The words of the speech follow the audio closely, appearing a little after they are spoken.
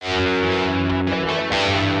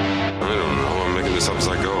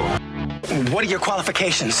What are your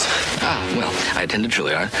qualifications? Well, I attended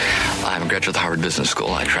Juilliard. I'm a graduate of the Harvard Business School.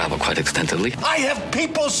 I travel quite extensively. I have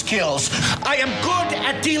people skills. I am good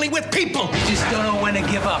at dealing with people. You just don't know when to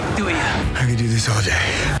give up, do you? I could do this all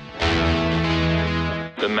day.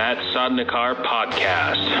 The Matt Sodnikar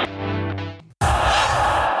Podcast.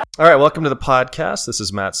 All right, welcome to the podcast. This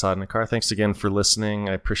is Matt Sodnikar. Thanks again for listening.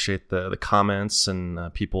 I appreciate the comments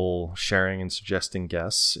and people sharing and suggesting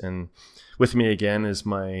guests. And with me again is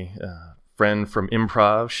my friend from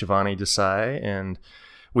improv, Sheevani Desai. And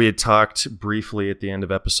we had talked briefly at the end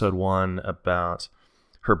of episode 1 about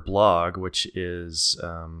her blog, which is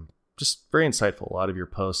just very insightful. A lot of your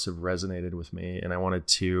posts have resonated with me, and I wanted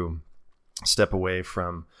to step away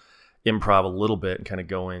from improv a little bit and kind of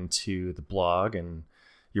go into the blog and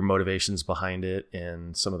your motivations behind it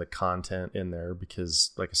and some of the content in there,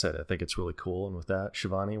 because like I said, I think it's really cool. And with that,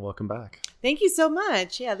 Sheevani, welcome back. Thank you so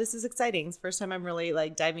much. Yeah, this is exciting. It's the first time I'm really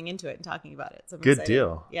diving into it and talking about it. So I'm Good excited.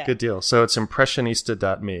 deal. Yeah. Good deal. So it's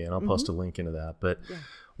impressionista.me, and I'll post a link into that. But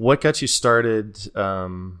what got you started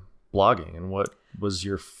blogging, and what was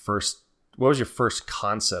your first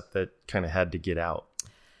concept that kind of had to get out?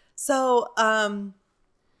 So,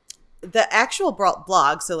 the actual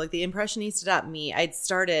blog, so the impressionista.me, I'd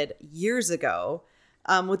started years ago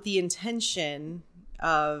with the intention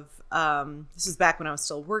of, this was back when I was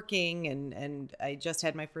still working and I just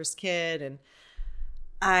had my first kid, and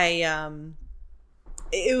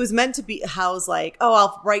it was meant to be housed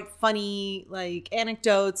I'll write funny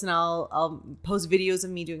anecdotes and I'll post videos of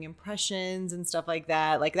me doing impressions and stuff like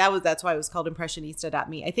that. That's why it was called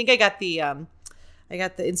impressionista.me. I think I got the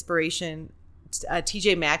inspiration.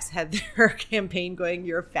 TJ Maxx had their campaign going,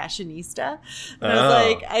 "You're a fashionista," and I was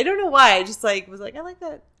like, I don't know why. I just was like, I like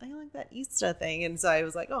that Ista thing, and so I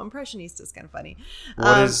was like, oh, impressionista is kind of funny.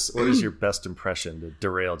 What is your best impression, to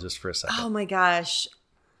derail just for a second? Oh my gosh,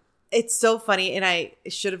 it's so funny, and I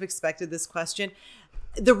should have expected this question.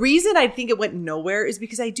 The reason I think it went nowhere is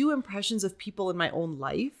because I do impressions of people in my own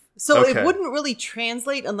life. So It wouldn't really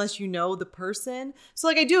translate unless you know the person. So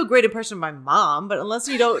I do a great impression of my mom, but unless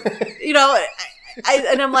you don't,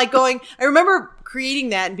 and I'm going, I remember creating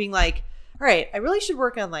that and being like, all right, I really should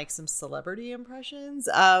work on some celebrity impressions.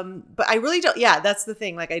 But I really don't. Yeah, that's the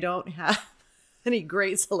thing. I don't have any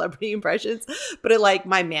great celebrity impressions, but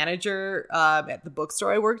my manager at the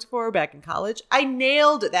bookstore I worked for back in college, I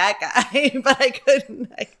nailed that guy, but I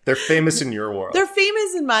couldn't. They're famous in your world. They're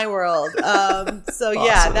famous in my world. So awesome.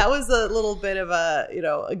 Yeah, that was a little bit of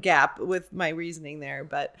a gap with my reasoning there,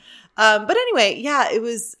 but anyway, yeah, I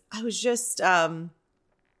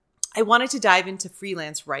wanted to dive into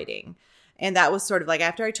freelance writing, and that was sort of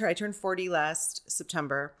after I turned 40 last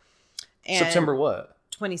September. And September what?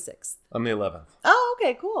 26th. On the 11th. Oh,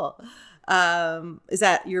 okay, cool. Is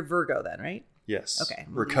that your Virgo then, right? Yes. Okay.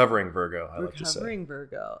 Recovering Virgo, I like to say. Recovering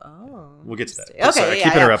Virgo. Oh. We'll get to that. Okay, Sorry, yeah,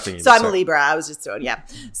 keep interrupting you. So I'm a Libra. I was just throwing, yeah.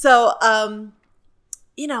 So,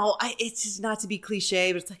 it's just not to be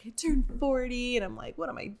cliche, but it's I turned 40 and I'm what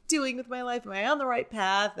am I doing with my life? Am I on the right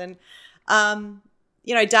path? And,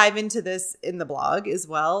 I dive into this in the blog as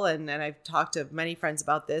well. And I've talked to many friends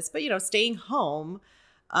about this, but, staying home,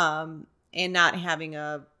 and not having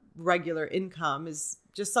a regular income is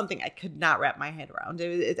just something I could not wrap my head around.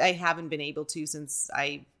 I haven't been able to since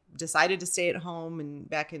I decided to stay at home and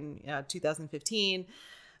back in 2015.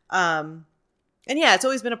 And yeah, it's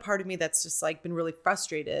always been a part of me that's just been really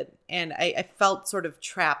frustrated. And I felt sort of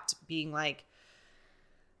trapped being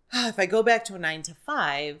if I go back to a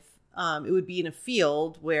 9-to-5, it would be in a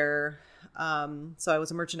field where, so I was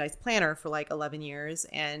a merchandise planner for 11 years,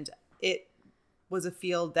 and it was a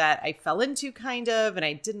field that I fell into kind of, and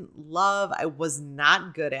I didn't love. I was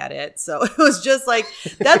not good at it. So it was just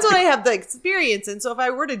that's what I have the experience in. So if I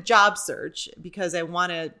were to job search because I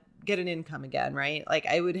want to get an income again, right?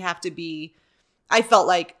 I would have to be, I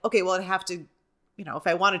felt okay, well, I'd have to, if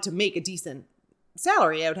I wanted to make a decent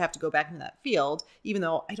salary, I would have to go back into that field, even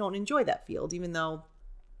though I don't enjoy that field, even though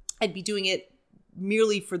I'd be doing it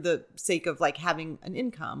merely for the sake of having an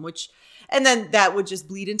income, and then that would just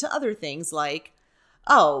bleed into other things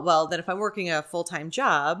oh, well, then if I'm working a full-time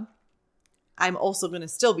job, I'm also going to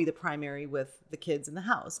still be the primary with the kids in the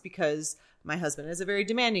house because my husband has a very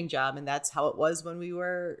demanding job. And that's how it was when we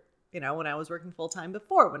were, when I was working full-time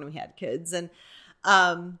before when we had kids. And,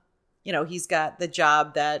 he's got the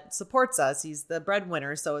job that supports us. He's the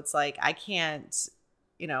breadwinner. So it's I can't,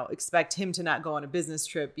 expect him to not go on a business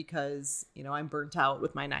trip because, I'm burnt out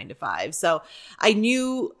with my 9-to-5. So I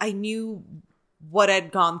knew what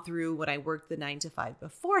I'd gone through when I worked the 9-to-5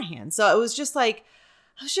 beforehand. So it was just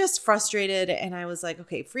I was just frustrated, and I was like,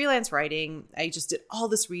 okay, freelance writing. I just did all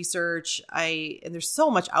this research. And there's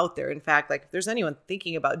so much out there. In fact, like if there's anyone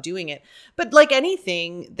thinking about doing it, but like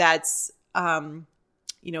anything that's, kind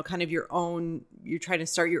of your own, you're trying to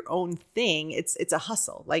start your own thing. It's a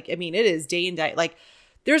hustle. Like, I mean, it is day and day. Like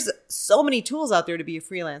there's so many tools out there to be a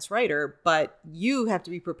freelance writer, but you have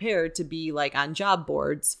to be prepared to be like on job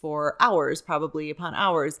boards for hours, probably upon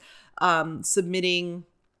hours, submitting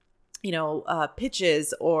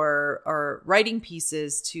pitches or writing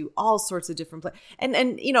pieces to all sorts of different places.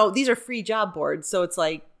 And these are free job boards. So it's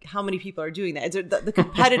like, how many people are doing that? The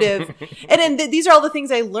competitive. And then these are all the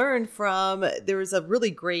things I learned from, there was a really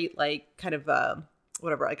great, like kind of,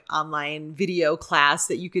 like online video class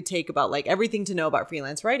that you could take about like everything to know about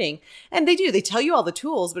freelance writing. And they tell you all the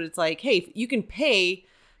tools, but it's like, hey, you can pay,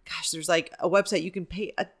 there's like a website you can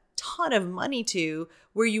pay a ton of money to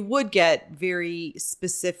where you would get very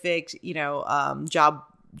specific, job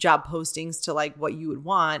postings to like what you would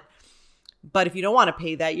want. But if you don't want to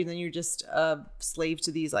pay that, then you're just a slave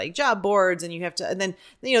to these like job boards, and you have to, and then,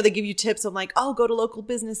 they give you tips of like, oh, go to local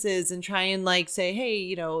businesses and try and like say,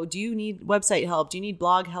 hey, do you need website help? Do you need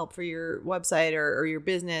blog help for your website or your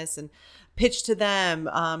business? And pitch to them,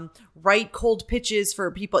 write cold pitches for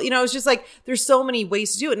people. It's just like, there's so many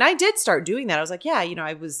ways to do it. And I did start doing that. I was like, yeah,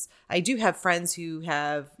 I do have friends who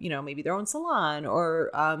have, maybe their own salon or,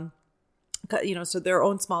 so their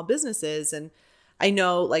own small businesses. And I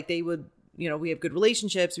know like they would, we have good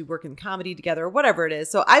relationships. We work in comedy together or whatever it is.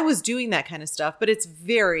 So I was doing that kind of stuff, but it's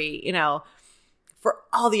very, for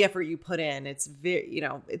all the effort you put in, it's very,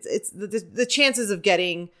 it's the chances of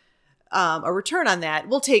getting a return on that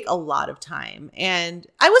will take a lot of time. And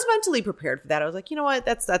I was mentally prepared for that. I was like, you know what,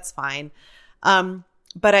 that's fine.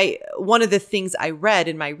 But one of the things I read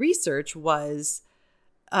in my research was,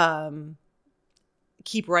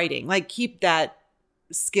 keep writing, like keep that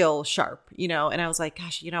skill sharp, and I was like,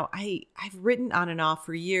 gosh, I've written on and off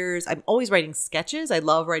for years. I'm always writing sketches. I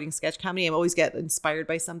love writing sketch comedy. I always get inspired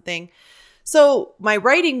by something. So my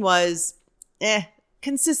writing was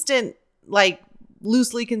consistent, like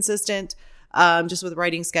loosely consistent, just with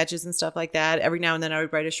writing sketches and stuff like that. Every now and then I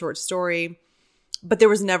would write a short story, but there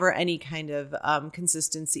was never any kind of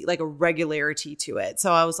consistency, like a regularity to it.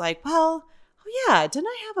 So I was like, well, oh yeah, didn't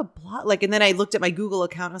I have a blog? Like, and then I looked at my Google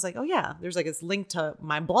account and I was like, oh yeah, there's like this link to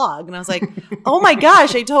my blog. And I was like, oh my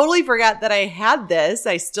gosh, I totally forgot that I had this.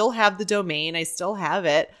 I still have the domain. I still have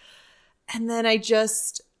it. And then it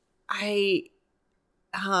just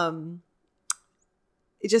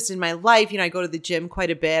in my life, I go to the gym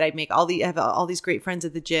quite a bit. I have all these great friends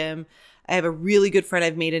at the gym. I have a really good friend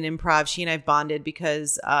I've made in improv. She and I've bonded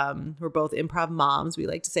because we're both improv moms. We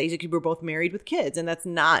like to say we're both married with kids, and that's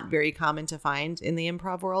not very common to find in the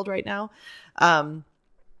improv world right now.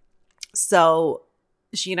 So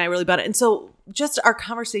she and I really bonded. And so just our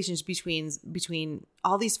conversations between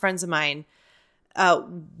all these friends of mine,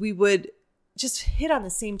 we would just hit on the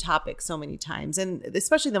same topic so many times. And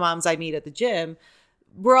especially the moms I meet at the gym,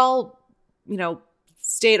 we're all,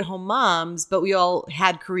 stay-at-home moms, but we all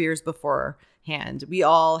had careers beforehand. We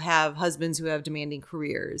all have husbands who have demanding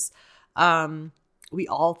careers. We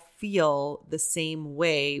all feel the same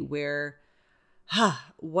way where,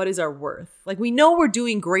 what is our worth? Like, we know we're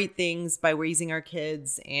doing great things by raising our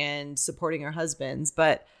kids and supporting our husbands,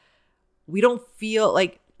 but we don't feel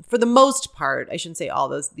like, for the most part, I shouldn't say all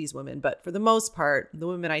these women, but for the most part, the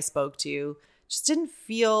women I spoke to just didn't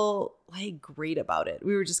feel like great about it.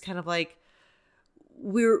 We were just kind of like,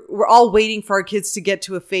 we're all waiting for our kids to get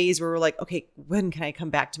to a phase where we're like, okay, when can I come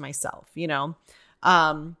back to myself?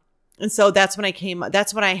 And so that's when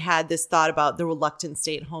I had this thought about the reluctant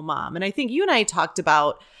stay-at-home mom. And I think you and I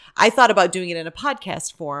I thought about doing it in a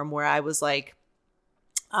podcast form where I was like,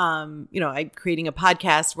 I'm creating a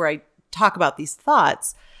podcast where I talk about these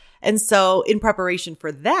thoughts. And so in preparation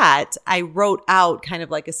for that, I wrote out kind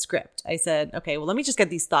of like a script. I said, okay, well, let me just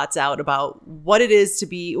get these thoughts out about what it is to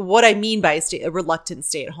be, what I mean by a reluctant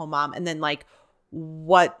stay-at-home mom, and then like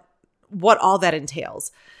what all that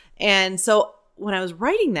entails. And so when I was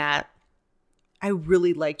writing that, I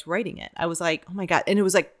really liked writing it. I was like, oh my God. And it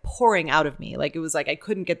was like pouring out of me. Like, it was like I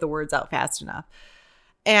couldn't get the words out fast enough.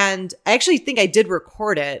 And I actually think I did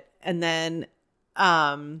record it. And then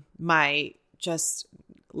my just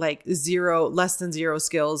like less than zero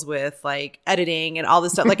skills with like editing and all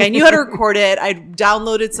this stuff. Like, I knew how to record it. I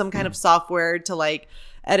downloaded some kind of software to like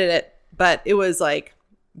edit it, but it was like,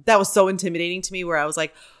 that was so intimidating to me where I was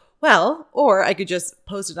like, well, or I could just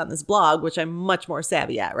post it on this blog, which I'm much more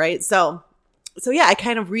savvy at. Right. So yeah, I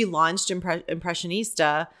kind of relaunched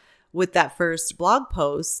Impressionista with that first blog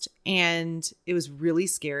post, and it was really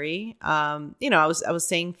scary. I was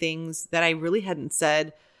saying things that I really hadn't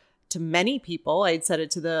said to many people. I'd said it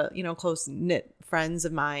to the, close knit friends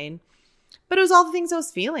of mine, but it was all the things I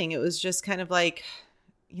was feeling. It was just kind of like,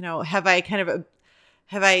 have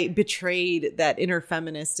I betrayed that inner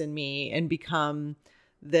feminist in me and become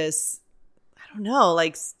this, I don't know,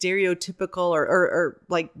 like stereotypical or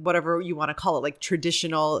like whatever you want to call it, like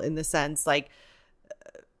traditional in the sense, like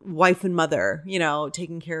wife and mother,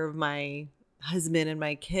 taking care of my husband and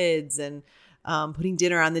my kids and putting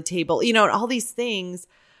dinner on the table, and all these things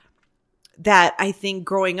that I think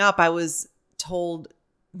growing up, I was told,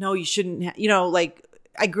 no, you shouldn't, like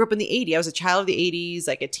I grew up in the 80s. I was a child of the 80s,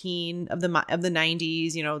 like a teen of the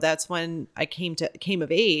 90s. That's when I came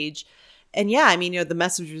of age. And yeah, I mean, the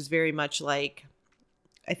message was very much like,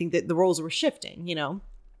 I think that the roles were shifting,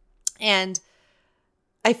 and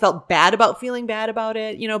I felt bad about feeling bad about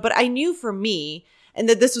it, but I knew for me, and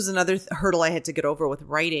that this was another hurdle I had to get over with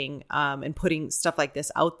writing and putting stuff like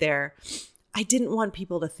this out there. I didn't want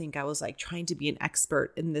people to think I was like trying to be an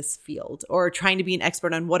expert in this field or trying to be an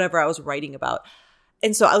expert on whatever I was writing about.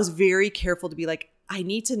 And so I was very careful to be like, I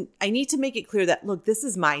need to make it clear that, look, this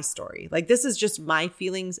is my story. Like, this is just my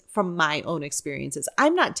feelings from my own experiences.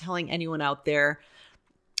 I'm not telling anyone out there,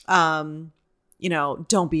 don't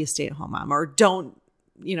be a stay-at-home mom, or don't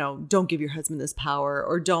give your husband this power,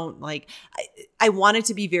 or don't like, I wanted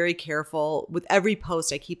to be very careful with every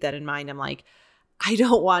post. I keep that in mind. I'm like, I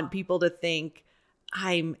don't want people to think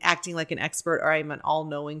I'm acting like an expert or I'm an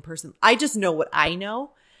all-knowing person. I just know what I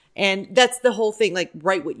know. And that's the whole thing, like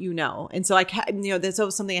write what you know. And so that's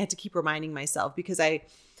always something I had to keep reminding myself, because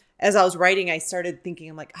as I was writing, I started thinking,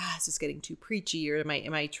 I'm like, is this getting too preachy? Or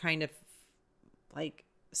am I trying to like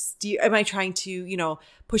steer, am I trying to,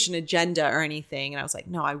 push an agenda or anything? And I was like,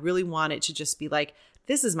 no, I really want it to just be like,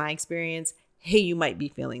 this is my experience. Hey, you might be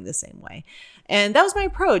feeling the same way. And that was my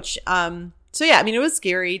approach. So yeah, I mean, it was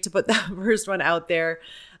scary to put that first one out there.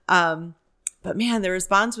 But man, the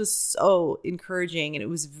response was so encouraging, and it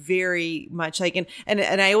was very much like, and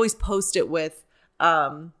I always post it with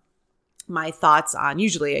my thoughts on,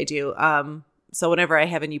 usually I do. So whenever I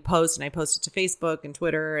have a new post and I post it to Facebook and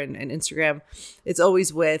Twitter and Instagram, it's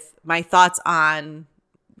always with my thoughts on,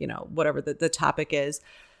 whatever the topic is.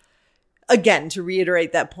 Again, to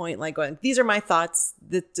reiterate that point, like going, these are my thoughts.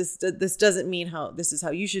 This doesn't mean this is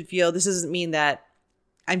how you should feel. This doesn't mean that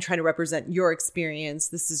I'm trying to represent your experience.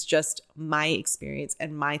 This is just my experience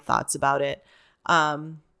and my thoughts about it.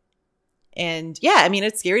 And yeah, I mean,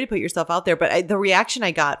 it's scary to put yourself out there, but the reaction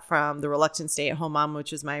I got from the reluctant stay-at-home mom,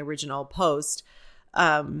 which was my original post,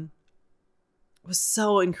 was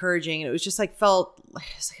so encouraging. And it was just like, I felt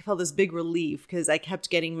this big relief, because I kept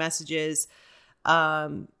getting messages, a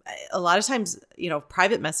lot of times,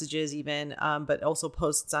 private messages even, but also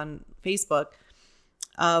posts on Facebook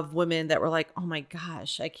of women that were like, oh my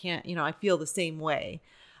gosh, I can't, I feel the same way.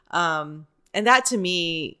 And that to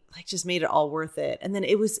me, like, just made it all worth it. And then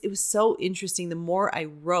it was so interesting. The more I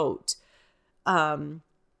wrote, and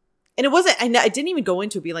it wasn't, I didn't even go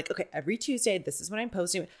into it being like, okay, every Tuesday, this is when I'm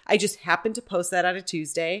posting. I just happened to post that on a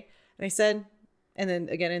Tuesday. And I said, and then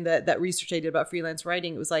again, in that research I did about freelance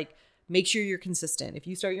writing, it was like, make sure you're consistent. If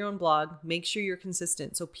you start your own blog, make sure you're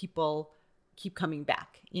consistent so people keep coming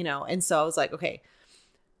back, And so I was like, okay,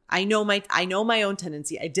 I know my own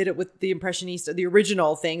tendency. I did it with the Impressionista, the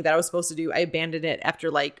original thing that I was supposed to do. I abandoned it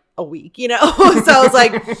after like a week, So I was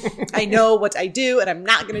like, I know what I do, and I'm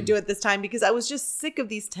not going to do it this time, because I was just sick of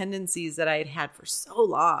these tendencies that I had had for so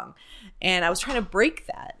long. And I was trying to break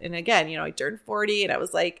that. And again, I turned 40, and I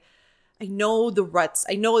was like, I know the ruts.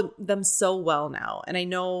 I know them so well now. And I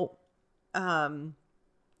know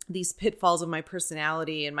these pitfalls of my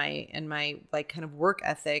personality and my like kind of work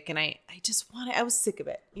ethic. And I was sick of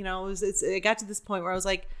it. It got to this point where I was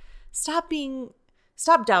like, stop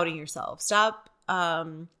doubting yourself. Stop,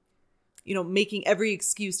 making every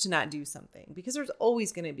excuse to not do something, because there's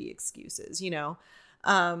always going to be excuses,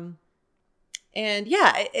 and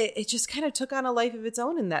yeah, it just kind of took on a life of its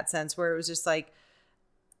own in that sense, where it was just like,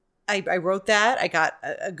 I wrote that, I got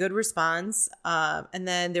a good response. And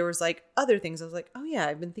then there was like other things. I was like, oh yeah,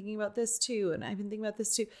 I've been thinking about this too. And I've been thinking about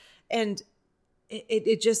this too. And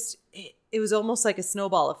it was almost like a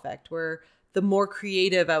snowball effect, where the more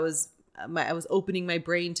creative I was opening my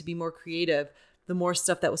brain to be more creative, the more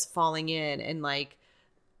stuff that was falling in, and like,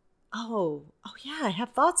 oh yeah, I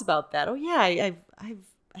have thoughts about that. Oh yeah, I've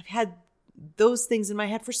had those things in my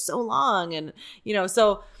head for so long. And,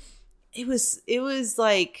 so it was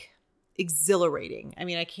like exhilarating. I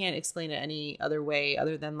mean, I can't explain it any other way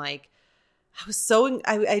other than like,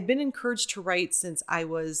 I'd been encouraged to write since I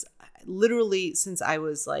was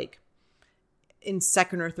like in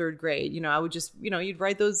second or third grade. I would just, you'd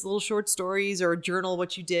write those little short stories or journal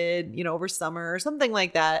what you did, over summer or something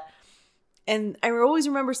like that. And I always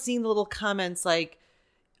remember seeing the little comments like,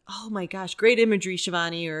 oh my gosh, great imagery,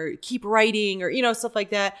 Sheevani, or keep writing, or, stuff like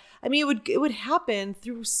that. I mean, it would happen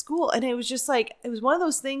through school. And it was just like, it was one of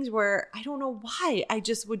those things where I don't know why I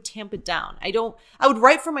just would tamp it down. I would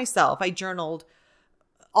write for myself. I journaled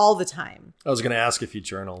all the time. I was going to ask if you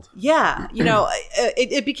journaled. Yeah.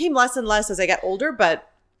 It became less and less as I got older,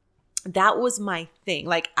 but that was my thing.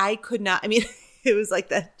 Like I could not, I mean, it was like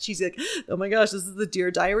that. She's like, oh my gosh, this is the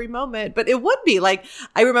Dear Diary moment. But it would be like,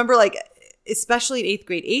 I remember like, especially in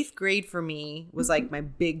 8th grade for me was like my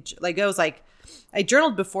big, like I was like, I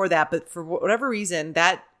journaled before that, but for whatever reason,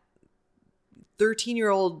 that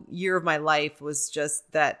 13-year-old year of my life was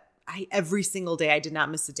just that every single day, I did not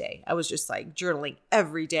miss a day. I was just like journaling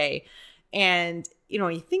every day. And,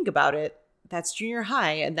 when you think about it, that's junior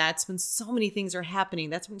high. And that's when so many things are happening.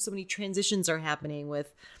 That's when so many transitions are happening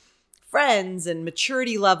with friends and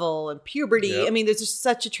maturity level and puberty. Yep. I mean, there's just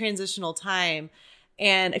such a transitional time.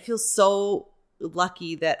 And I feel so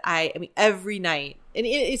lucky that I mean, every night,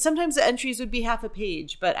 and sometimes the entries would be half a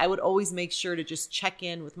page, but I would always make sure to just check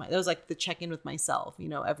in with that was like the check in with myself,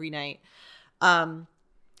 every night.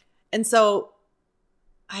 And so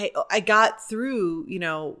I got through,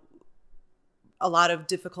 a lot of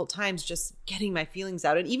difficult times just getting my feelings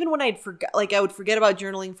out. And even when I would forget about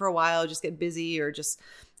journaling for a while, just get busy or just,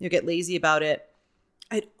 get lazy about it,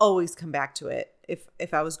 I'd always come back to it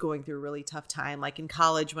if I was going through a really tough time. Like in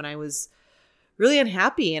college when I was really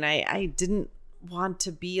unhappy and I didn't want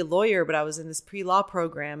to be a lawyer, but I was in this pre-law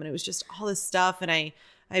program and it was just all this stuff. And I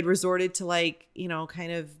had resorted to like,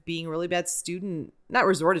 kind of being a really bad student. Not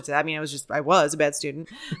resorted to that. I mean, I was a bad student.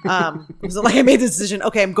 It wasn't like I made the decision,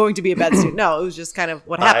 okay, I'm going to be a bad student. No, it was just kind of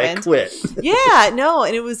what happened. I quit. Yeah, no.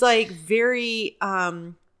 And it was like very,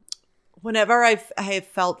 whenever I have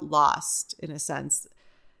felt lost in a sense,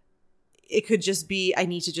 it could just be, I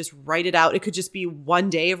need to just write it out. It could just be one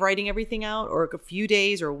day of writing everything out or a few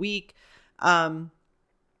days or a week.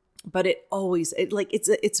 But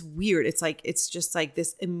it's weird. It's like, it's just like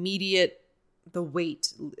this immediate, the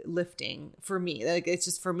weight lifting for me. Like, it's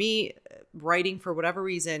just for me, writing for whatever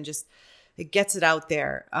reason, just, it gets it out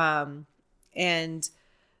there. And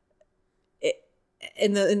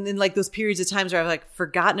in like those periods of times where I've like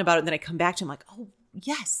forgotten about it and then I come back to it, I'm like, oh,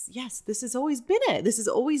 yes, this has always been it. This has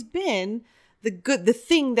always been the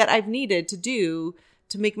thing that I've needed to do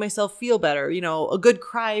to make myself feel better. A good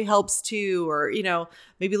cry helps too, or,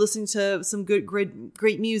 maybe listening to some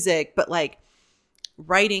great music, but like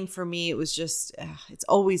writing for me, it was just, it's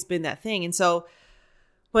always been that thing. And so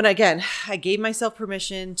when, again, I gave myself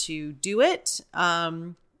permission to do it,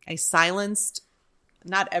 I silenced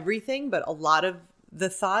not everything, but a lot of the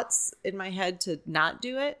thoughts in my head to not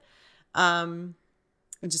do it. And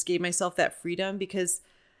just gave myself that freedom, because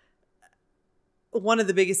one of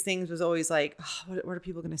the biggest things was always like, oh, what are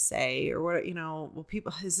people going to say? Or what, well,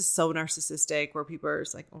 people, is this so narcissistic where people are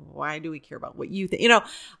just like, oh, why do we care about what you think?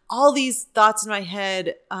 All these thoughts in my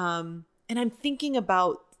head. And I'm thinking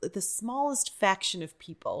about the smallest faction of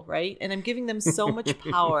people, right? And I'm giving them so much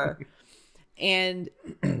power. And,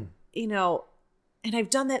 and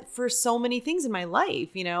I've done that for so many things in my life,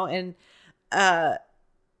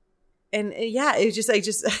 and yeah, it just, I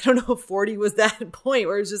don't know if 40 was that point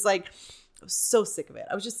where it was just like, I was so sick of it.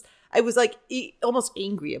 I was like almost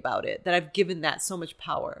angry about it, that I've given that so much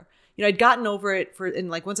power. I'd gotten over it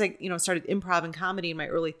once I, started improv and comedy in my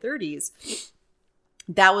early 30s,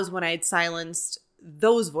 that was when I had silenced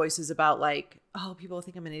those voices about like, oh, people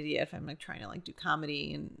think I'm an idiot if I'm like trying to like do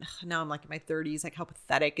comedy. And now I'm like in my 30s, like how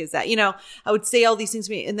pathetic is that? I would say all these things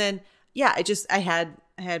to me. And then, yeah, I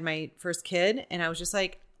had my first kid and I was just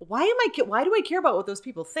like, why do I care about what those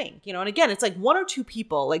people think? And again, it's like one or two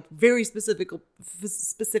people, like very specific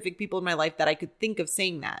people in my life that I could think of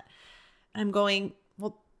saying that. And I'm going,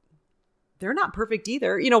 well, they're not perfect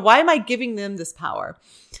either. Why am I giving them this power?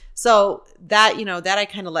 So that, that I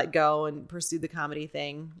kind of let go and pursued the comedy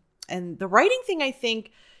thing. And the writing thing, I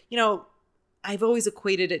think, I've always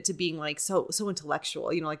equated it to being like so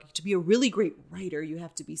intellectual, like to be a really great writer, you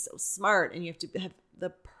have to be so smart and you have to have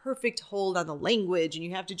the perfect hold on the language and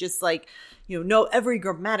you have to just like, know every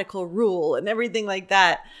grammatical rule and everything like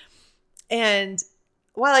that. And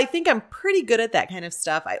while I think I'm pretty good at that kind of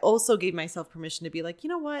stuff, I also gave myself permission to be like, you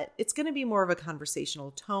know what? It's going to be more of a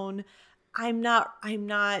conversational tone. I'm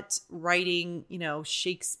not writing,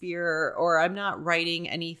 Shakespeare, or I'm not writing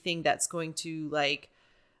anything that's going to like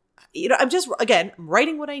I'm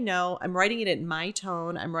writing what I know. I'm writing it in my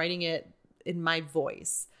tone. I'm writing it in my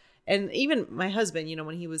voice. And even my husband,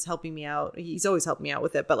 when he was helping me out, he's always helped me out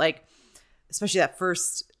with it. But like, especially that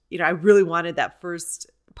first, I really wanted that first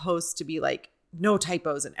post to be like no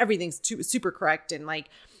typos and everything's super correct. And like,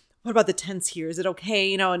 what about the tense here? Is it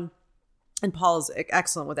okay? And Paul's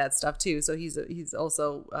excellent with that stuff too. So he's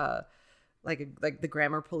also like the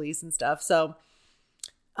grammar police and stuff. So,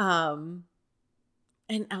 and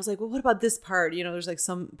I was like, well, what about this part? There's like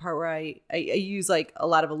some part where I use like a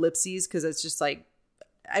lot of ellipses because it's just like,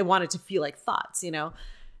 I want it to feel like thoughts, And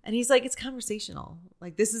he's like, it's conversational.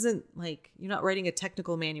 Like, this isn't like, you're not writing a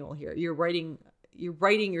technical manual here. You're writing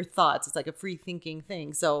your thoughts. It's like a free thinking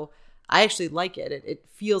thing. So I actually like it. It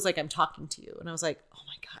feels like I'm talking to you. And I was like, oh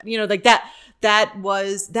my God, like that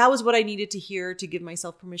was what I needed to hear to give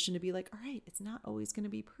myself permission to be like, all right, it's not always going to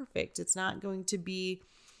be perfect. It's not going to be,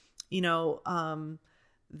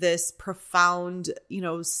 this profound,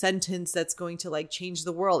 sentence that's going to like change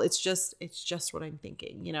the world. It's just what I'm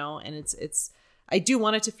thinking, and I do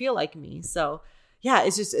want it to feel like me. So yeah,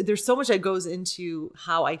 it's just, there's so much that goes into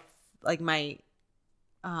how I like my,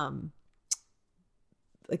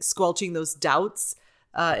 like squelching those doubts,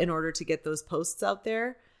 in order to get those posts out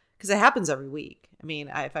there. Cause it happens every week. I mean,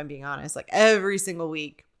 if I'm being honest, like every single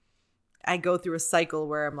week I go through a cycle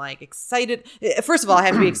where I'm like excited. First of all, I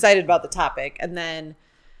have to be excited about the topic, and then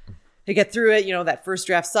I get through it, that first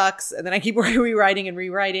draft sucks. And then I keep rewriting,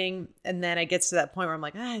 and then I get to that point where I'm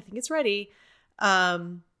like, I think it's ready.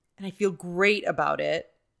 And I feel great about it.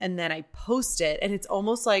 And then I post it, and it's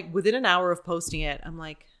almost like within an hour of posting it, I'm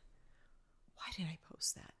like, why did I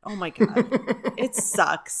post that? Oh my God, it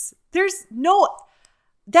sucks.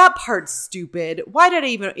 That part's stupid. Why did I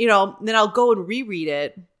even, then I'll go and reread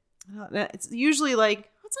it. It's usually like,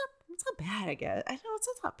 it's not bad, I guess. I know it's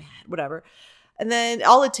not bad, whatever. And then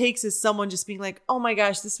all it takes is someone just being like, oh my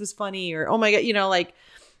gosh, this was funny, or oh my God,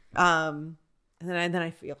 and then I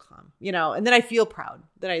feel calm, and then I feel proud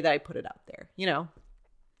that I put it out there,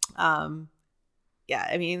 yeah,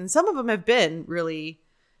 I mean, some of them have been really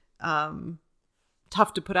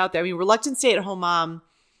tough to put out there. I mean, Reluctant Stay-at-Home Mom,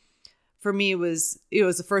 for me, it was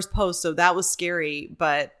the first post, so that was scary.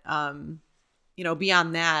 But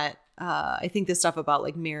beyond that, I think the stuff about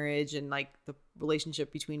like marriage and like the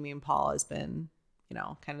relationship between me and Paul has been,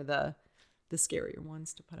 kind of the scarier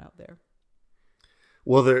ones to put out there.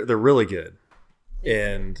 Well, they're really good.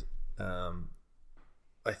 And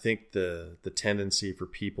I think the tendency for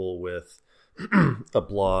people with a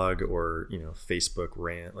blog or, Facebook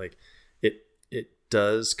rant, like it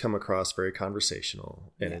does come across very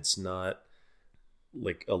conversational, and it's not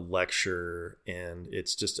like a lecture, and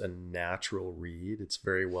it's just a natural read. It's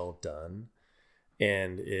very well done.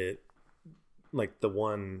 And it, like the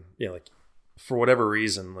one, like for whatever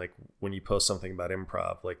reason, like when you post something about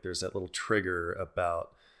improv, like there's that little trigger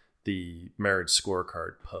about the marriage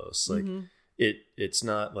scorecard post. Like it's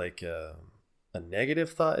not like a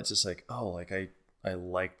negative thought. It's just like, oh, like I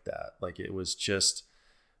liked that. Like it was just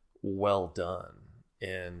well done.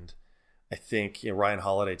 And I think Ryan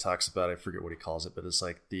Holiday talks about, I forget what he calls it, but it's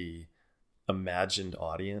like the imagined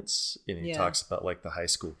audience. And he talks about like the high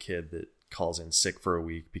school kid that calls in sick for a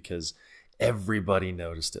week because everybody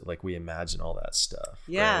noticed it. Like we imagine all that stuff.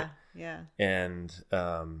 Yeah. Right? Yeah. And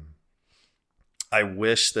I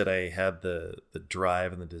wish that I had the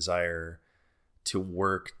drive and the desire to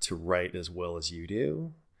work to write as well as you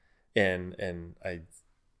do. And I,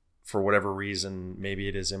 for whatever reason, maybe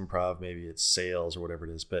it is improv, maybe it's sales or whatever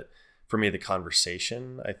it is, but for me, the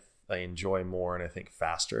conversation I enjoy more, and I think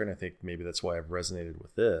faster, and I think maybe that's why I've resonated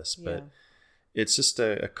with this. But it's just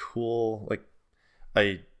a cool, like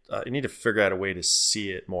I need to figure out a way to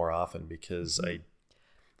see it more often, because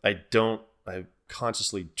I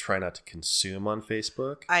consciously try not to consume on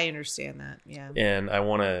Facebook. I understand that. Yeah. And I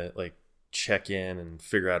want to like check in and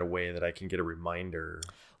figure out a way that I can get a reminder.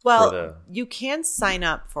 Well, you can sign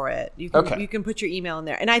up for it. You can put your email in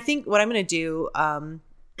there. And I think what I'm going to do,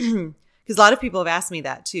 because a lot of people have asked me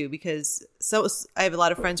that too, because I have a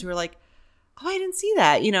lot of friends who are like, oh, I didn't see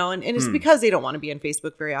that, and it's because they don't want to be on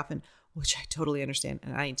Facebook very often, which I totally understand.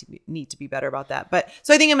 And I need to be better about that. But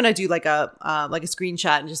so I think I'm going to do like a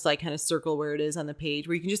screenshot and just like kind of circle where it is on the page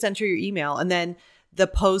where you can just enter your email, and then the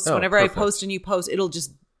post, whenever perfect. I post a new post, it'll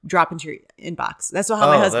just drop into your inbox. That's how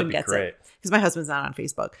my husband gets it, because my husband's not on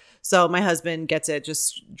Facebook. So my husband gets it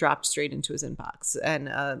just dropped straight into his inbox. And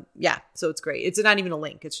so it's great. It's not even a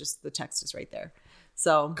link. It's just the text is right there.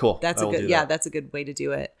 So cool. That's that's a good way to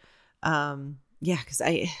do it. Because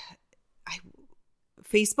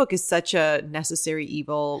Facebook is such a necessary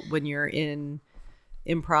evil when you're in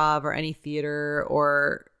improv or any theater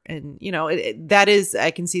or And, you know, that is,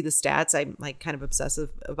 I can see the stats. I'm like kind of obsessive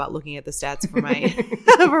about looking at the stats for my,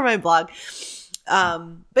 for my blog.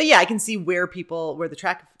 But yeah, I can see where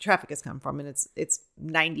the traffic has come from. And it's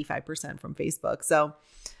 95% from Facebook. So,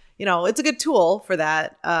 you know, it's a good tool for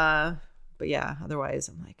that. But yeah, otherwise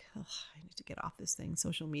I'm like, I need to get off this thing.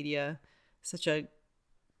 Social media, it's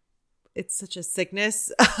such a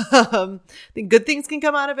sickness. I think good things can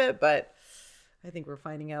come out of it, but I think we're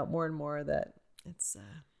finding out more and more that it's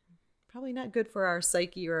probably not good for our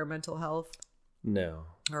psyche or our mental health. No.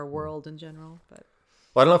 Our world in general. But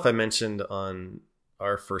well, I don't know if I mentioned on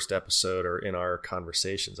our first episode or in our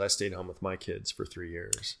conversations, I stayed home with my kids for 3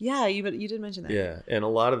 years. Yeah, you did mention that. Yeah, and a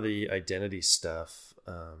lot of the identity stuff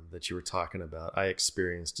that you were talking about, I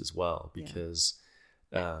experienced as well because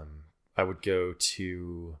I would go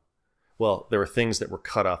to, well, there were things that were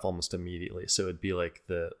cut off almost immediately. So it'd be like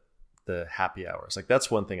the happy hours. Like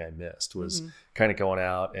that's one thing I missed was kind of going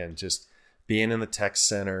out and just being in the tech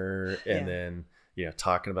center and then, you know,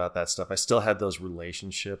 talking about that stuff. I still had those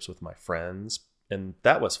relationships with my friends and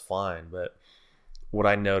that was fine. But what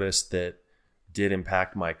I noticed that did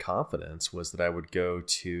impact my confidence was that I would go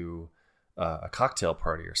to a cocktail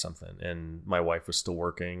party or something and my wife was still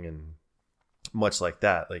working and much like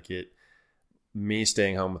that. Like me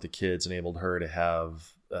staying home with the kids enabled her to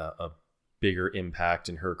have a bigger impact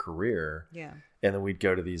in her career. Yeah. And then we'd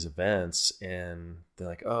go to these events and they're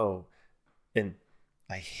like, oh, and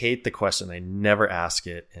I hate the question. I never ask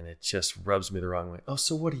it. And it just rubs me the wrong way. Oh,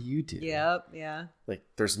 so what do you do? Yep. Yeah. Like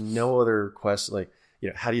there's no other question. Like, you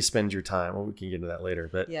know, how do you spend your time? Well, we can get into that later,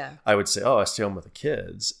 but yeah. I would say, oh, I stay home with the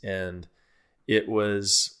kids. And it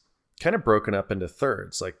was kind of broken up into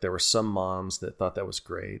thirds. Like there were some moms that thought that was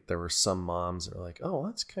great. There were some moms that were like, oh,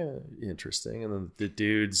 that's kind of interesting. And then the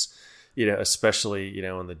dudes, you know, especially, you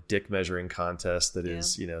know, in the dick measuring contest that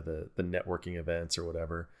is, you know, the networking events or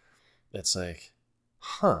whatever, it's like,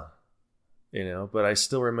 huh, you know, but I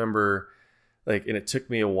still remember like, and it took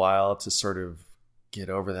me a while to sort of get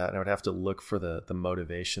over that. And I would have to look for the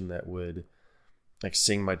motivation that would like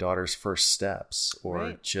seeing my daughter's first steps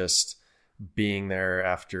or just being there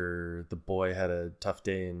after the boy had a tough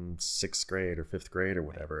day in 6th grade or 5th grade or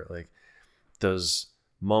whatever. Like those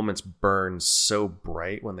moments burn so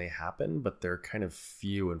bright when they happen, but they're kind of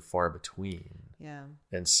few and far between. Yeah.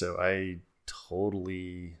 And so I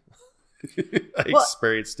totally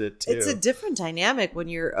experienced it too. It's a different dynamic when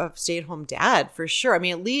you're a stay-at-home dad for sure. I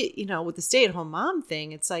mean, at least, you know, with the stay-at-home mom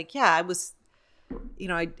thing, it's like, yeah, I was, you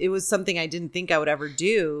know, it was something I didn't think I would ever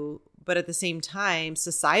do. But at the same time,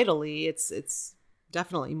 societally, it's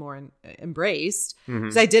definitely more embraced.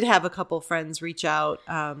 Because I did have a couple friends reach out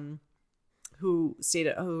who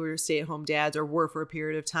were stay-at-home dads or were for a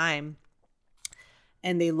period of time.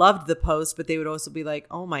 And they loved the post, but they would also be like,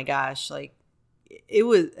 oh my gosh, like it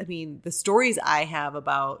was, I mean, the stories I have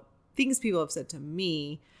about things people have said to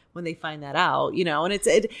me when they find that out, you know, and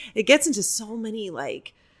it gets into so many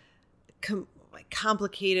like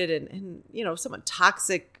complicated and, you know, somewhat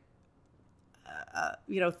toxic,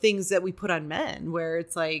 you know, things that we put on men where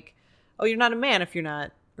it's like, oh, you're not a man if you're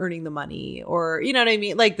not earning the money, or, you know what I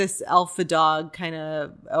mean? Like this alpha dog kind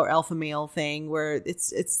of, or alpha male thing where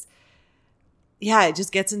it's, yeah, it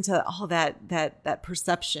just gets into all that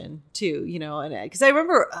perception too, you know, and because I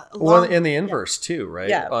remember, well, and the inverse too, right?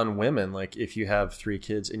 Yeah. On women, like if you have 3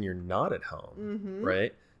 kids and you're not at home,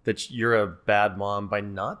 right? That you're a bad mom by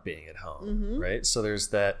not being at home, right? So there's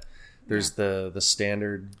that. There's the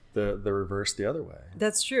standard, the reverse the other way.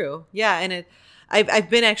 That's true. Yeah. And I've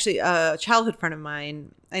been actually a childhood friend of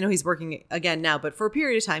mine. I know he's working again now, but for a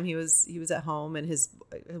period of time he was at home, and his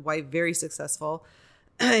wife very successful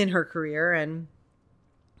in her career. And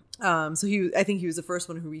so I think he was the first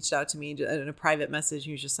one who reached out to me in a private message.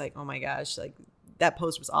 He was just like, oh my gosh, like that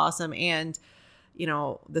post was awesome. And, you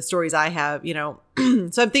know, the stories I have, you know,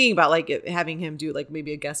 so I'm thinking about like having him do like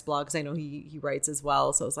maybe a guest blog, because I know he writes as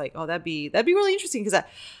well. So I was like, oh, that'd be really interesting, because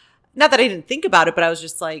not that I didn't think about it, but I was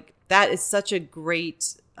just like, that is such a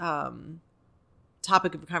great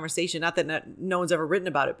topic of conversation. Not that no one's ever written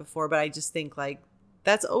about it before, but I just think like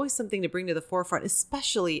that's always something to bring to the forefront,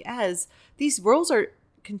 especially as these roles are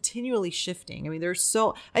continually shifting. I mean,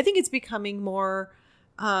 I think it's becoming more,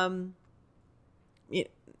 I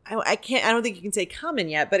don't think you can say common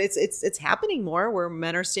yet, but it's happening more where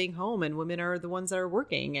men are staying home and women are the ones that are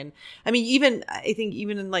working. And I mean, I think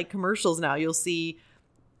even in like commercials now, you'll see,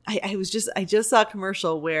 I just saw a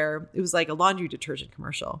commercial where it was like a laundry detergent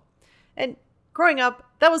commercial. And growing up,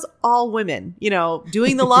 that was all women, you know,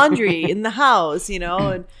 doing the laundry in the house, you know,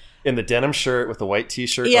 and In the denim shirt with the white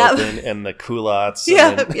t-shirt Yeah. open and the culottes. Yeah,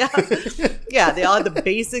 and then- yeah. They all had the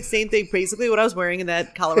basic same thing, basically what I was wearing in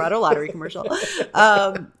that Colorado lottery commercial.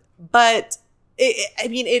 But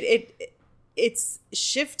it's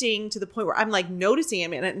shifting to the point where I'm like noticing. I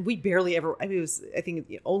mean, and we barely ever. I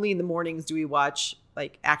think only in the mornings do we watch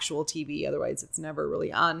like actual TV. Otherwise, it's never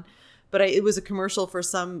really on. But it was a commercial for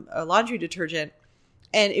some laundry detergent,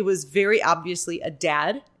 and it was very obviously a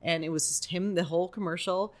dad, and it was just him the whole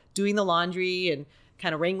commercial doing the laundry and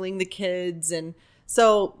kind of wrangling the kids. And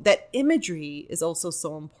so that imagery is also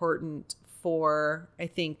so important for, I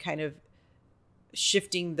think, kind of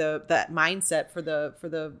shifting that mindset for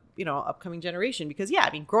the upcoming generation. Because yeah,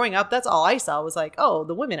 I mean, growing up, that's all I saw was like, oh,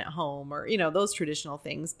 the women at home, or those traditional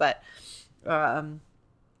things. But so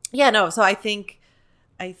I think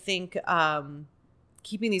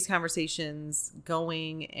keeping these conversations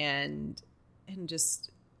going and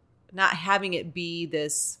just not having it be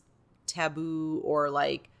this taboo, or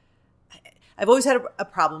like, I've always had a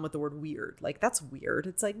problem with the word weird. Like, that's weird.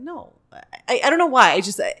 It's like, no, I don't know why. I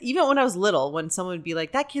just, even when I was little, when someone would be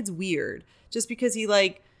like, that kid's weird just because he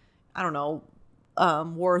like, I don't know,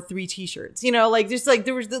 wore 3 t-shirts, like just like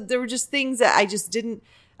there were just things that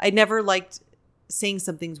I never liked saying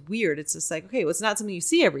something's weird. It's just like, okay, well, it's not something you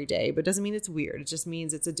see every day, but it doesn't mean it's weird. It just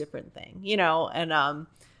means it's a different thing, and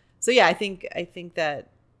so yeah, I think that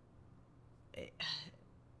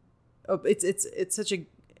it's such a,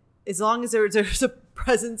 as long as there's a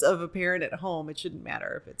presence of a parent at home, it shouldn't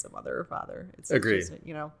matter if it's a mother or father. Agreed.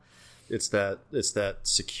 It's it's that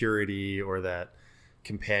security or that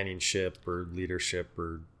companionship or leadership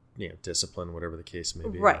or discipline, whatever the case may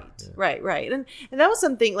be. Right, Yeah. right. And that was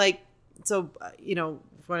something like, so if you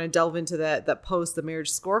want to delve into that post, the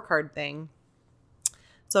marriage scorecard thing.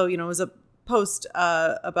 So it was a post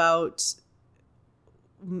about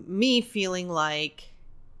me feeling like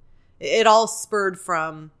it all spurred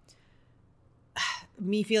from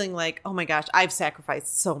me feeling like, oh my gosh, I've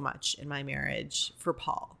sacrificed so much in my marriage for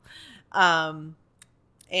Paul. And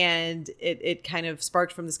it kind of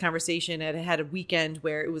sparked from this conversation. I had a weekend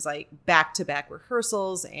where it was like back-to-back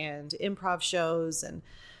rehearsals and improv shows.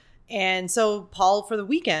 And so Paul for the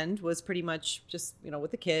weekend was pretty much just, with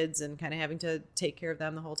the kids and kind of having to take care of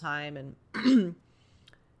them the whole time. And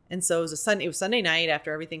and so it was Sunday night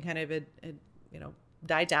after everything kind of had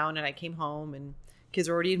died down, and I came home and kids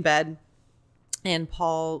were already in bed. And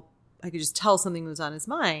Paul, I could just tell something was on his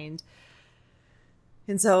mind.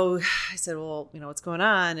 And so I said, well, what's going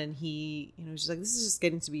on? And he, was just like, this is just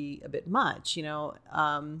getting to be a bit much,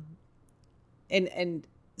 and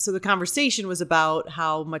so the conversation was about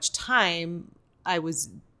how much time I was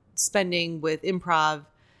spending with improv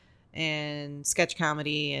and sketch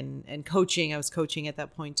comedy and coaching. I was coaching at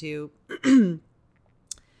that point too.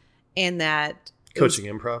 And that Coaching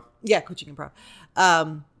improv? Yeah, coaching improv.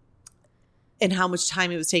 And how much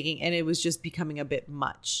time it was taking, and it was just becoming a bit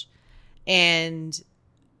much. And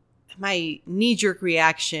my knee-jerk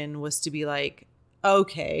reaction was to be like,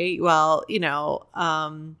 okay, well,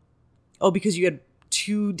 because you had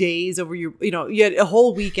 2 days over your, you had a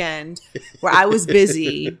whole weekend where I was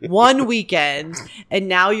busy, one weekend, and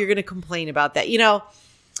now you're going to complain about that,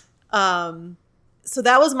 So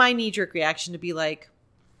that was my knee-jerk reaction, to be like,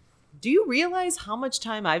 do you realize how much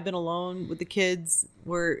time I've been alone with the kids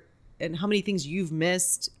and how many things you've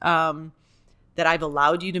missed that I've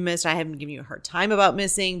allowed you to miss? I haven't given you a hard time about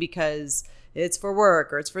missing because it's for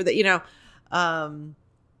work or it's for the,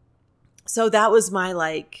 so that was my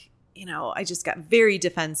I just got very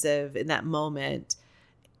defensive in that moment,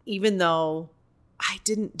 even though I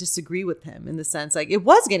didn't disagree with him in the sense, like, it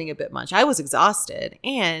was getting a bit much. I was exhausted.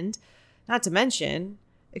 And not to mention,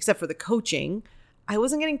 except for the coaching, I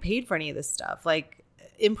wasn't getting paid for any of this stuff. Like,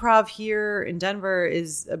 improv here in Denver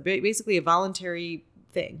is basically a voluntary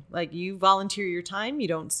thing. Like, you volunteer your time. You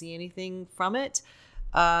don't see anything from it.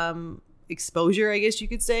 Exposure, I guess you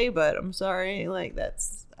could say, but I'm sorry. Like,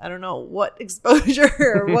 I don't know what exposure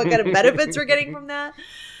or what kind of benefits we're getting from that.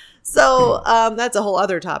 So that's a whole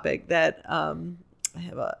other topic that I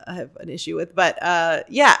have an issue with. But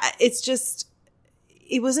it's just,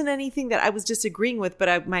 it wasn't anything that I was disagreeing with,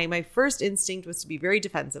 but my first instinct was to be very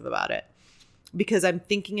defensive about it, because I'm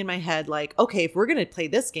thinking in my head, like, okay, if we're going to play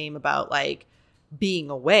this game about like being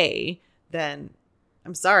away, then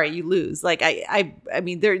I'm sorry, you lose. Like, I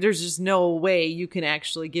mean, there's just no way you can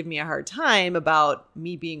actually give me a hard time about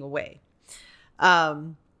me being away.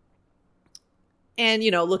 And,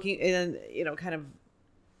 looking and, kind of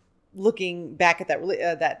looking back at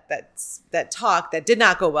that talk that did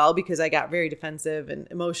not go well, because I got very defensive and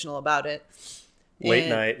emotional about it. Late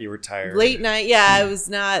night, you were tired. Late night, yeah, I was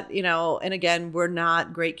not, and again, we're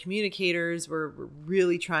not great communicators. We're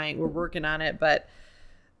really trying. We're working on it, but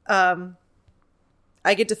I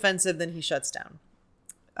get defensive, then he shuts down.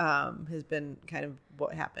 Has been kind of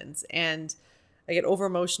what happens, and I get over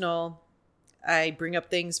emotional. I bring up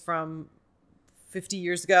things from 50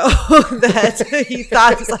 years ago that he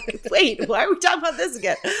thought was like, wait, why are we talking about this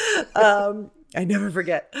again? I never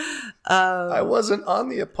forget. I wasn't on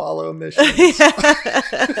the Apollo mission.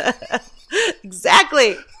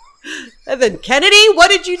 Exactly. And then, Kennedy, what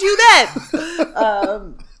did you do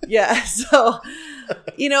then? Yeah. So,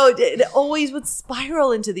 it always would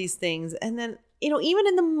spiral into these things. And then, even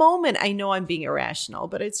in the moment, I know I'm being irrational,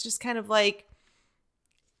 but it's just kind of like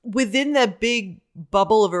within that big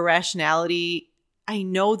bubble of irrationality, I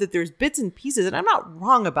know that there's bits and pieces and I'm not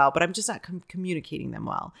wrong about, but I'm just not communicating them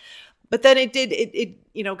well. But then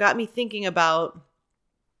it got me thinking about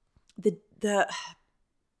the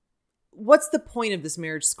what's the point of this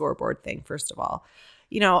marriage scoreboard thing, first of all?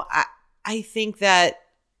 I think that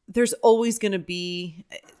there's always going to be,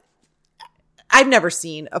 I've never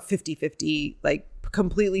seen a 50-50, like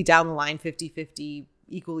completely down the line, 50-50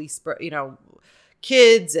 equally spread,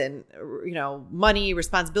 kids and, money,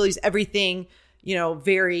 responsibilities, everything,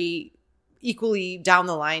 very equally down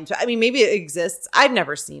the line. I mean, maybe it exists. I've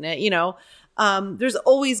never seen it, there's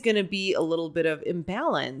always going to be a little bit of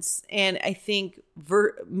imbalance. And I think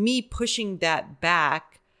me pushing that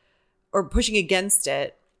back or pushing against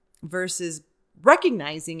it versus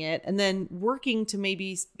recognizing it and then working to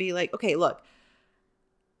maybe be like, okay, look,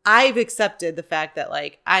 I've accepted the fact that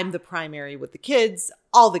like I'm the primary with the kids,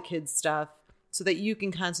 all the kids stuff, so that you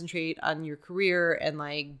can concentrate on your career and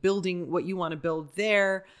like building what you want to build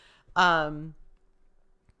there. And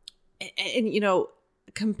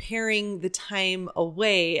comparing the time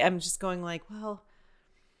away, I'm just going like, well,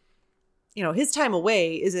 his time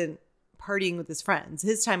away isn't partying with his friends.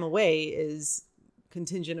 His time away is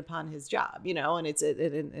contingent upon his job, and it's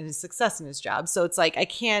and his success in his job. So it's like, I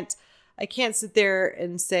can't sit there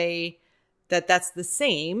and say that that's the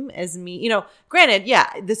same as me, granted, yeah,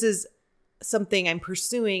 this is something I'm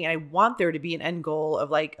pursuing. And I want there to be an end goal of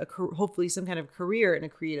like hopefully some kind of career in a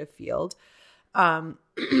creative field,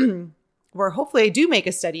 where hopefully I do make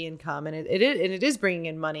a steady income and it is bringing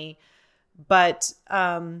in money, but,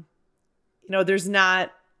 there's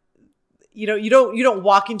not, you don't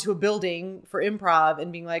walk into a building for improv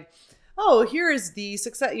and being like, oh, here's the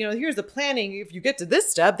success, here's the planning. If you get to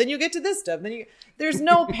this step, then you get to this step. Then there's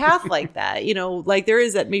no path like that, like there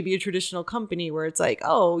is at maybe a traditional company where it's like,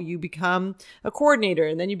 oh, you become a coordinator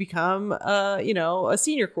and then you become, a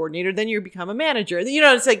senior coordinator, then you become a manager.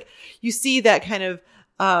 It's like you see that kind of,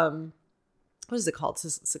 what is it called?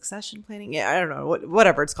 Succession planning? Yeah, I don't know,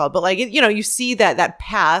 whatever it's called. But like, you see that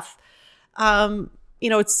path.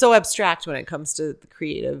 It's so abstract when it comes to the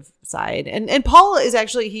creative side. And Paul is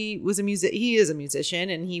actually, he is a musician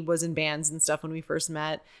and he was in bands and stuff when we first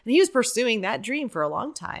met. And he was pursuing that dream for a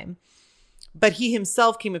long time. But he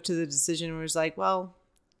himself came up to the decision and was like, well,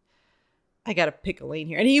 I got to pick a lane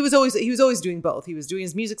here. And he was always doing both. He was doing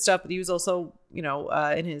his music stuff, but he was also,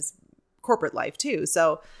 in his corporate life too.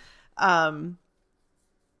 So,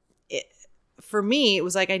 for me, it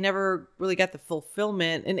was like I never really got the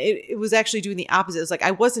fulfillment, and it was actually doing the opposite. It was like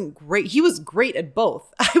I wasn't great. He was great at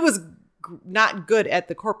both. I was not good at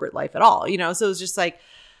the corporate life at all, So it was just like,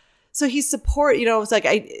 so he's it's like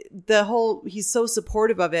he's so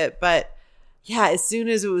supportive of it. But yeah, as soon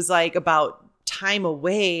as it was like about time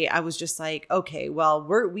away, I was just like, okay, well,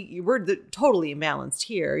 we're totally imbalanced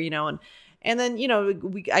here, and then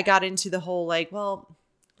I got into the whole like, well,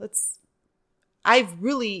 I've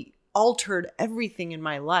really altered everything in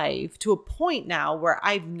my life to a point now where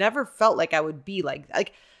I've never felt like I would be like,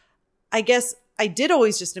 I guess I did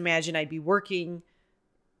always just imagine I'd be working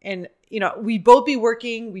and, we'd both be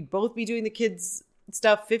working, we'd both be doing the kids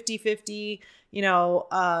stuff 50-50,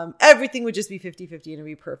 everything would just be 50-50 and it'd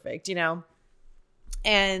be perfect,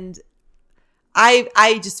 and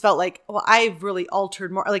I just felt like, well, I've really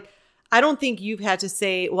altered more. Like, I don't think you've had to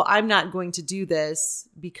say, well, I'm not going to do this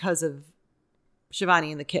because of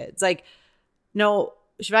Sheevani and the kids. Like, no,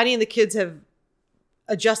 Sheevani and the kids have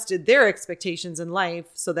adjusted their expectations in life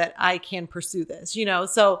so that I can pursue this,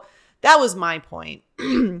 So that was my point.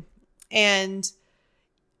 And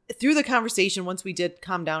through the conversation, once we did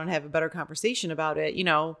calm down and have a better conversation about it,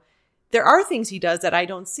 there are things he does that I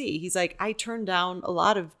don't see. He's like, I turned down a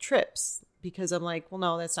lot of trips because I'm like, well,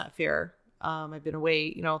 no, that's not fair. I've been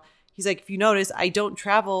away, He's like, if you notice, I don't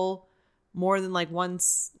travel more than like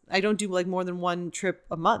once. I don't do like more than one trip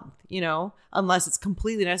a month, unless it's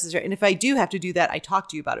completely necessary. And if I do have to do that, I talk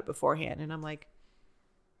to you about it beforehand. And I'm like,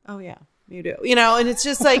 Oh yeah, you do. You know, and it's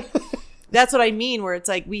just like, that's what I mean, where it's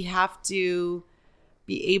like, we have to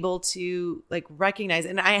be able to like recognize,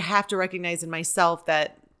 and I have to recognize in myself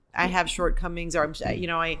that I have shortcomings, or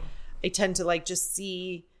I tend to like just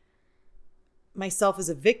see myself as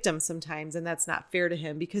a victim sometimes, and that's not fair to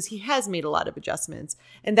him because he has made a lot of adjustments.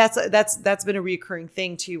 And that's been a reoccurring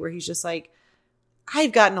thing too, where he's just like,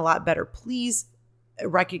 I've gotten a lot better. Please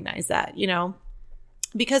recognize that, you know,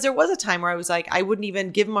 because there was a time where I was like, I wouldn't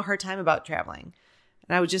even give him a hard time about traveling,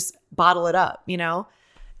 and I would just bottle it up, you know,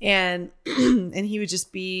 and he would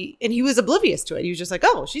just be, and he was oblivious to it. He was just like,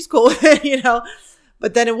 oh, she's cool, you know.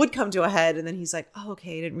 But then it would come to a head, and then he's like, oh,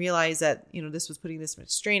 okay, I didn't realize that, you know, this was putting this much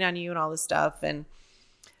strain on you and all this stuff. And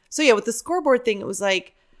so, yeah, with the scoreboard thing, it was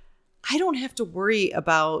like, I don't have to worry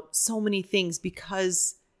about so many things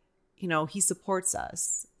because, you know, he supports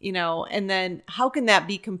us, you know. And then how can that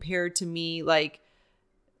be compared to me? Like,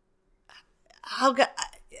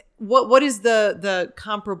 what is the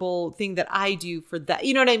comparable thing that I do for that?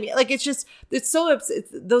 You know what I mean? Like,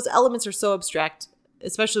 those elements are so abstract,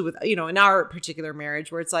 especially with, you know, in our particular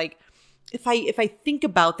marriage, where it's like, if I think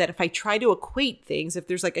about that, if I try to equate things, if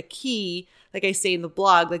there's like a key, like I say in the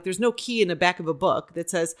blog, like there's no key in the back of a book that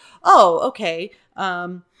says, oh, okay,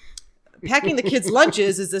 packing the kids'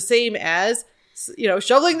 lunches is the same as, you know,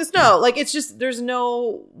 shoveling the snow. Like, it's just, there's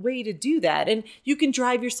no way to do that. And you can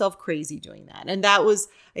drive yourself crazy doing that. And that was,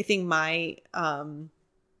 I think, my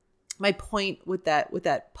point with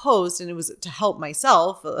that post, and it was to help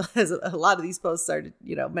myself, as a lot of these posts are,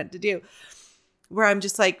 you know, meant to do, where I'm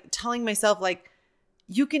just like telling myself, like,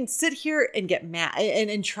 you can sit here and get mad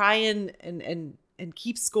and try and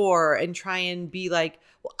keep score and try and be like,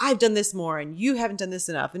 well, I've done this more and you haven't done this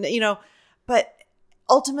enough, and you know, but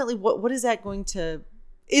ultimately, what is that going to?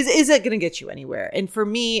 Is that going to get you anywhere? And for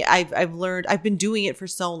me, I've learned, I've been doing it for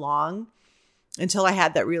so long until I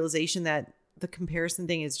had that realization that the comparison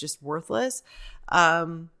thing is just worthless,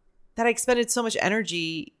 that I expended so much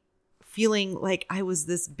energy feeling like I was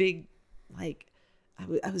this big, like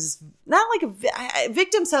I was not like a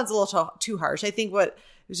victim sounds a little too harsh. I think what it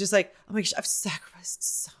was just like, oh my gosh, I've sacrificed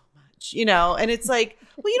so much, you know? And it's like,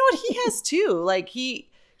 well, you know what? He has too. Like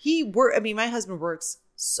my husband works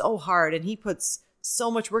so hard and he puts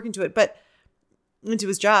so much work into it, but into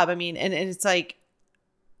his job. I mean, and it's like,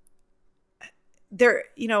 there,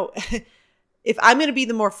 you know, if I'm going to be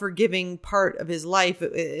the more forgiving part of his life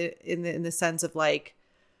in the sense of like,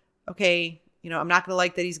 okay, you know, I'm not going to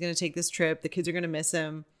like that he's going to take this trip. The kids are going to miss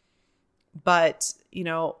him. But, you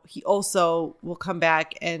know, he also will come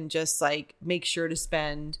back and just like make sure to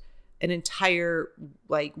spend an entire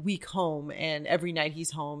like week home, and every night he's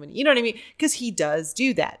home, and you know what I mean? Because he does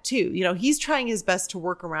do that too. You know, he's trying his best to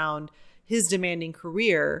work around his demanding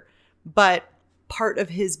career, but part of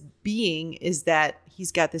his being is that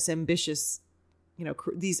he's got this ambitious, you know,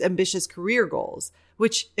 these ambitious career goals,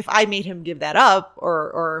 which if I made him give that up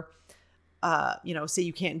or you know, say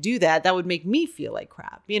you can't do that, that would make me feel like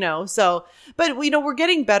crap, you know? So, but you know, we're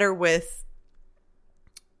getting better with,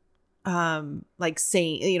 like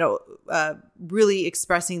saying, you know, really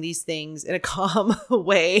expressing these things in a calm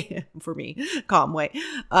way, for me, calm way.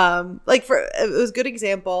 Like it was a good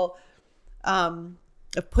example,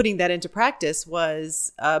 of putting that into practice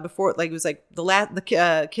was, before, like, it was like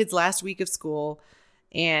the kids' last week of school.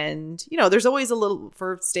 And, you know, there's always a little,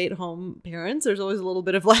 for stay-at-home parents, there's always a little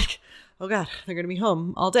bit of like, oh God, they're going to be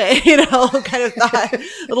home all day, you know, kind of thought,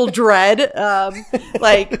 little dread,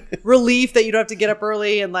 like relief that you don't have to get up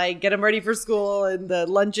early and like get them ready for school and the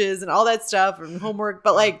lunches and all that stuff and homework.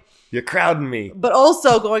 But like, you're crowding me. But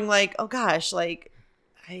also going like, oh gosh, like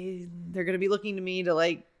they're going to be looking to me to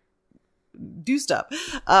like do stuff.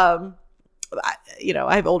 You know,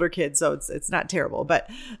 I have older kids, so it's not terrible, but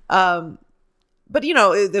you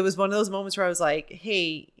know, there was one of those moments where I was like,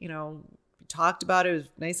 hey, you know, we talked about it. It was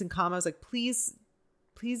nice and calm. I was like, please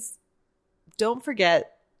don't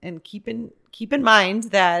forget and keep in mind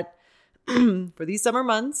that for these summer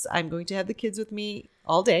months, I'm going to have the kids with me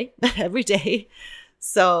all day, every day.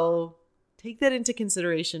 So take that into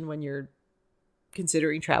consideration when you're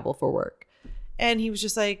considering travel for work. And he was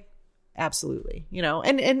just like, absolutely, you know,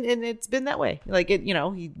 and it's been that way. Like, it, you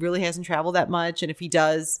know, he really hasn't traveled that much. And if he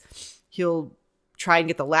does, he'll try and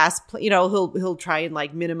get the last, you know, he'll try and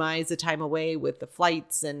like minimize the time away with the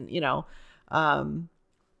flights and, you know,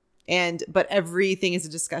 but everything is a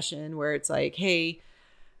discussion where it's like, hey,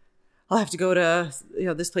 I'll have to go to, you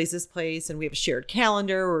know, this place, and we have a shared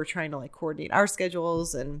calendar where we're trying to like coordinate our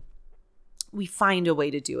schedules, and we find a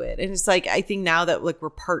way to do it. And it's like, I think now that like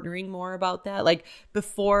we're partnering more about that, like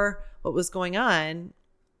before what was going on,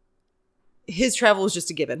 his travel was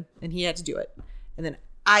just a given and he had to do it. And then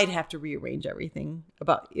I'd have to rearrange everything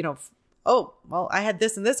about, oh, well, I had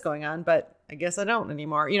this and this going on, but I guess I don't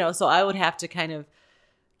anymore. So I would have to kind of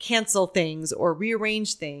cancel things or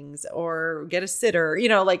rearrange things or get a sitter,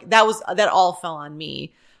 like that all fell on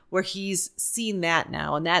me, where he's seen that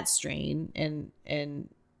now and that strain and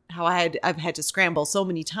how I've had to scramble so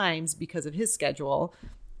many times because of his schedule,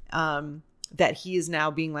 that he is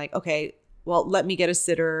now being like, okay, well, let me get a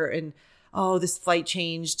sitter, and oh, this flight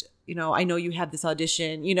changed. I know you have this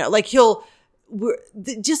audition, like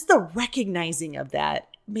just the recognizing of that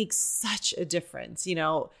makes such a difference,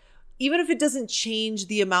 even if it doesn't change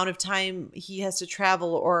the amount of time he has to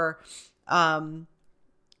travel or,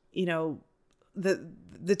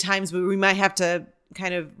 the times where we might have to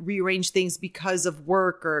kind of rearrange things because of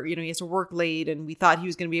work, or, he has to work late and we thought he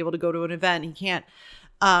was going to be able to go to an event. He can't.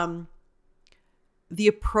 The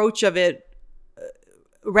approach of it,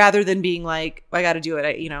 rather than being like, I got to do it,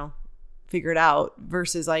 figure it out,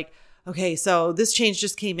 versus like, okay, so this change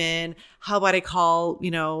just came in. How about I call,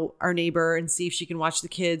 our neighbor and see if she can watch the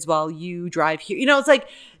kids while you drive here? It's like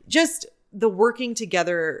just the working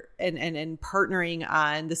together and partnering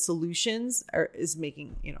on the solutions is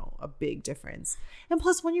making, a big difference. And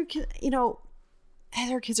plus when as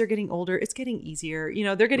our kids are getting older, it's getting easier,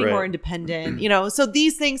 they're getting more independent, so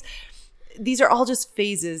these are all just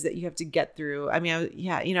phases that you have to get through. I mean,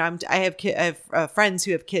 I have friends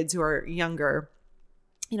who have kids who are younger,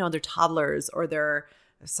 they're toddlers, or they're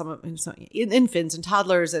some infants and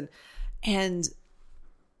toddlers, and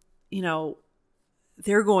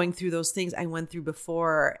they're going through those things I went through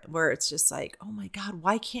before, where it's just like, oh my God,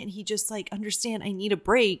 why can't he just like understand I need a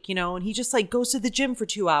break, and he just like goes to the gym for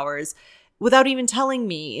 2 hours without even telling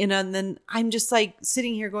me. And then I'm just like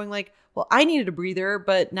sitting here going like, well, I needed a breather,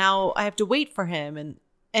 but now I have to wait for him.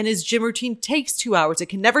 And his gym routine takes 2 hours. It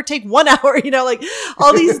can never take 1 hour, like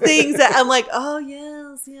all these things that I'm like, oh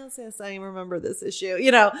yes, I remember this issue,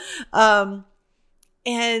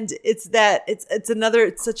 and it's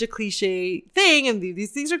such a cliche thing. And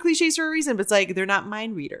these things are cliches for a reason, but it's like, they're not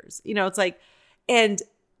mind readers, it's like, and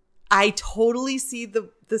I totally see the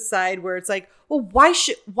side where it's like, well, why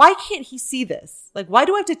can't he see this? Like, why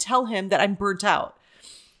do I have to tell him that I'm burnt out?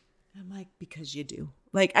 I'm like, because you do.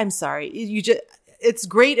 Like, I'm sorry. It's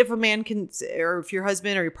great if a man can, or if your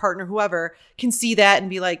husband or your partner, whoever, can see that and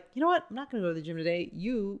be like, you know what? I'm not going to go to the gym today.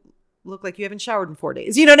 You look like you haven't showered in 4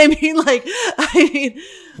 days. You know what I mean? Like,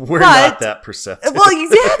 we're not that perceptive. Well,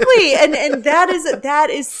 exactly. And that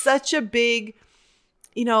is such a big,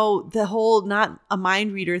 the whole not a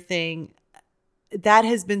mind reader thing, that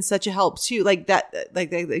has been such a help too. Like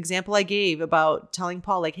the example I gave about telling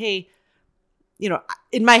Paul, like, hey,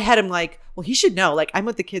 in my head, I'm like, well, he should know, like, I'm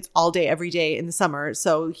with the kids all day, every day in the summer,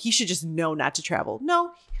 so he should just know not to travel.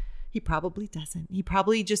 No, he probably doesn't. He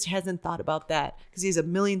probably just hasn't thought about that because he has a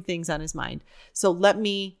million things on his mind. So let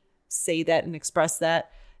me say that and express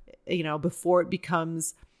that, before it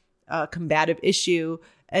becomes a combative issue,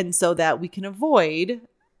 and so that we can avoid,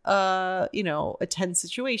 a tense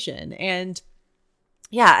situation. And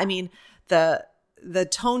yeah, I mean, the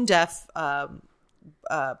tone deaf,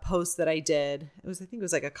 post that I did, I think it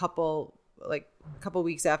was like a couple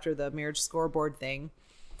weeks after the marriage scoreboard thing.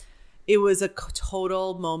 It was a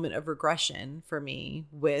total moment of regression for me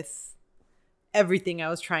with everything I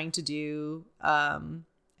was trying to do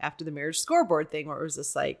after the marriage scoreboard thing, where it was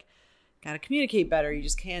just like, gotta communicate better. You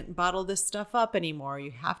just can't bottle this stuff up anymore.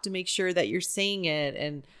 You have to make sure that you're saying it.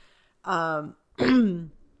 And it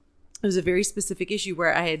was a very specific issue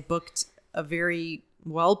where I had booked a very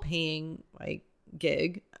well-paying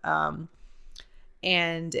gig,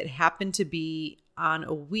 and it happened to be on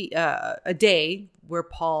a day where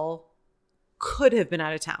Paul could have been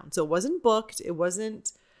out of town. So it wasn't booked. It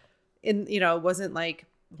wasn't it wasn't like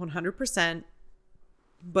 100%,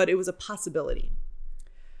 but it was a possibility.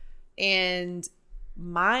 And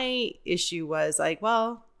my issue was like,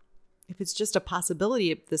 well, if it's just a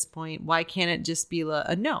possibility at this point, why can't it just be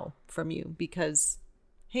a no from you? Because,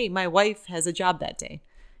 hey, my wife has a job that day,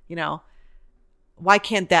 why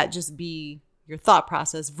can't that just be your thought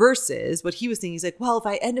process? Versus what he was thinking. He's like, well, if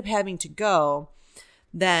I end up having to go,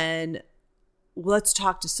 then let's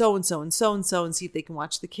talk to so-and-so and so-and-so and see if they can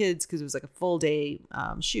watch the kids, because it was like a full day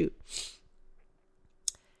shoot.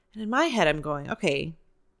 And in my head, I'm going, okay,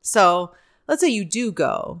 so let's say you do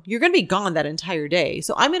go. You're going to be gone that entire day.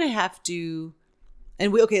 So I'm going to have to,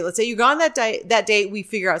 let's say you're gone that day, we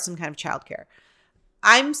figure out some kind of childcare.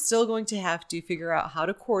 I'm still going to have to figure out how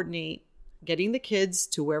to coordinate getting the kids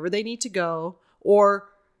to wherever they need to go, or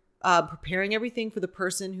preparing everything for the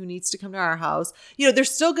person who needs to come to our house. There's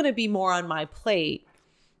still going to be more on my plate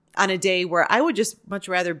on a day where I would just much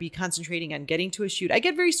rather be concentrating on getting to a shoot. I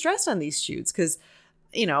get very stressed on these shoots because,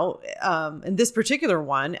 in this particular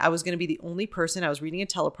one, I was going to be the only person. I was reading a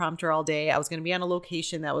teleprompter all day. I was going to be on a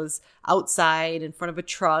location that was outside in front of a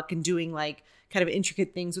truck and doing like kind of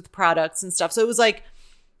intricate things with products and stuff. So it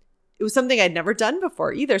was something I'd never done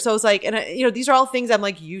before either. So I was like, and these are all things I'm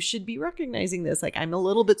like, you should be recognizing this. Like, I'm a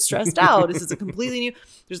little bit stressed out. This is a completely new,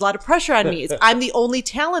 there's a lot of pressure on me. I'm the only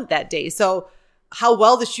talent that day. So how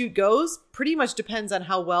well the shoot goes pretty much depends on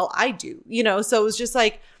how well I do, So it was just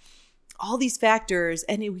like all these factors.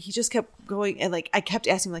 And he just kept going. And like, I kept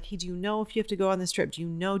asking him like, hey, do you know if you have to go on this trip? Do you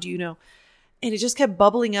know? And it just kept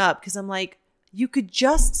bubbling up because I'm like, you could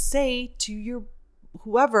just say to your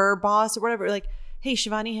whoever, boss or whatever, like, hey,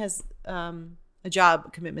 Sheevani has a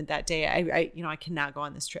job commitment that day. I cannot go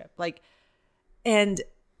on this trip. Like, and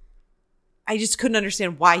I just couldn't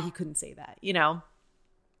understand why he couldn't say that,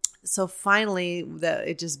 So finally,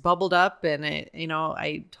 it just bubbled up, and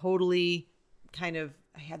I totally I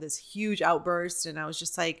had this huge outburst, and I was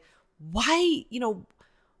just like, why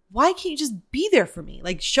can't you just be there for me?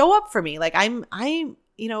 Like, show up for me. Like,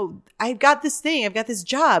 I've got this thing. I've got this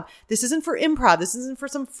job. This isn't for improv. This isn't for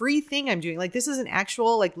some free thing I'm doing. Like, this is an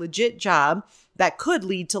actual, like, legit job that could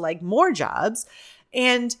lead to like more jobs.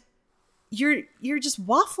 And you're just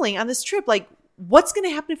waffling on this trip. Like, what's going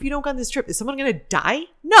to happen if you don't go on this trip? Is someone going to die?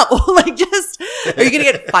 No. Like, just, are you going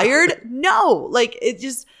to get fired? No. Like, it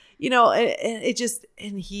just,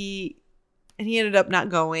 and he ended up not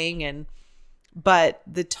going. But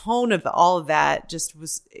the tone of all of that just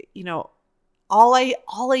was, all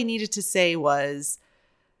I needed to say was,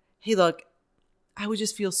 hey, look, I would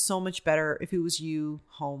just feel so much better if it was you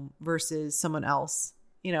home versus someone else.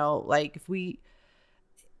 Like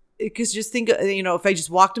because just think, if I just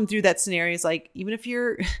walked him through that scenario, it's like, even if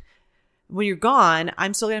when you're gone,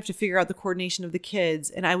 I'm still gonna have to figure out the coordination of the kids.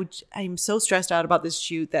 And I'm so stressed out about this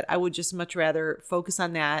shoot that I would just much rather focus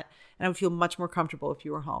on that. And I would feel much more comfortable if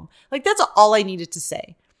you were home. Like, that's all I needed to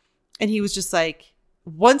say. And he was just like,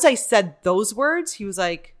 once I said those words, he was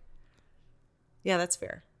like, yeah, that's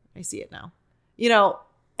fair. I see it now.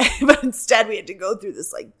 But instead we had to go through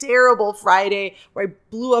this like terrible Friday where I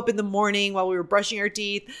blew up in the morning while we were brushing our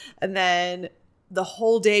teeth. And then the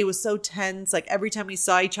whole day was so tense. Like, every time we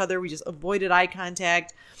saw each other, we just avoided eye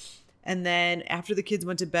contact. And then after the kids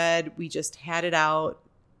went to bed, we just had it out.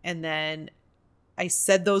 And then I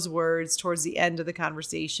said those words towards the end of the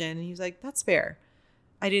conversation. And he was like, that's fair.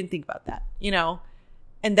 I didn't think about that,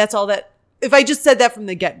 And that's all that, if I just said that from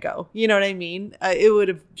the get-go, you know what I mean? I would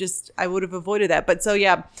have avoided that. But so,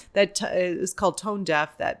 yeah, it was called Tone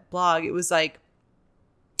Deaf, that blog. It was like,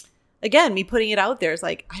 again, me putting it out there. It's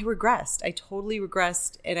like, I regressed. I totally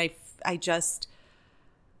regressed. And I just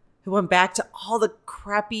went back to all the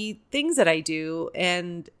crappy things that I do.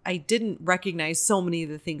 And I didn't recognize so many of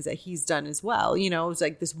the things that he's done as well. It was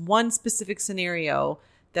like this one specific scenario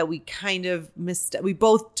that we kind of we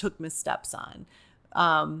both took missteps on.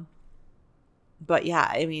 But yeah,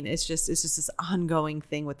 I mean, it's just this ongoing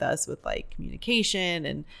thing with us with like communication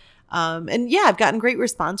and yeah, I've gotten great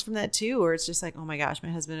response from that too, where it's just like, oh my gosh, my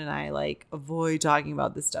husband and I like avoid talking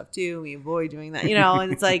about this stuff too. We avoid doing that,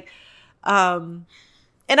 and it's like, and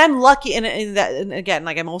I'm lucky. And again,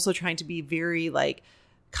 like, I'm also trying to be very like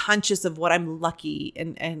conscious of what I'm lucky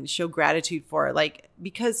and show gratitude for, like,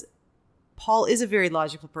 because Paul is a very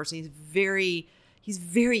logical person. He's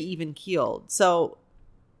very even keeled. So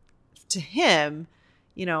to him,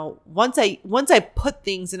 once I put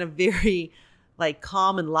things in a very like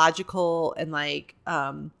calm and logical and like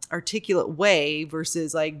articulate way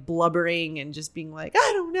versus like blubbering and just being like,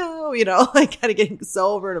 I don't know, like kind of getting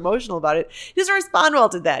so over and emotional about it, he doesn't respond well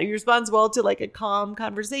to that. He responds well to like a calm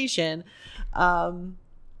conversation.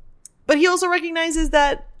 But he also recognizes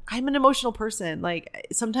that I'm an emotional person. Like,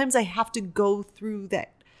 sometimes I have to go through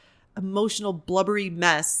that emotional blubbery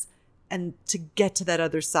mess and to get to that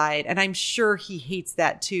other side. And I'm sure he hates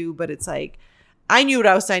that too, but it's like, I knew what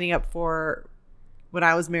I was signing up for when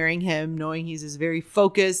I was marrying him, knowing he's this very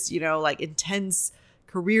focused, like intense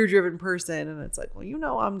career driven person. And it's like,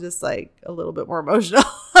 well, I'm just like a little bit more emotional,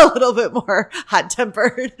 a little bit more hot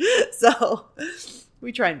tempered. So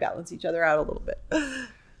we try and balance each other out a little bit.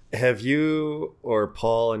 Have you or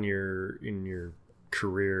Paul in your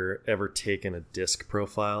career ever taken a disc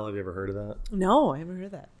profile? Have you ever heard of that? No, I haven't heard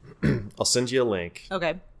of that. I'll send you a link.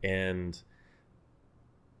 Okay. And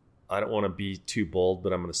I don't want to be too bold,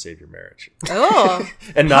 but I'm going to save your marriage. Oh.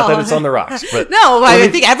 And not that it's on the rocks, but no, I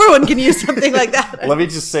think everyone can use something like that. Let me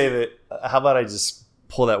just say that, how about I just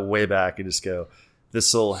pull that way back and just go,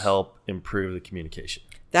 this will help improve the communication.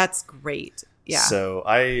 That's great. Yeah. So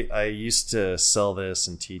I used to sell this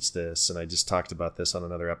and teach this, and I just talked about this on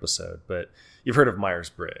another episode, but you've heard of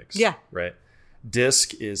Myers-Briggs. Yeah. Right?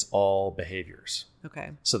 DISC is all behaviors.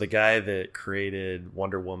 Okay. So the guy that created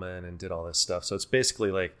Wonder Woman and did all this stuff. So it's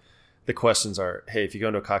basically like the questions are, hey, if you go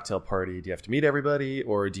into a cocktail party, do you have to meet everybody,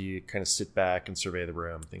 or do you kind of sit back and survey the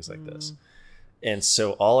room, things like this. And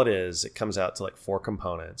so all it is, it comes out to like 4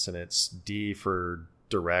 components, and it's D for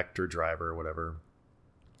direct or driver or whatever,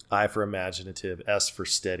 I for imaginative, S for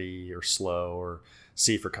steady or slow, or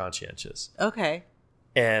C for conscientious. Okay.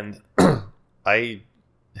 And I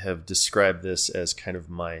have described this as kind of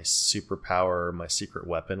my superpower, my secret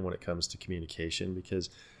weapon when it comes to communication, because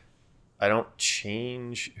I don't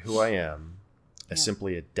change who I am. I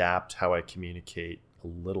simply adapt how I communicate a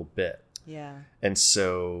little bit. Yeah. And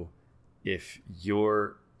so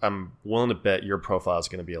I'm willing to bet your profile is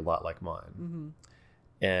going to be a lot like mine. Mm-hmm.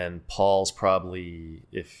 And Paul's probably,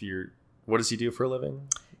 what does he do for a living?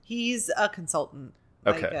 He's a consultant.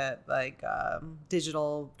 Okay. Like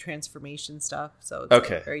digital transformation stuff. So it's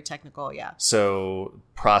like very technical. Yeah. So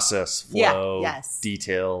process, flow,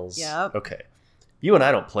 details. Yeah. Okay. You and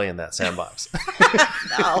I don't play in that sandbox.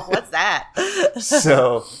 No, what's that?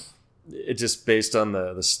 So it just based on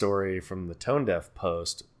the story from the Tone Deaf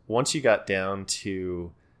post, once you got down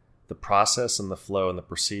to the process and the flow and the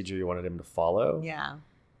procedure you wanted him to follow,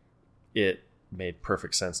 it made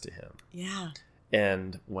perfect sense to him. Yeah.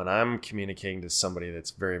 And when I'm communicating to somebody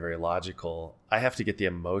that's very, very logical, I have to get the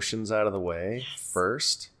emotions out of the way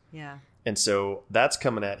first. Yeah. And so that's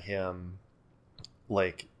coming at him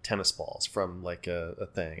like tennis balls from like a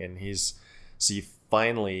thing. And so you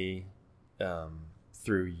finally,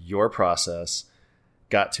 through your process,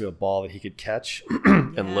 got to a ball that he could catch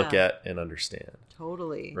and look at and understand.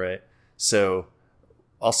 Totally. Right. So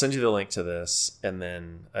I'll send you the link to this. And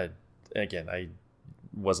then I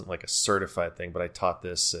wasn't like a certified thing, but I taught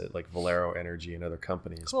this at like Valero Energy and other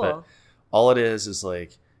companies. Cool. But all it is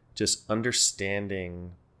like just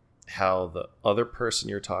understanding how the other person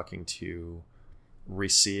you're talking to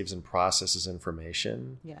receives and processes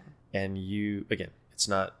information. Yeah. And it's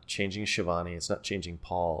not changing Sheevani, it's not changing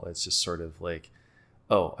Paul. It's just sort of like,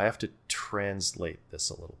 oh, I have to translate this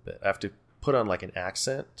a little bit. I have to put on like an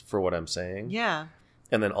accent for what I'm saying. Yeah.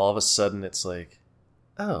 And then all of a sudden it's like,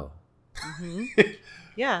 oh. Mm-hmm.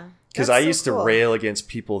 Yeah. Because I used to rail against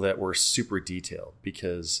people that were super detailed,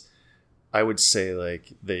 because I would say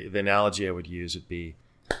like the analogy I would use would be,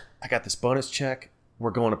 I got this bonus check.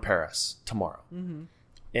 We're going to Paris tomorrow. Mm-hmm.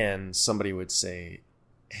 And somebody would say,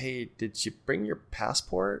 hey, did you bring your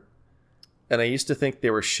passport? And I used to think they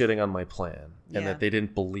were shitting on my plan and that they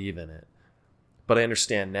didn't believe in it. But I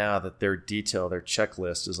understand now that their detail, their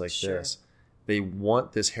checklist is like this. They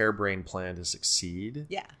want this harebrained plan to succeed.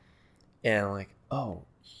 Yeah. And I'm like, oh,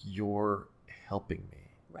 you're helping me.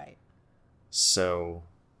 Right. So,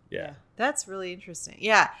 yeah. That's really interesting.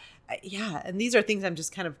 Yeah. Yeah. And these are things I'm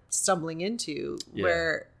just kind of stumbling into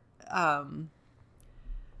where,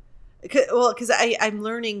 because I'm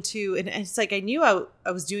learning too. And it's like, I knew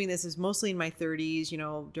I was doing this. It was mostly in my 30s,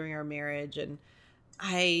 during our marriage. And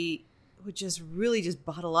I would just really just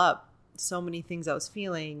bottle up so many things I was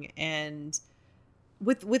feeling. And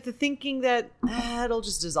with the thinking that it'll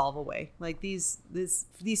just dissolve away. Like these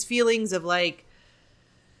feelings of like,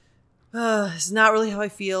 it's not really how I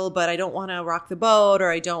feel, but I don't want to rock the boat, or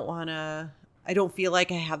I don't feel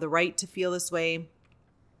like I have the right to feel this way.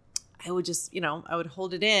 I would just, I would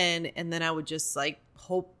hold it in, and then I would just like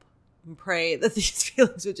hope and pray that these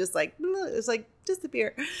feelings would just like, it's like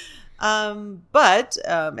disappear. But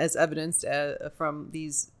as evidenced from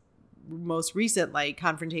these most recent like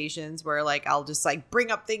confrontations where like I'll just like bring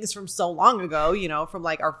up things from so long ago, from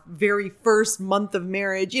like our very first month of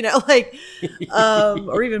marriage, like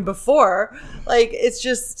or even before, like it's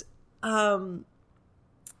just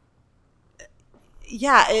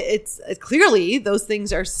it's clearly those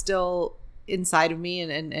things are still inside of me,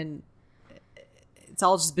 and it's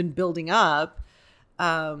all just been building up,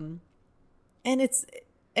 and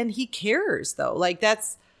he cares though. Like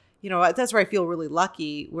that's where I feel really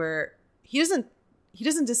lucky, where he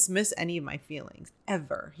doesn't dismiss any of my feelings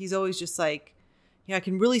ever. He's always just like, I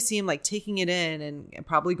can really see him like taking it in and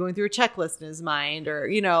probably going through a checklist in his mind, or,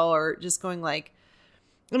 or just going like,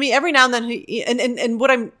 I mean, every now and then and what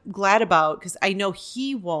I'm glad about, because I know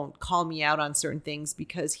he won't call me out on certain things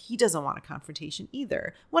because he doesn't want a confrontation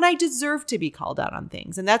either, when I deserve to be called out on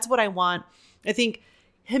things. And that's what I want. I think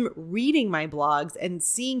him reading my blogs and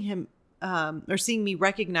seeing him, or seeing me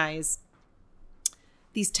recognize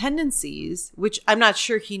these tendencies, which I'm not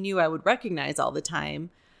sure he knew I would recognize all the time,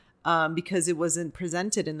 because it wasn't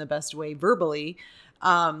presented in the best way verbally.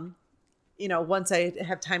 once I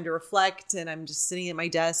have time to reflect and I'm just sitting at my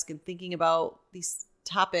desk and thinking about these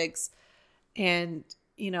topics, and,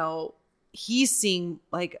 he's seeing,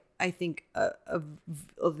 like, I think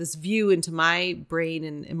of this view into my brain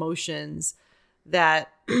and emotions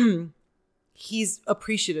that he's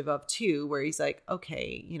appreciative of too, where he's like,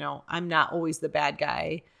 okay, I'm not always the bad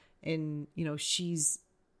guy. And,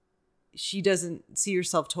 she doesn't see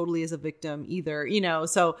herself totally as a victim either,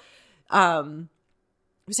 so,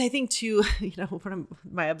 because I think too, one of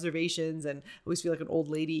my observations, and I always feel like an old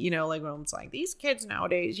lady, like when I'm like, these kids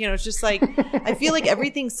nowadays, it's just like, I feel like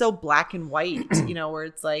everything's so black and white, where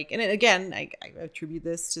it's like, and again, I attribute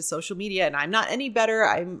this to social media, and I'm not any better.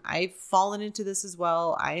 I've fallen into this as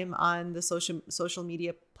well. I am on the social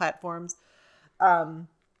media platforms, where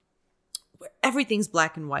everything's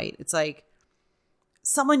black and white. It's like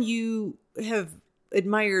someone you have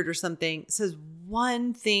admired or something says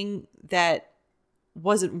one thing that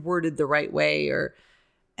wasn't worded the right way, and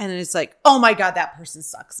then it's like, oh my God, that person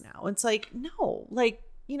sucks now. It's like, no, like,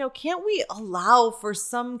 can't we allow for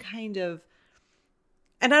some kind of,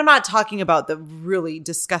 and I'm not talking about the really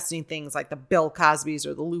disgusting things like the Bill Cosby's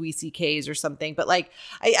or the Louis C.K.'s or something, but like,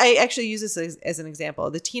 I actually use this as an example,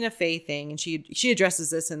 the Tina Fey thing. And she addresses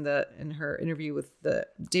this in her interview with the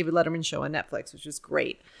David Letterman show on Netflix, which is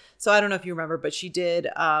great. So I don't know if you remember, but she did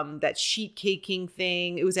that sheet caking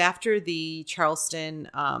thing. It was after the Charleston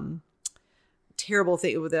terrible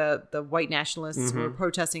thing with the white nationalists who were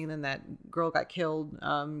protesting, and then that girl got killed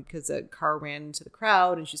because a car ran into the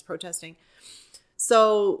crowd and she's protesting.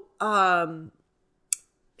 So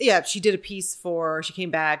she did a piece she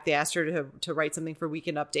came back. They asked her to write something for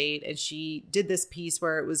Weekend Update, and she did this piece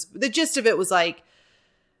where it was, the gist of it was like,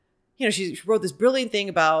 she wrote this brilliant thing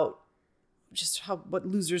about just what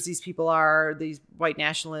losers these people are, these white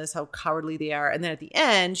nationalists, how cowardly they are. And then at the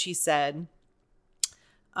end, she said,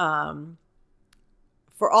 for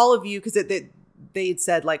all of you, because they'd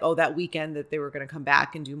said like, oh, that weekend that they were going to come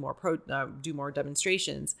back and do more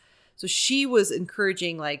demonstrations. So she was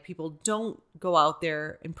encouraging, like, people, don't go out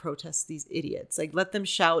there and protest these idiots. Like, let them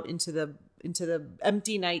shout into the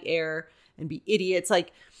empty night air and be idiots.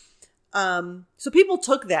 Like, so people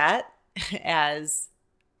took that as,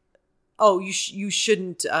 oh, you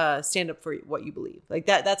shouldn't stand up for what you believe. Like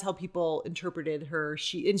that's how people interpreted her.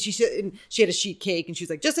 She had a sheet cake, and she's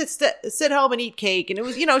like, just sit home and eat cake. And it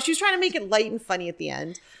was, she was trying to make it light and funny at the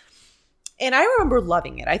end. And I remember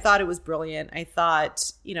loving it. I thought it was brilliant. I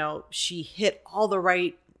thought, she hit all the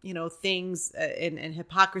right, things and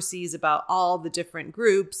hypocrisies about all the different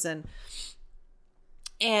groups. And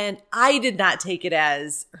I did not take it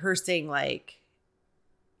as her saying, like,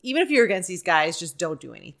 even if you're against these guys, just don't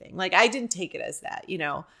do anything. Like, I didn't take it as that,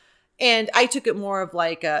 and I took it more of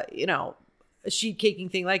like a sheet caking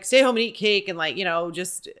thing, like stay home and eat cake. And like,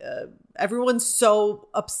 just everyone's so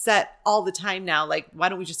upset all the time now. Like, why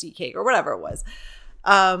don't we just eat cake or whatever it was?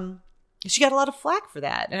 She got a lot of flack for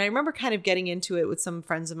that. And I remember kind of getting into it with some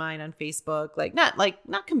friends of mine on Facebook,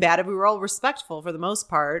 not combative. We were all respectful for the most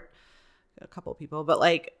part, a couple of people, but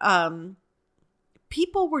like,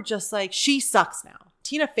 people were just like, she sucks now.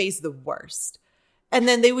 Tina Fey's the worst. And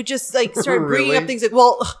then they would just like start bringing up things like,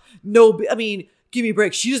 well, no, I mean, give me a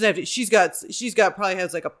break. She doesn't have to, she's got probably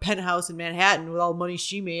has like a penthouse in Manhattan with all the money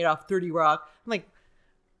she made off 30 Rock. I'm like,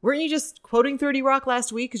 weren't you just quoting 30 Rock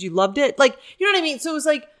last week because you loved it? Like, you know what I mean? So it was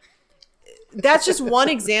like, that's just one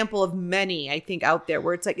example of many, I think, out there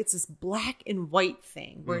where it's like, it's this black and white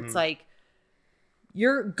thing where it's like,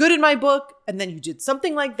 you're good in my book, and then you did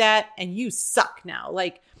something like that, and you suck now.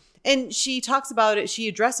 Like, and she talks about it. She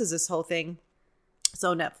addresses this whole thing.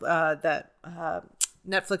 So that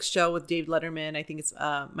Netflix show with David Letterman, I think it's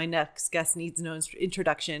My Next Guest Needs No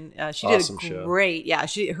Introduction. She awesome did a great,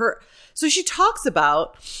 show. So she talks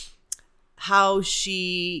about how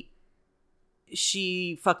she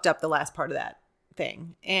fucked up the last part of that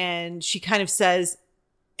thing, and she kind of says,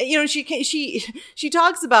 she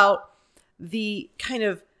talks about the kind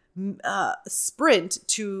of sprint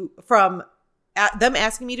from them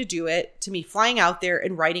asking me to do it, to me flying out there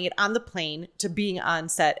and writing it on the plane, to being on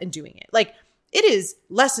set and doing it. Like, it is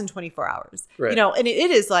less than 24 hours, right. And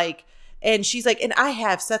it is like, and she's like, and I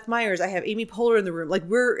have Seth Meyers, I have Amy Poehler in the room. Like,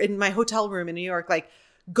 we're in my hotel room in New York, like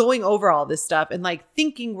going over all this stuff and like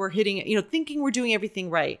thinking we're hitting it, thinking we're doing everything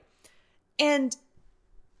right. And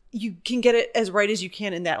you can get it as right as you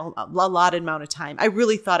can in that allotted amount of time. I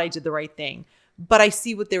really thought I did the right thing. But I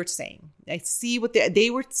see what they were saying. I see what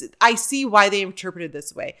I see why they interpreted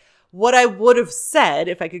this way. What I would have said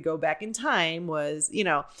if I could go back in time was,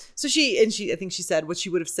 so I think she said what she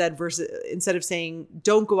would have said versus, instead of saying,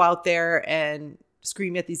 don't go out there and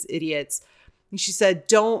scream at these idiots, she said,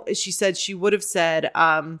 don't, she said she would have said,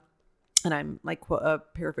 and I'm like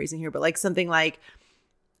paraphrasing here, but like something like,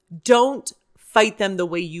 don't fight them the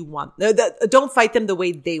way you want, don't fight them the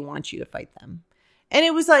way they want you to fight them. And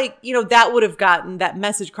it was like, you know, that would have gotten that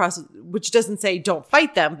message across, which doesn't say don't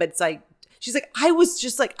fight them, but it's like, she's like, I was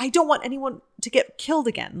just like, I don't want anyone to get killed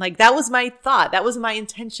again. Like, that was my thought. That was my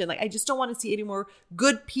intention. Like, I just don't want to see any more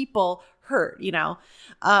good people hurt, you know?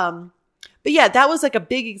 But yeah, that was like a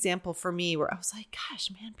big example for me where I was like, gosh,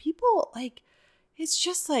 man, people like, it's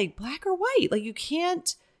just like black or white. Like you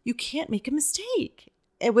can't make a mistake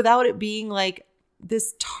and without it being like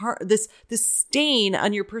this stain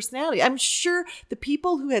on your personality. I'm sure the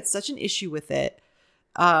people who had such an issue with it,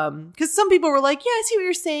 because some people were like, yeah, I see what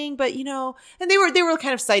you're saying, but you know, and they were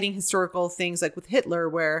kind of citing historical things like with Hitler,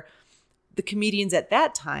 where the comedians at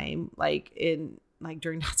that time, like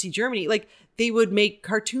during Nazi Germany, like they would make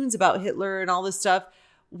cartoons about Hitler and all this stuff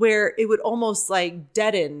where it would almost like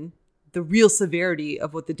deaden the real severity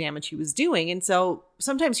of what the damage he was doing. And so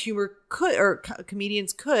sometimes humor could, or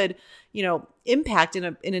comedians could, you know, impact in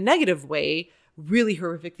a negative way, really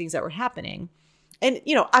horrific things that were happening. And,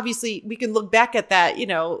 you know, obviously we can look back at that, you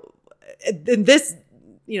know, in this,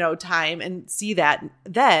 you know, time and see that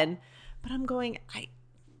then, but I'm going, I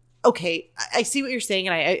see what you're saying.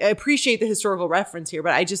 And I appreciate the historical reference here,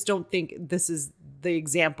 but I just don't think this is the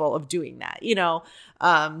example of doing that, you know?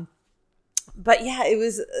 But yeah, it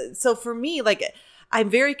was, so for me, like, I'm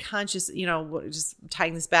very conscious, you know, just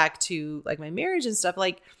tying this back to like my marriage and stuff,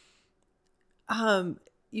 like,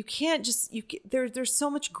 you can't just, there's so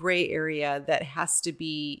much gray area that has to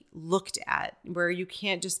be looked at where you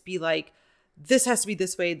can't just be like, this has to be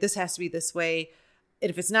this way. This has to be this way. And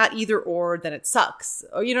if it's not either or, then it sucks.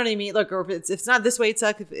 Or you know what I mean? Like, or if it's not this way, it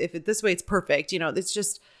sucks. If it's this way, it's perfect. You know, it's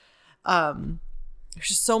just, there's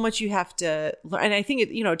just so much you have to learn. And I think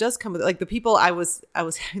it, you know, it does come with like the people I was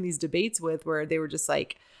having these debates with where they were just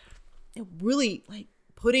like really like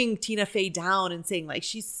putting Tina Fey down and saying like,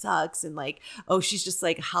 she sucks. And like, oh, she's just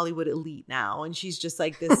like Hollywood elite now. And she's just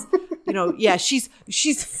like this, you know, yeah, she's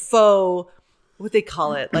faux, what they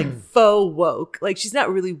call it, like faux woke. Like she's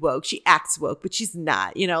not really woke. She acts woke, but she's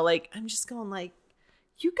not, you know, like I'm just going like,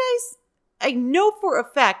 you guys, I know for a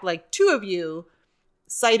fact, like two of you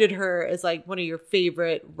cited her as like one of your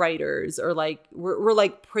favorite writers, or like we're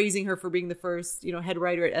like praising her for being the first, you know, head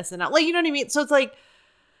writer at SNL. Like, you know what I mean? So it's like,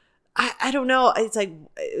 I don't know. It's like,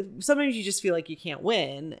 sometimes you just feel like you can't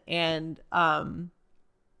win. And,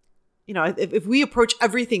 you know, if we approach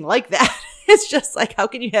everything like that, it's just like, how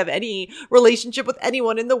can you have any relationship with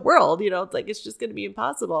anyone in the world? You know, it's like, it's just going to be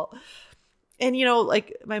impossible. And, you know,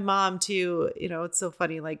 like my mom too, you know, it's so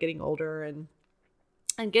funny, like getting older and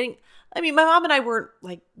getting, I mean, my mom and I weren't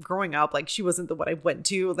like growing up, like she wasn't the one I went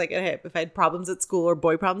to, like if I had problems at school or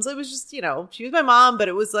boy problems, it was just, you know, she was my mom, but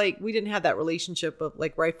it was like, we didn't have that relationship of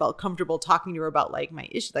like where I felt comfortable talking to her about like my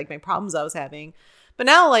issues, like my problems I was having. But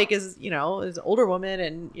now like as, you know, as an older woman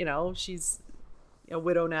and, you know, she's a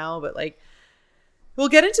widow now, but like, we'll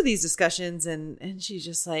get into these discussions and she's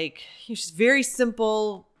just like, she's very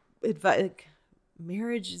simple advice. Like,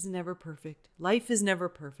 marriage is never perfect. Life is never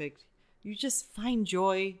perfect. You just find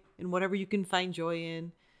joy in whatever you can find joy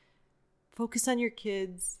in. Focus on your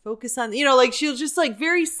kids. Focus on, you know, like she'll just like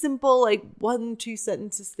very simple, like 1-2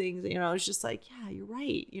 sentences things, you know, it's just like, yeah, you're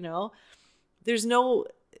right. You know, there's no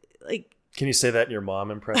like. Can you say that in your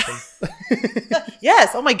mom impression?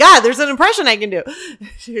 Yes. Oh my God. There's an impression I can do.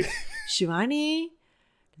 Sheevani,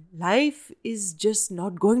 life is just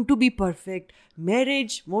not going to be perfect.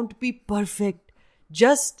 Marriage won't be perfect.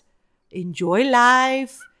 Just enjoy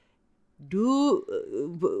life.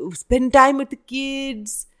 Spend time with the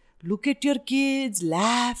kids, look at your kids,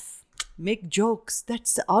 laugh, make jokes.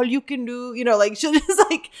 That's all you can do. You know, like she'll just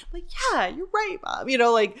like, yeah, you're right, Mom. You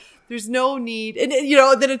know, like there's no need. And, you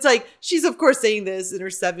know, then it's like, she's of course saying this in her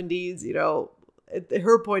 70s, you know, at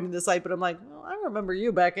her point in this life. But I'm like, well, I remember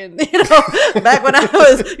you back in, you know, back when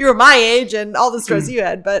you were my age and all the stress you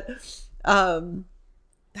had. But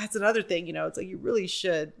that's another thing, you know, it's like you really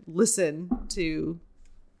should listen to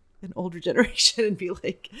an older generation and be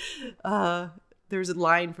like, there's a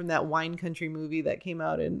line from that Wine Country movie that came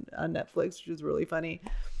out on Netflix, which was really funny.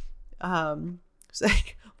 It's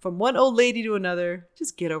like, from one old lady to another,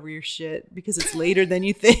 just get over your shit because it's later than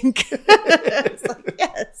you think. It's like,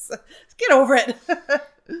 yes, get over it.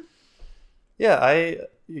 Yeah,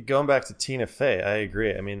 going back to Tina Fey, I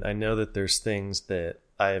agree. I mean, I know that there's things that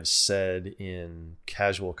I have said in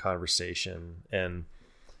casual conversation, and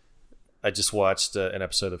I just watched an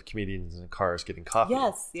episode of Comedians in Cars Getting Coffee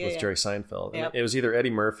with Jerry Seinfeld. Yep. And it was either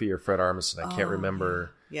Eddie Murphy or Fred Armisen. I can't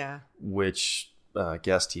remember which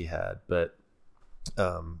guest he had. But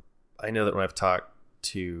I know that when I've talked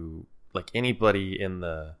to like anybody in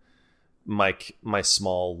my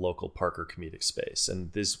small local Parker comedic space,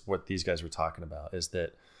 and what these guys were talking about is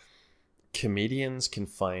that comedians can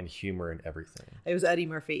find humor in everything. It was Eddie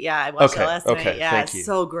Murphy. Yeah, I watched that last night. Yeah, thank you.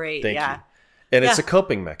 So great. Thank yeah. you. And it's a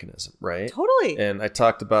coping mechanism, right? Totally. And I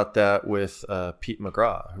talked about that with Pete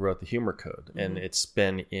McGraw, who wrote The Humor Code. Mm-hmm. And it's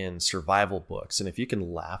been in survival books. And if you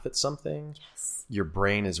can laugh at something, your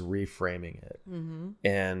brain is reframing it. Mm-hmm.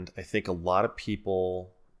 And I think a lot of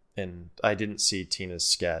people, and I didn't see Tina's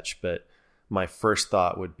sketch, but my first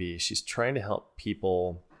thought would be she's trying to help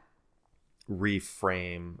people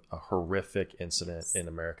reframe a horrific incident in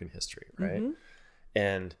American history, right? Mm-hmm.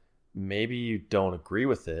 And maybe you don't agree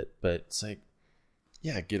with it, but it's like,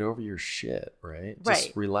 yeah, get over your shit, right?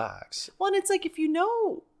 Just relax. Well, and it's like, if you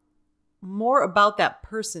know more about that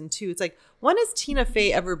person too, it's like, when has Tina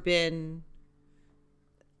Fey ever been,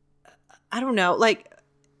 I don't know, like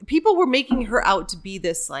people were making her out to be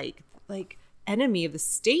this like enemy of the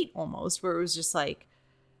state almost, where it was just like,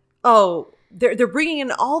 oh, they're bringing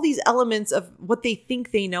in all these elements of what they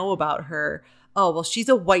think they know about her. Oh, well, she's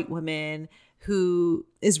a white woman who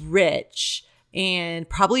is rich and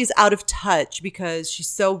probably is out of touch because she's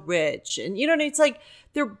so rich. And you know, it's like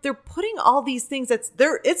they're putting all these things it's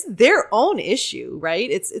their own issue, right?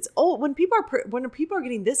 It's when people are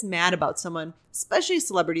getting this mad about someone, especially a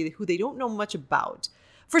celebrity who they don't know much about,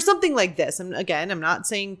 for something like this. And again, I'm not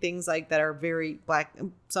saying things like that are very black.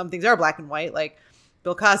 Some things are black and white, like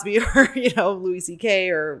Bill Cosby or, you know, Louis C.K.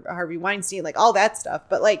 or Harvey Weinstein, like all that stuff.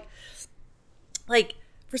 But like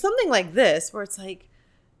for something like this, where it's like,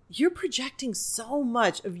 you're projecting so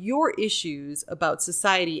much of your issues about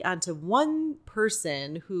society onto one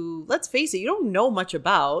person who, let's face it, you don't know much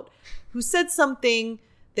about, who said something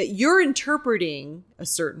that you're interpreting a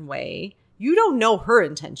certain way. You don't know her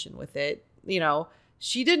intention with it. You know,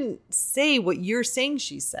 she didn't say what you're saying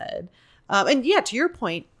she said. And yeah, to your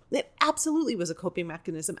point, it absolutely was a coping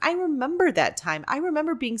mechanism. I remember that time. I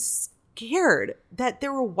remember being scared that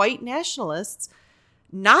there were white nationalists,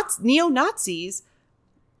 neo-Nazis,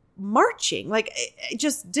 marching. Like, it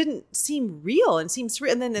just didn't seem real and seemed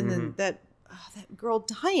surreal. And then that girl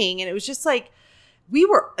dying, and it was just like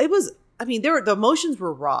the emotions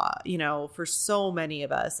were raw, you know, for so many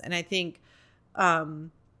of us. And I think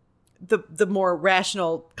the more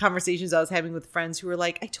rational conversations I was having with friends who were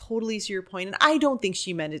like, I totally see your point, and I don't think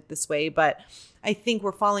she meant it this way, but I think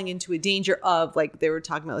we're falling into a danger of, like, they were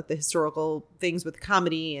talking about like the historical things with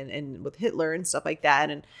comedy and with Hitler and stuff like that.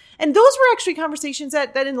 And those were actually conversations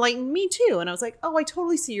that enlightened me too. And I was like, oh, I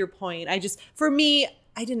totally see your point. For me,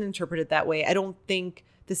 I didn't interpret it that way. I don't think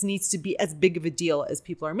this needs to be as big of a deal as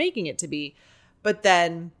people are making it to be. But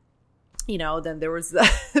then, you know, then there was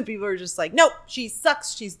the people were just like, nope, she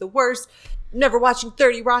sucks. She's the worst. Never watching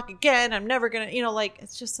 30 Rock again. I'm never going to, you know, like,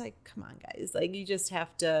 it's just like, come on, guys. Like, you just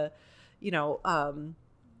have to, you know,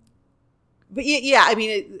 but yeah, I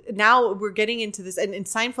mean, now we're getting into this, and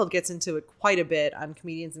Seinfeld gets into it quite a bit on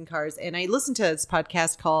Comedians in Cars. And I listened to this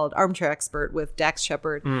podcast called Armchair Expert with Dax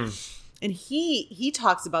Shepard. And he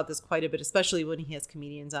talks about this quite a bit, especially when he has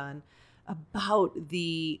comedians on, about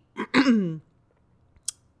the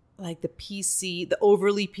like the PC, the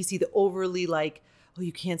overly PC, the overly like, oh,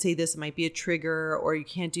 you can't say this, it might be a trigger, or you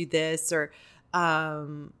can't do this, or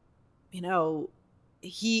you know,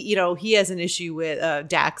 he has an issue with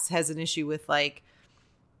Dax has an issue with, like,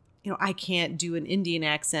 you know, I can't do an Indian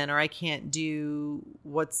accent, or I can't do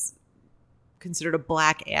what's considered a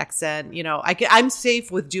black accent. You know, I'm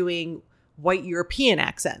safe with doing white European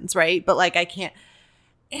accents, right? But like, I can't.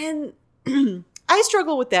 And I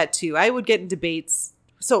struggle with that too. I would get in debates.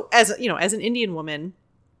 So as you know, as an Indian woman,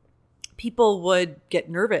 people would get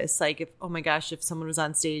nervous. Like, if, oh my gosh, if someone was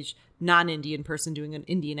on stage, non-Indian person doing an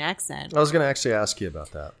Indian accent. I was going to actually ask you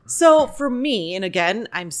about that. So for me, and again,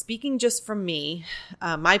 I'm speaking just from me,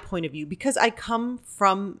 my point of view, because I come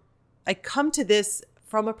to this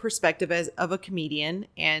from a perspective of a comedian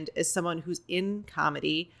and as someone who's in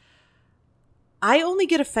comedy. I only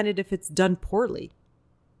get offended if it's done poorly.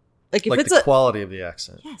 Like, if like it's the quality of the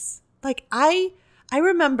accent. Yes. Like, I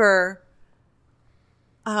remember,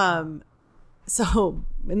 so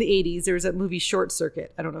in the 80s, there was a movie Short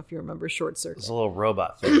Circuit. I don't know if you remember Short Circuit. It's a little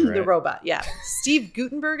robot thing, right? The robot, yeah. Steve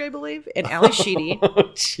Guttenberg, I believe, and Ali Sheedy.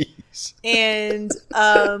 Oh, jeez. And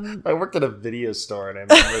I worked at a video store, and I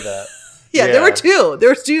remember that. Yeah, there were two. There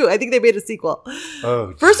was two. I think they made a sequel.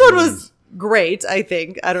 Oh, first one was great, I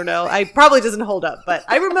think. I don't know. I probably doesn't hold up, but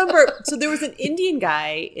I remember. So there was an Indian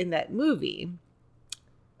guy in that movie,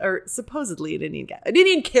 or supposedly an Indian guy, an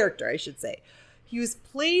Indian character, I should say. He was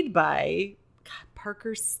played by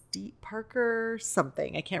Parker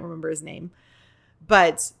something. I can't remember his name.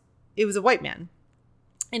 But it was a white man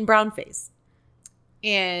in brown face.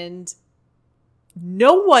 And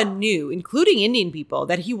no one knew, including Indian people,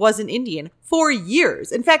 that he wasn't Indian for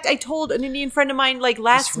years. In fact, I told an Indian friend of mine like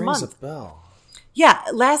last month. This rings a bell. Yeah,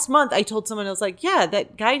 last month I told someone, I was like, yeah,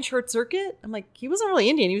 that guy in Short Circuit. I'm like, he wasn't really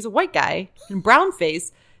Indian. He was a white guy in brown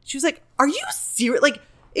face. She was like, are you serious? Like,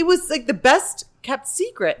 it was like the best kept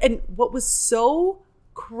secret. And what was so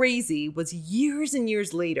crazy was years and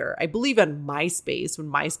years later, I believe on MySpace,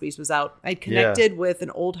 when MySpace was out, I'd connected with an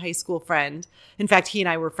old high school friend. In fact, he and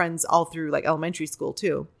I were friends all through like elementary school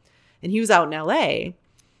too. And he was out in LA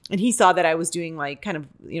and he saw that I was doing like kind of,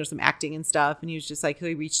 some acting and stuff. And he was just like,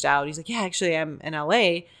 he reached out. He's like, yeah, actually I'm in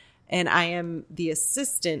LA and I am the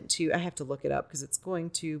assistant to, I have to look it up because it's going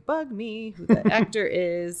to bug me who the actor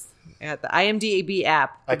is at the IMDb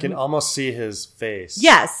app. I can almost see his face.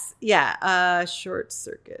 Yes. Yeah. Short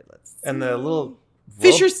Circuit. Let's see. And the little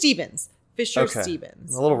Fisher Stevens.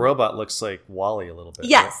 Stevens. The little robot looks like Wall-E a little bit.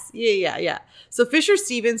 Yes. Right? Yeah. So Fisher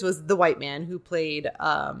Stevens was the white man who played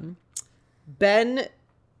Ben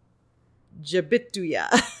Jabituya.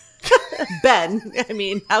 Ben. I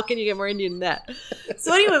mean, how can you get more Indian than that?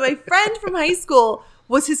 So anyway, my friend from high school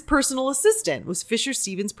was his personal assistant, was Fisher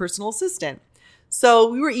Stevens' personal assistant. So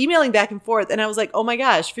we were emailing back and forth, and I was like, oh my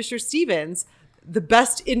gosh, Fisher Stevens, the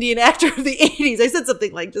best Indian actor of the 80s. I said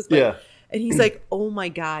something like just like, yeah. And he's like, oh my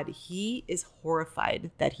God, he is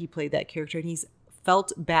horrified that he played that character, and he's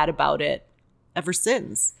felt bad about it ever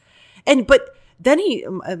since. But then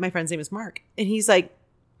my friend's name is Mark, and he's like,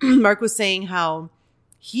 Mark was saying how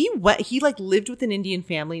he like lived with an Indian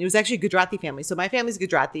family. It was actually a Gujarati family. So my family's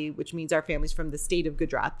Gujarati, which means our family's from the state of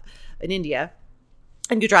Gujarat in India.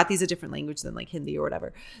 And Gujarati is a different language than like Hindi or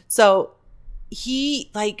whatever. So he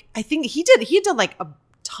like, I think he had done like a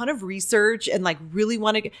ton of research and like really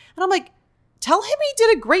wanted, and I'm like, tell him he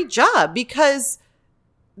did a great job, because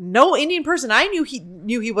no Indian person I knew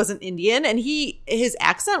he wasn't Indian, and his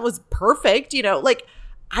accent was perfect, like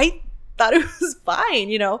I thought it was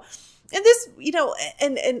fine, and this,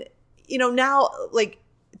 and now like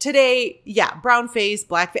today, yeah, brown face,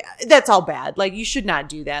 black face, that's all bad. Like you should not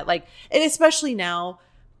do that. Like, and especially now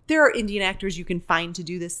there are Indian actors you can find to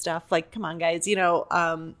do this stuff. Like, come on guys,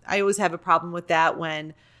 I always have a problem with that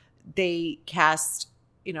when they cast,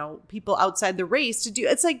 people outside the race to do,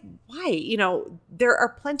 it's like, why? There are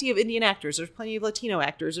plenty of Indian actors. There's plenty of Latino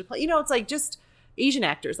actors. It's like just Asian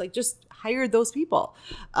actors, like just hire those people.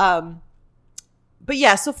 But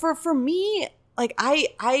yeah, so for me, like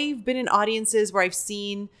I've been in audiences where I've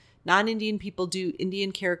seen non-Indian people do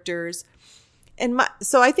Indian characters. And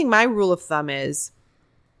so I think my rule of thumb is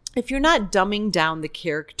if you're not dumbing down the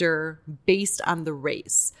character based on the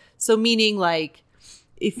race. So meaning like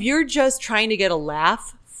if you're just trying to get a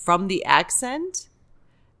laugh from the accent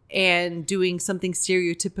and doing something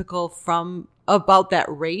stereotypical about that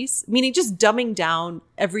race, meaning just dumbing down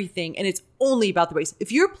everything and it's only about the race.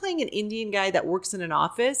 If you're playing an Indian guy that works in an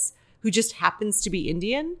office who just happens to be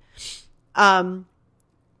Indian,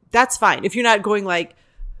 that's fine. If you're not going like,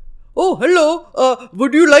 oh, hello,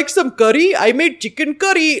 would you like some curry? I made chicken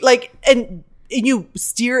curry. Like, and you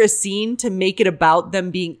steer a scene to make it about them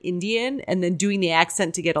being Indian and then doing the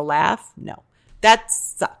accent to get a laugh. No, that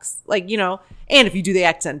sucks. Like, and if you do the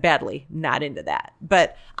accent badly, not into that.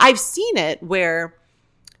 But I've seen it where,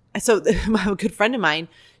 so a good friend of mine,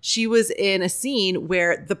 she was in a scene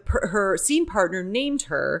where her scene partner named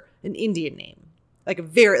her an Indian name, like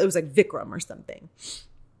it was like Vikram or something.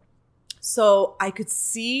 So I could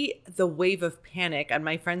see the wave of panic on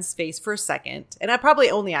my friend's face for a second. And I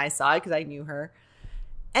saw it because I knew her.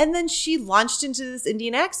 And then she launched into this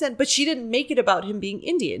Indian accent, but she didn't make it about him being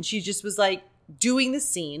Indian. She just was like doing the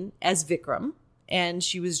scene as Vikram. And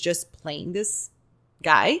she was just playing this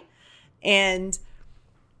guy. And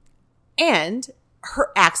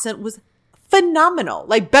her accent was phenomenal,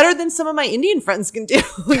 like better than some of my Indian friends can do.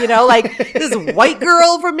 Like this white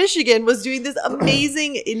girl from Michigan was doing this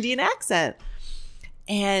amazing Indian accent.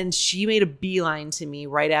 And she made a beeline to me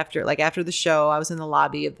right after the show. I was in the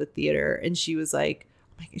lobby of the theater and she was like,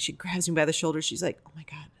 oh my God, she grabs me by the shoulder. She's like, oh my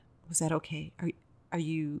God, was that okay? Are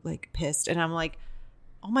you like pissed? And I'm like,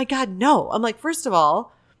 oh my God, no. I'm like, first of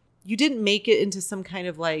all, you didn't make it into some kind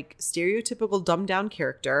of like stereotypical dumbed down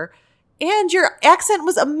character. And your accent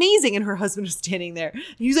was amazing. And her husband was standing there. And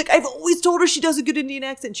he was like, I've always told her she does a good Indian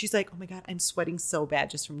accent. And she's like, oh my God, I'm sweating so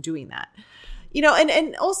bad just from doing that.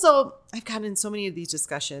 And also I've gotten in so many of these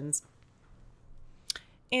discussions.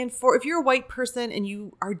 And if you're a white person and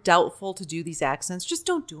you are doubtful to do these accents, just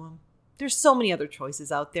don't do them. There's so many other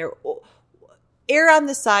choices out there. err on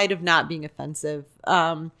the side of not being offensive.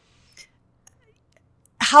 How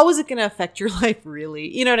is it going to affect your life,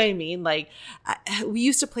 really? You know what I mean? Like, we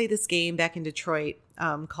used to play this game back in Detroit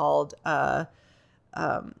called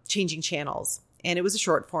Changing Channels. And it was a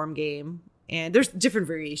short form game. And there's different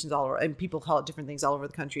variations all over, and people call it different things all over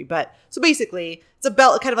the country. But so basically, it's a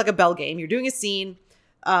bell, kind of like a bell game. You're doing a scene.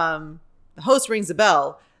 The host rings the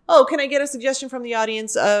bell. Oh, can I get a suggestion from the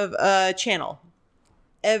audience of a channel?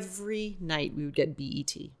 Every night we would get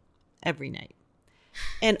BET. Every night.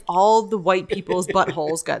 And all the white people's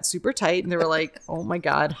buttholes got super tight. And they were like, oh my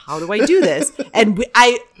God, how do I do this? And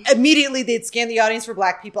they'd scan the audience for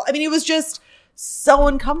black people. I mean, it was just so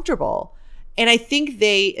uncomfortable. And I think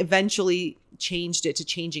they eventually changed it to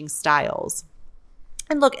Changing Styles.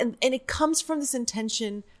 And look, and it comes from this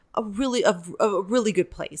intention, a really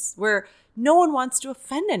good place where no one wants to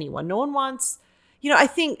offend anyone. No one wants, I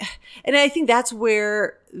think that's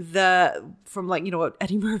where what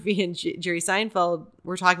Eddie Murphy and Jerry Seinfeld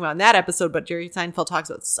were talking about in that episode, but Jerry Seinfeld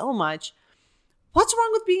talks about so much. What's wrong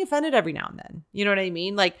with being offended every now and then? You know what I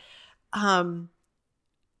mean? Like, and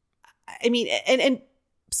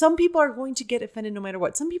some people are going to get offended no matter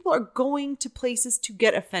what. Some people are going to places to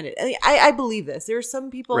get offended. I believe this. There are some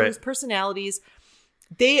people whose personalities,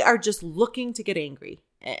 they are just looking to get angry.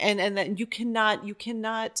 And that you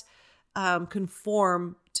cannot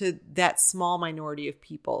conform to that small minority of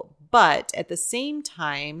people. But at the same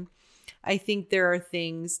time, I think there are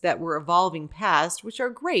things that we're evolving past, which are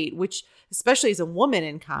great, which especially as a woman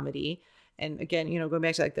in comedy. And again, going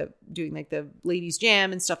back to doing the ladies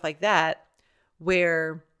jam and stuff like that,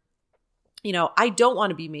 where, I don't want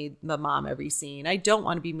to be made the mom every scene. I don't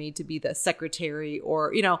want to be made to be the secretary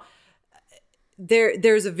or,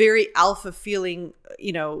 there's a very alpha feeling,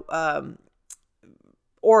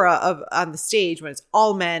 aura on the stage when it's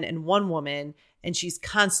all men and one woman, and she's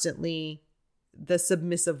constantly the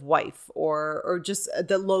submissive wife or just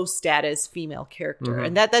the low status female character. Mm-hmm.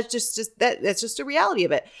 And that's just a reality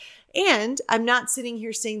of it. And I'm not sitting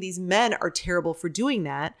here saying these men are terrible for doing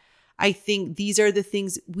that. I think these are the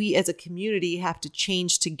things we as a community have to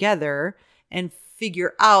change together and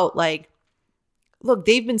figure out, like, look,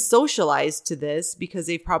 they've been socialized to this because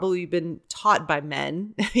they've probably been taught by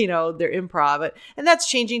men, their improv, and that's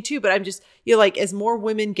changing too. But I'm just, as more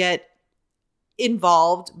women get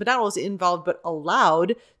involved, but not only involved, but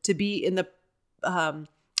allowed to be in the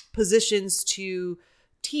positions to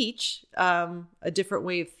teach a different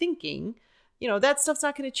way of thinking, that stuff's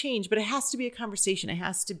not going to change, but it has to be a conversation.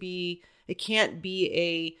 It can't be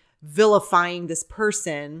a vilifying this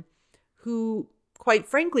person who, quite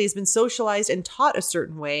frankly, has been socialized and taught a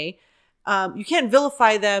certain way. You can't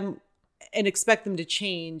vilify them and expect them to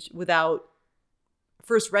change without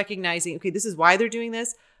first recognizing, okay, this is why they're doing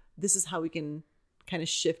this. This is how we can kind of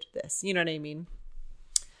shift this. You know what I mean?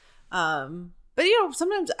 But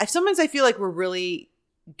sometimes I feel like we're really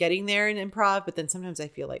getting there in improv, but then sometimes I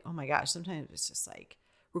feel like, oh my gosh, sometimes it's just like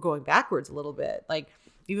we're going backwards a little bit. Like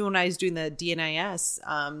even when I was doing the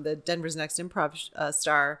DNIS, the Denver's Next Improv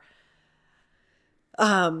Star,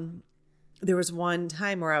 there was one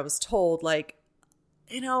time where I was told, like,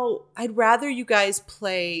 I'd rather you guys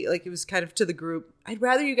play, like, it was kind of to the group, I'd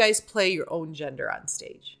rather you guys play your own gender on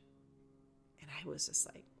stage. And I was just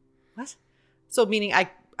like, what? So meaning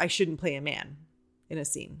I shouldn't play a man in a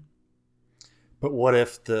scene. But what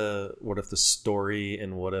if the story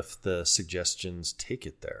and what if the suggestions take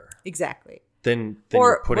it there? Exactly. Then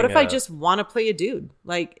or what if I just want to play a dude?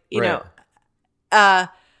 Like, yeah,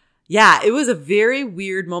 it was a very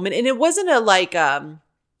weird moment. And it wasn't a like,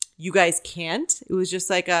 you guys can't. It was just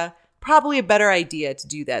like probably a better idea to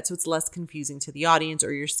do that. So it's less confusing to the audience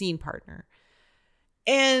or your scene partner.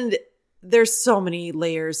 And there's so many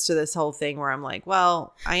layers to this whole thing where I'm like,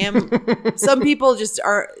 well, some people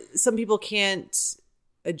can't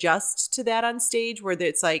adjust to that on stage where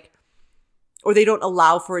it's like, or they don't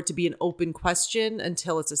allow for it to be an open question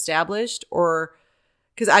until it's established, or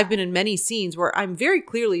because I've been in many scenes where I'm very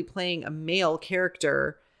clearly playing a male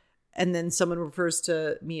character and then someone refers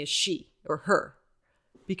to me as she or her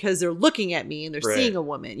because they're looking at me and they're seeing a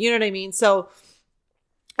woman. You know what I mean? So,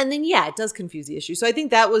 and then, yeah, it does confuse the issue. So I think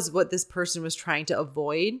that was what this person was trying to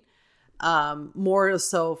avoid, more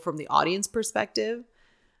so from the audience perspective.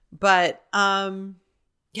 But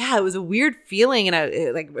yeah, it was a weird feeling. And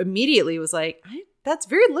I immediately was like, that's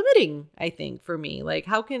very limiting, I think, for me. Like,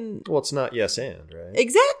 how can... Well, it's not yes and, right?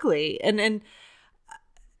 Exactly. And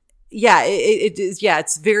yeah, it is. Yeah,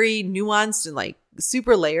 it's very nuanced and like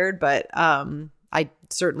super layered. But I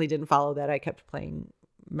certainly didn't follow that. I kept playing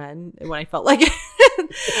men when I felt like it.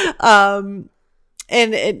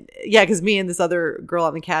 And yeah, because me and this other girl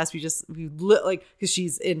on the cast, because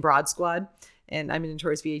she's in Broad Squad and I'm in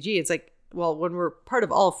Notorious V.A.G. It's like, well, when we're part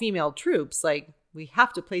of all female troops, like we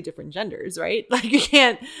have to play different genders, right? Like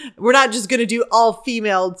we're not just going to do all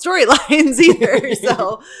female storylines either.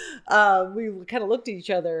 So we kind of looked at each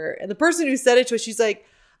other, and the person who said it to us, she's like,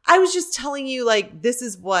 I was just telling you, like, this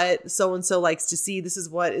is what so-and-so likes to see. This is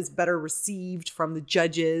what is better received from the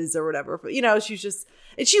judges or whatever. You know, she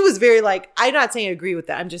was very like, I'm not saying I agree with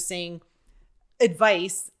that. I'm just saying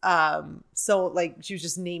advice. So like she was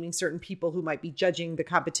just naming certain people who might be judging the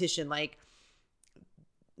competition. Like,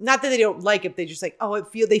 not that they don't like it, they just like,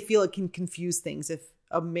 they feel it can confuse things if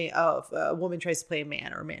a woman tries to play a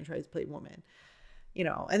man or a man tries to play a woman, you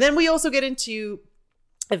know. And then we also get into,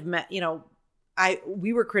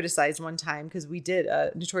 we were criticized one time because we did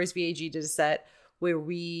Notorious V.A.G. did a set where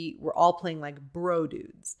we were all playing like bro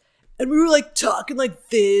dudes, and we were like talking like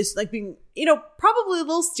this, like being, you know, probably a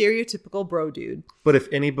little stereotypical bro dude. But if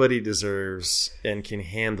anybody deserves and can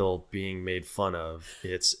handle being made fun of,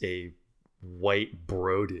 it's a white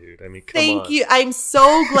bro dude. I mean, come on. Thank you. I'm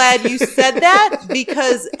so glad you said that,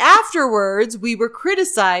 because afterwards we were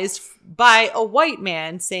criticized by a white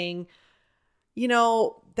man saying, you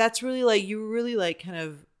know, that's really like, you were really like kind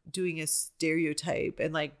of doing a stereotype,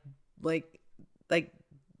 and like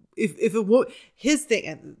if his thing,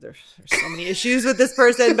 and there's so many issues with this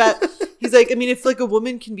person, but he's like, I mean, if like a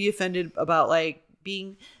woman can be offended about like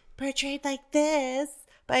being portrayed like this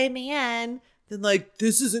by a man, then like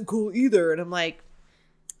this isn't cool either. And I'm like,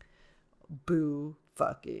 boo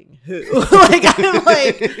fucking who?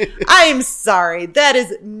 I'm sorry, that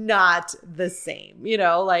is not the same, you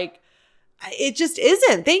know, like it just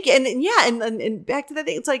isn't. Thank you. And yeah, and back to that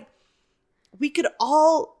thing, it's like we could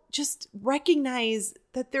all just recognize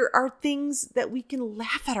that there are things that we can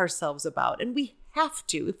laugh at ourselves about, and we have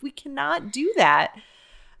to. If we cannot do that,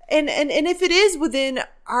 and if it is within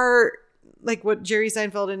our, like what Jerry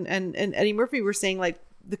Seinfeld and Eddie Murphy were saying, like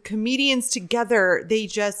the comedians together, they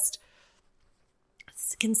just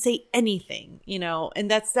can say anything, you know,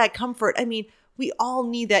 and that's that comfort. I mean, we all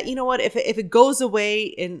need that. You know what? If it goes away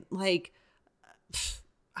in like,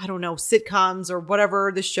 I don't know, sitcoms or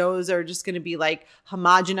whatever, the shows are just going to be like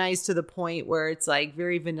homogenized to the point where it's like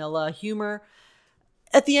very vanilla humor.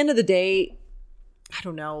 At the end of the day, I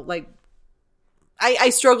don't know, like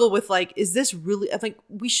I struggle with like, is this really, like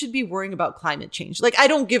we should be worrying about climate change. Like I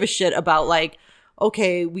don't give a shit about like,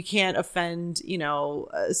 okay, we can't offend, you know,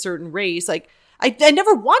 a certain race. Like I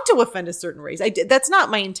never want to offend a certain race. That's not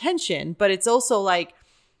my intention, but it's also like,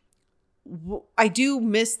 I do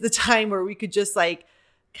miss the time where we could just like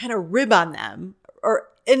kind of rib on them,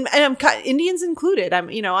 and I'm Indians included.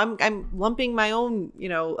 I'm lumping my own, you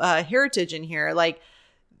know, heritage in here. Like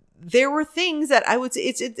there were things that I would say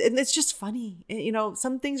it's just funny. You know,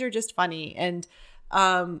 some things are just funny. And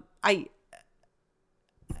I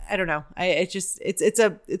don't know.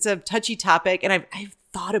 It's a touchy topic, and I've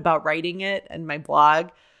thought about writing it in my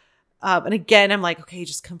blog. And again, I'm like, okay,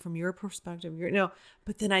 just come from your perspective.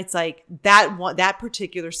 But then it's like that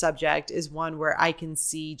particular subject is one where I can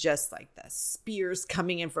see just like the spears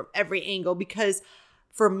coming in from every angle, because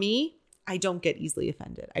for me, I don't get easily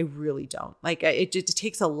offended. I really don't. Like it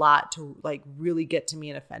takes a lot to like really get to me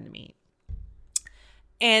and offend me.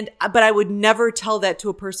 But I would never tell that to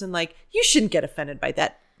a person like, you shouldn't get offended by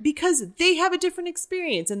that, because they have a different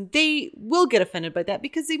experience and they will get offended by that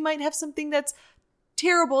because they might have something that's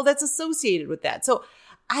terrible that's associated with that. So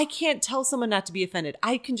I can't tell someone not to be offended.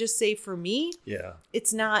 I can just say for me, yeah,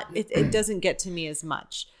 it's not, it doesn't get to me as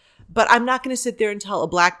much. But I'm not going to sit there and tell a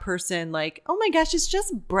black person like, oh my gosh, it's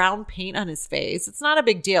just brown paint on his face. It's not a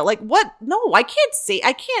big deal. Like what? No, I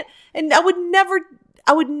can't. And I would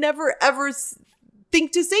never ever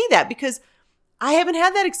think to say that, because I haven't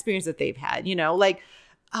had that experience that they've had, you know, like,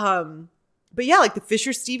 but yeah, like the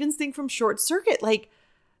Fisher Stevens thing from Short Circuit, like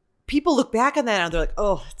people look back on that and they're like,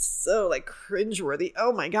 oh, it's so like cringeworthy.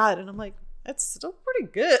 Oh my God. And I'm like, that's still pretty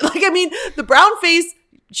good. Like, I mean, the brown face,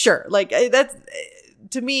 sure. Like that's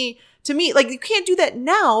to me, like you can't do that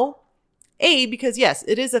now. Because yes,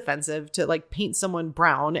 it is offensive to like paint someone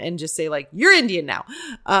brown and just say like, you're Indian now.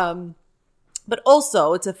 But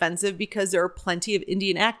also it's offensive because there are plenty of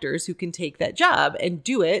Indian actors who can take that job and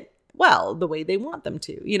do it well, the way they want them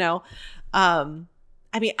to, you know?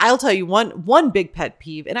 I mean, I'll tell you one big pet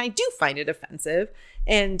peeve, and I do find it offensive,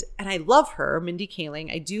 and I love her, Mindy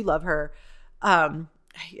Kaling. I do love her. I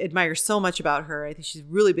admire so much about her. I think she's a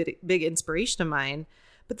really big inspiration of mine.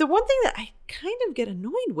 But the one thing that I kind of get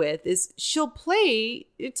annoyed with is she'll play,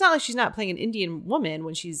 it's not like she's not playing an Indian woman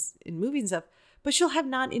when she's in movies and stuff, but she'll have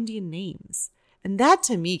non-Indian names. And that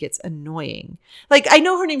to me gets annoying. Like, I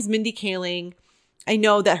know her name's Mindy Kaling. I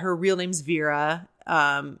know that her real name's Vera.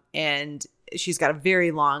 And she's got a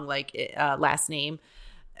very long, last name.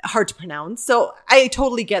 Hard to pronounce. So I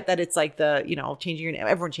totally get that it's like changing your name.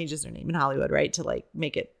 Everyone changes their name in Hollywood, right? To like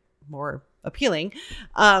make it more appealing.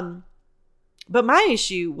 But my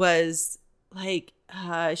issue was like,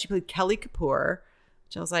 she played Kelly Kapoor,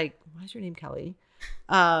 which I was like, why is your name Kelly?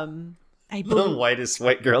 The whitest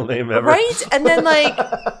white girl name ever. Right? And then like,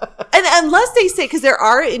 and unless they say, because there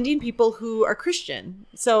are Indian people who are Christian.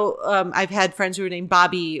 So I've had friends who are named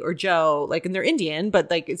Bobby or Joe, like, and they're Indian, but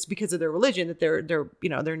like it's because of their religion that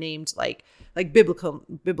they're named like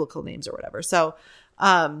biblical names or whatever. So,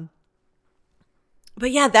 but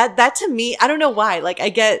yeah, that to me, I don't know why. Like I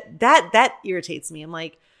get that irritates me. I'm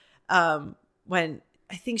like, when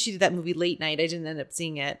I think she did that movie Late Night, I didn't end up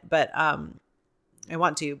seeing it, but I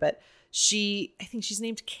want to, but I think she's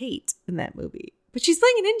named Kate in that movie, but she's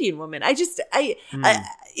playing an Indian woman. And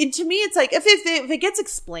to me, it's like, if it gets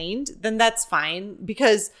explained, then that's fine.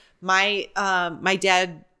 Because my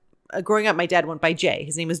dad, growing up, my dad went by Jay.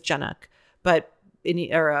 His name is Janak, but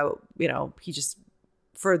he just,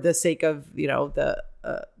 for the sake of, the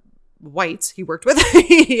whites he worked with,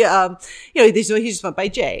 he just went by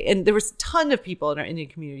Jay. And there was a ton of people in our Indian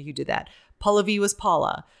community who did that. Pallavi was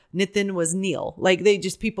Paula. Nitin was Neil. Like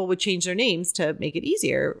people would change their names to make it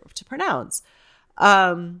easier to pronounce.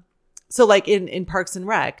 So like in Parks and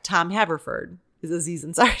Rec, Tom Haverford is Aziz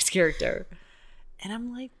Ansari's character. And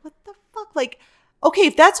I'm like, what the fuck? Like, okay,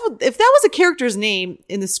 if that was a character's name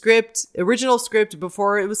in the original script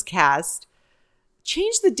before it was cast,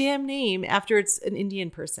 change the damn name after it's an Indian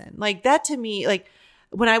person. Like that to me, like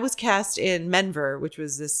when I was cast in Menver, which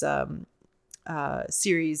was this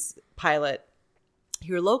series pilot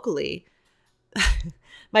here locally,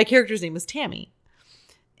 my character's name was Tammy.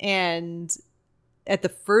 And at the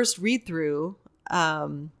first read through,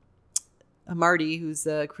 Marty, who's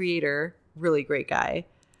the creator, really great guy,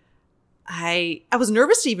 I was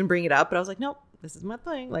nervous to even bring it up, but I was like, nope, this is my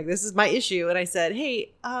thing. Like, this is my issue. And I said,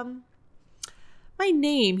 hey, my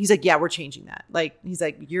name, he's like, yeah, we're changing that. Like, he's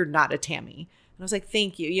like, you're not a Tammy. And I was like,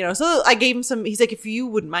 thank you. So I gave him he's like, if you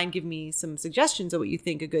wouldn't mind giving me some suggestions of what you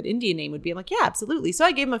think a good Indian name would be. I'm like, yeah, absolutely. So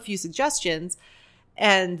I gave him a few suggestions,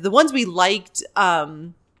 and the ones we liked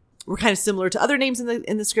were kind of similar to other names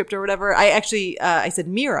in the script or whatever. I actually, I said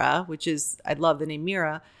Mira, which is, I love the name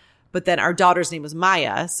Mira, but then our daughter's name was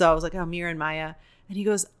Maya. So I was like, oh, Mira and Maya. And he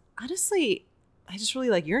goes, honestly, I just really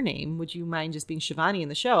like your name. Would you mind just being Sheevani in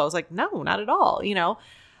the show? I was like, no, not at all.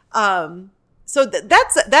 So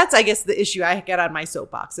that's I guess the issue I get on my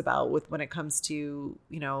soapbox about when it comes to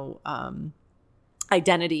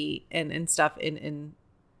identity and stuff in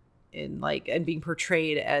being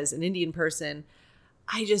portrayed as an Indian person.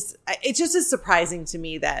 It just is surprising to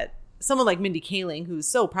me that someone like Mindy Kaling, who's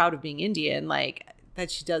so proud of being Indian, like that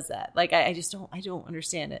she does that. Like I don't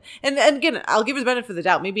understand it. And again, I'll give her the benefit of the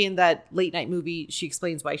doubt. Maybe in that Late Night movie she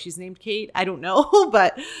explains why she's named Kate. I don't know,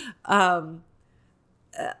 but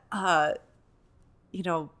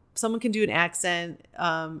someone can do an accent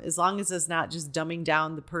as long as it's not just dumbing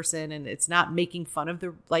down the person and it's not making fun of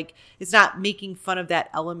it's not making fun of that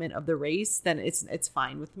element of the race, then it's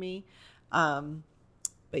fine with me.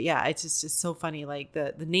 But yeah, it's just so funny. Like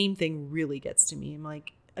the name thing really gets to me. I'm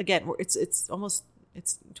like, again, it's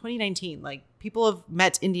 2019. Like people have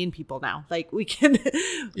met Indian people now. Like we can,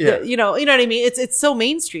 yeah. you know what I mean? It's so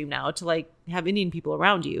mainstream now to like have Indian people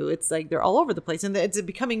around you. It's like they're all over the place, and it's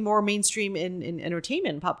becoming more mainstream in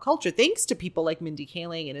entertainment and pop culture, thanks to people like Mindy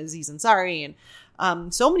Kaling and Aziz Ansari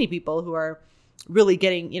and so many people who are really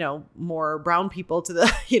getting more brown people to the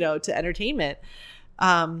to entertainment.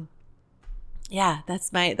 Yeah,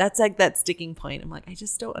 that's like that sticking point. I'm like, I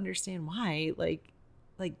just don't understand why like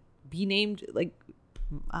be named like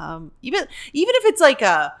even if it's like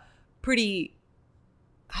a pretty,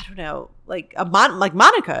 I don't know, like like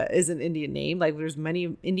Monica is an Indian name. Like there's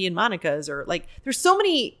many Indian Monicas, or like there's so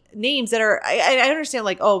many names that are, I understand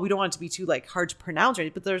like, oh, we don't want it to be too like hard to pronounce,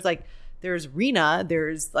 right? But there's Rena,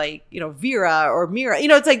 there's like, Vera or Mira,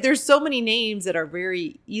 it's like there's so many names that are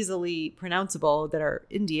very easily pronounceable that are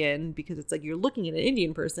Indian, because it's like you're looking at an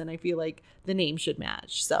Indian person. I feel like the name should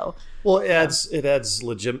match. So, well, it adds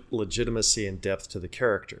legitimacy and depth to the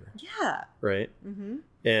character. Yeah. Right. Mm-hmm.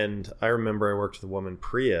 And I remember I worked with a woman,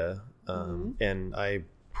 Priya, and I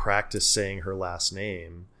practiced saying her last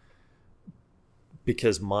name,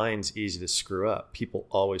 because mine's easy to screw up. People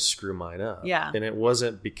always screw mine up. Yeah. And it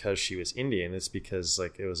wasn't because she was Indian. It's because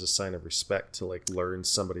like it was a sign of respect to like learn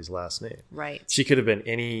somebody's last name. Right. She could have been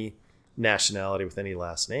any nationality with any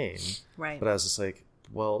last name. Right. But I was just like,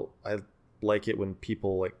 well, like it when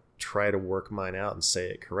people like try to work mine out and say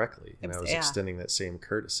it correctly. And I was extending that same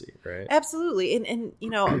courtesy, right? Absolutely. And you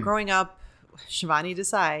know, growing up, Sheevani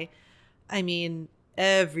Desai, I mean,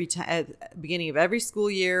 every time at the beginning of every school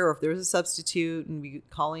year, or if there was a substitute and we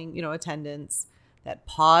calling, you know, attendance, that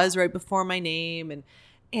pause right before my name.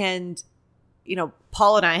 And you know,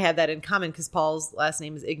 Paul and I have that in common because Paul's last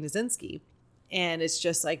name is Ignazinski. And it's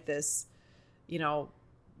just like this, you know,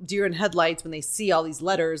 deer in headlights when they see all these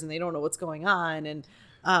letters and they don't know what's going on. And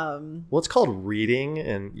well, it's called reading,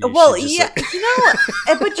 and you know,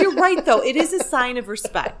 but you're right though. It is a sign of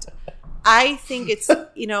respect. I think it's,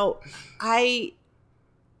 you know, I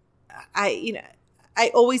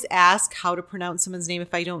always ask how to pronounce someone's name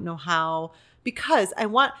if I don't know how, because I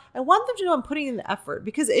want them to know I'm putting in the effort,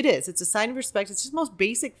 because it's a sign of respect. It's just the most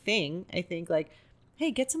basic thing. I think, like,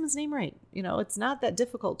 hey, get someone's name right. You know, it's not that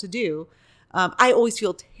difficult to do. I always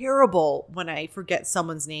feel terrible when I forget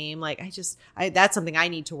someone's name. Like that's something I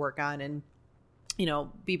need to work on and, you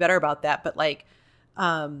know, be better about that. But like,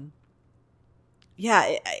 I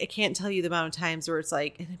can't tell you the amount of times where it's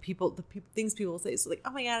like, and things people say is like,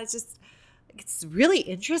 oh my God, it's really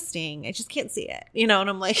interesting. I just can't see it, you know? And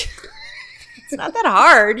I'm like, it's not that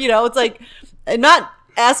hard. You know, it's like, I'm not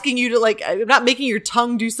asking you to like, I'm not making your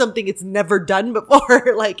tongue do something it's never done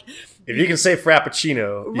before. Like, if you can say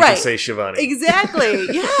Frappuccino, you can say Sheevani. Exactly.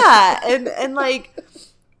 Yeah. And like,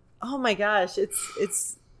 oh my gosh,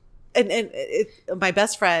 it's my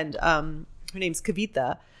best friend, her name's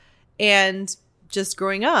Kavita. And just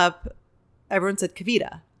growing up, everyone said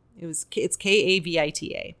Kavita. It's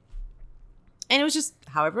Kavita. And it was just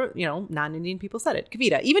however, you know, non-Indian people said it.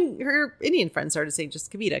 Kavita. Even her Indian friends started saying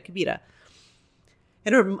just Kavita.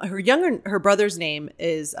 And her brother's name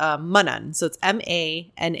is Manan. So it's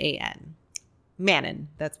Manan. Manan.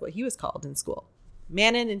 That's what he was called in school.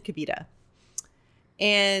 Manan and Kavita.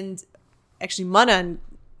 And actually Manan,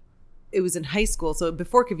 it was in high school. So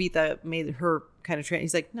before Kavita made her kind of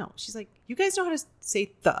he's like, no. She's like, you guys know how to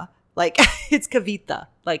say the. Like, it's Kavita.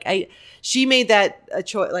 Like, she made that a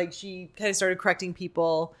choice. Like, she kind of started correcting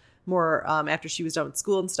people more after she was done with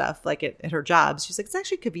school and stuff, like at her jobs. She's like, it's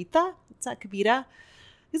actually Kavita. It's not Kavita.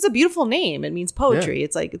 It's a beautiful name. It means poetry. Yeah.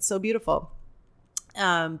 It's like, it's so beautiful.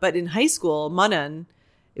 But in high school, Manan,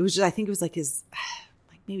 it was just, I think it was like his,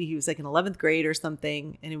 like maybe he was like in 11th grade or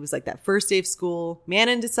something. And it was like that first day of school,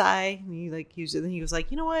 Manan Desai. And he was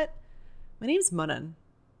like, you know what? My name's Manan.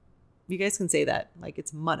 You guys can say that. Like,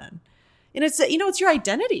 it's Manan. And it's, you know, it's your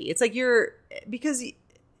identity. It's like because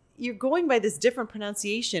you're going by this different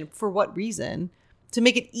pronunciation. For what reason? To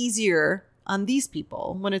make it easier on these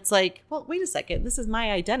people, when it's like, well, wait a second, this is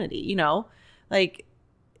my identity, you know? Like,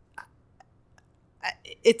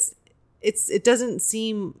 it doesn't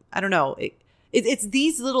seem, I don't know. It's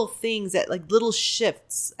these little things that, like, little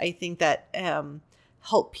shifts, I think, that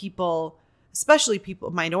help people, especially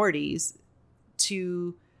minorities,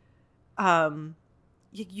 to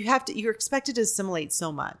you're expected to assimilate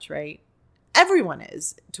so much, right? Everyone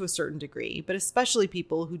is, to a certain degree, but especially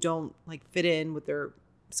people who don't like fit in with their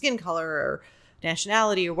skin color or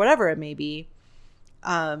nationality or whatever it may be.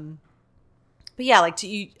 But yeah, like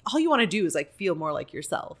all you want to do is like feel more like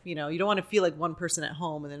yourself. You know, you don't want to feel like one person at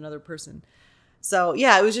home and another person. So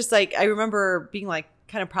yeah, it was just like, I remember being like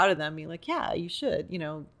kind of proud of them, being like, yeah, you should, you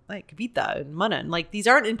know, like Kavita and Manan, like these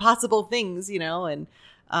aren't impossible things, you know. And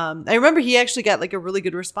I remember he actually got like a really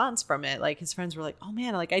good response from it. Like his friends were like, oh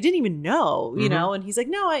man, like I didn't even know, you know. And he's like,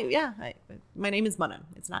 no, my name is Manan.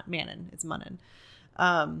 It's not Manan, it's Manan.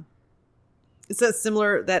 It's that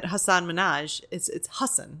similar, that Hassan Minhaj. It's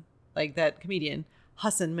Hassan, like that comedian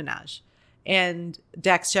Hassan Minhaj. And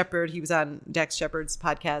Dax Shepard, he was on Dax Shepard's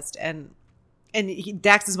podcast, and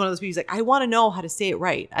Dax is one of those people. He's like, I want to know how to say it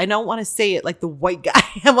right. I don't want to say it like the white guy.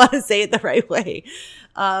 I want to say it the right way.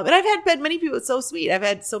 And I've had many people. It's so sweet. I've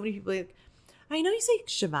had so many people like, I know you say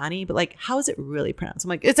Sheevani, but like, how is it really pronounced? I'm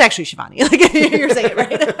like, it's actually Sheevani. Like, you're saying it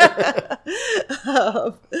right.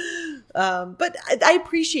 But I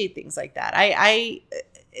appreciate things like that.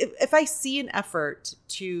 If I see an effort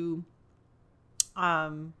to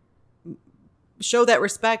show that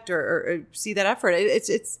respect or see that effort,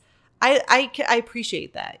 I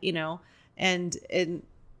appreciate that, you know, and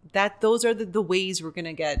that those are the ways we're going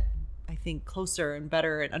to get, I think, closer and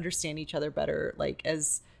better and understand each other better, like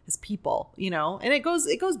as people, you know. And it goes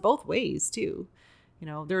both ways too. You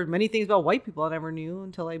know, there are many things about white people I never knew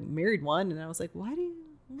until I married one, and I was like,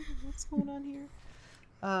 what's going on here?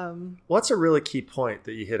 What's a really key point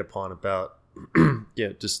that you hit upon about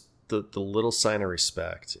just the little sign of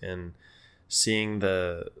respect, and seeing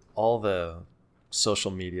all the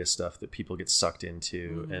social media stuff that people get sucked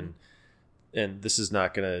into, and this is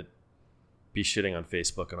not going to be shitting on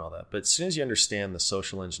Facebook and all that. But as soon as you understand the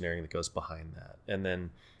social engineering that goes behind that, and then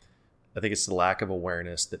I think it's the lack of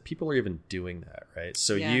awareness that people are even doing that, right?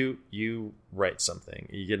 So you write something,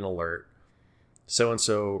 you get an alert,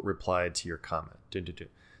 so-and-so replied to your comment.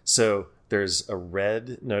 So there's a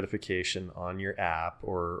red notification on your app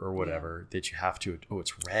or whatever that you have to,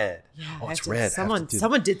 it's red. Yeah, it's red. Someone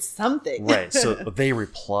did something. Right. So they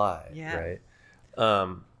reply, Yeah. right?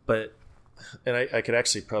 But I could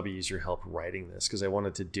actually probably use your help writing this because I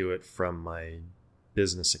wanted to do it from my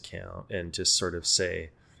business account and just sort of say,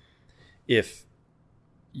 if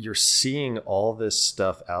you're seeing all this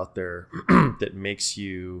stuff out there that makes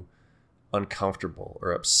you uncomfortable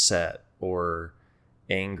or upset or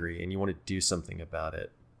angry and you want to do something about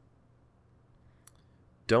it,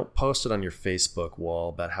 don't post it on your Facebook wall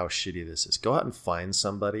about how shitty this is. Go out and find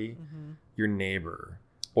somebody, your neighbor,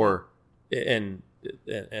 or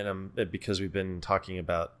because we've been talking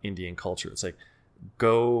about Indian culture, it's like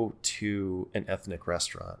go to an ethnic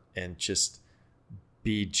restaurant and just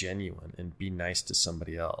be genuine and be nice to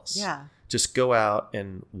somebody else. Yeah. Just go out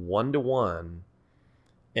and one-to-one.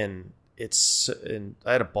 And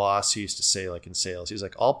I had a boss who used to say, like in sales, he was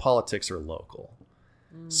like, all politics are local.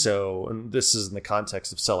 So, and this is in the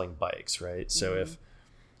context of selling bikes, right? So if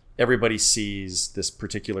everybody sees this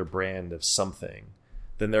particular brand of something,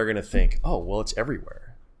 then they're going to think, oh, well, it's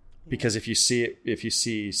everywhere. Because if you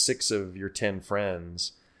see 6 of your 10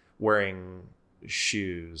 friends wearing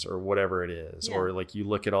shoes or whatever it is, or like you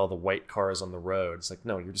look at all the white cars on the road, it's like,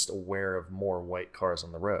 no, you're just aware of more white cars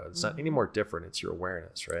on the road. It's not any more different. It's your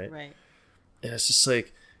awareness, right? Right. And it's just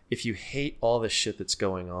like, if you hate all the shit that's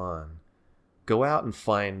going on, go out and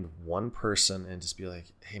find one person and just be like,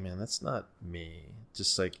 hey man, that's not me.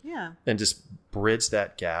 Just like, and just bridge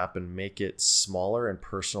that gap and make it smaller and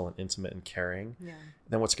personal and intimate and caring. Yeah.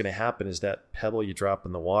 Then what's going to happen is that pebble you drop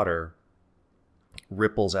in the water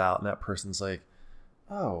ripples out, and that person's like,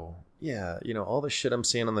 oh yeah, all the shit I'm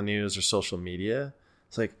seeing on the news or social media,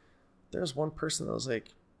 it's like there's one person that was like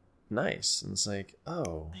nice, and it's like,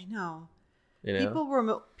 oh, I know.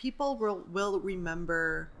 People will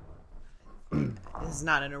remember. This is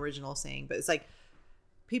not an original saying, but it's like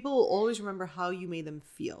people will always remember how you made them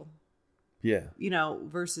feel. Yeah.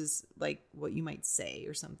 Versus like what you might say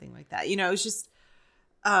or something like that. It's just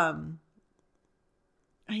I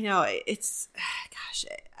know it's, gosh,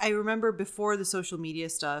 I remember before the social media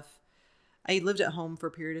stuff, I lived at home for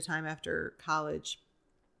a period of time after college.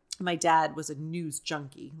 My dad was a news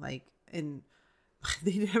junkie, and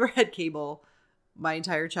they never had cable my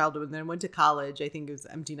entire childhood, and then went to college. I think it was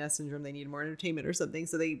empty nest syndrome. They needed more entertainment or something.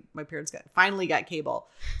 So my parents finally got cable.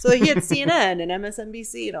 So he had CNN and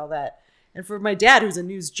MSNBC and all that. And for my dad, who's a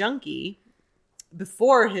news junkie,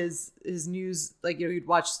 before his news, he'd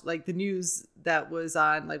watch the news that was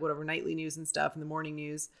on whatever nightly news and stuff and the morning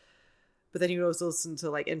news. But then he would also listen to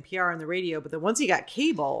NPR on the radio. But then once he got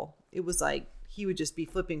cable, it was he would just be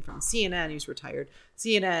flipping from CNN. He was retired.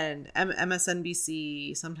 CNN,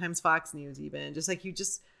 MSNBC, sometimes Fox News even.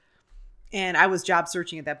 And I was job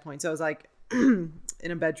searching at that point. So I was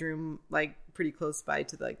in a bedroom, pretty close by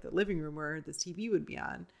to the living room where this TV would be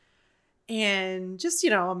on. And just,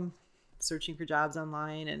 I'm searching for jobs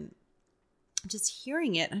online and just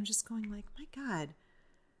hearing it. I'm just going my God,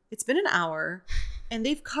 it's been an hour and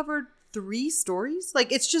they've covered 3 stories.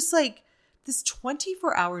 It's just this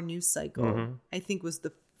 24-hour news cycle, I think, was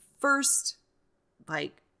the first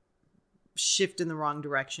shift in the wrong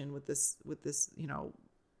direction with this,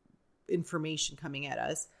 information coming at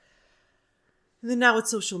us. And then now with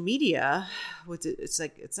social media, it's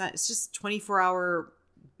just 24-hour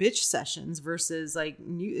bitch sessions versus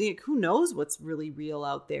who knows what's really real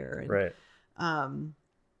out there. And, right. I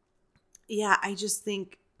just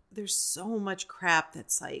think there's so much crap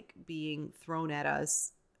that's being thrown at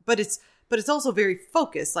us, but it's also very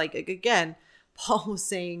focused. Again, Paul was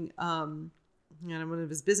saying, on one of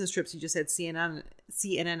his business trips, he just had CNN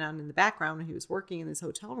on in the background when he was working in his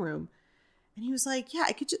hotel room. And he was like, yeah,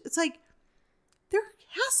 it's there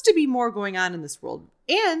has to be more going on in this world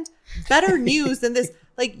and better news than this.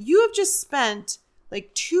 You have just spent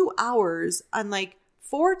 2 hours on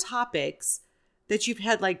 4 topics that you've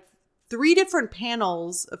had 3 different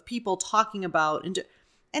panels of people talking about. And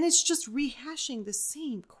it's just rehashing the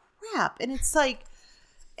same crap. And it's and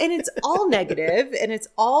it's all negative and it's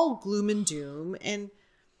all gloom and doom. And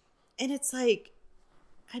it's why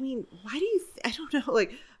do you, I don't know,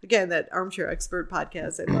 again, that Armchair Expert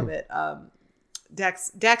podcast, I love it.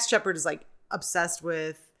 Dax Shepard is obsessed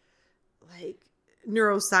with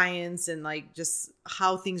neuroscience and just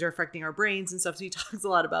how things are affecting our brains and stuff. So he talks a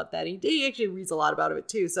lot about that. He actually reads a lot about it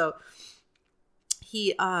too. So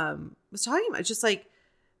he was talking about just like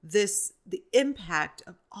the impact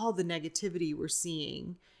of all the negativity we're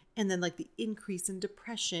seeing, and then like the increase in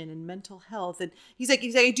depression and mental health. And he's like,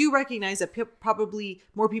 I do recognize that probably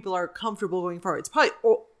more people are comfortable going forward. It's probably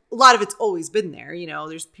a lot of it's always been there. You know,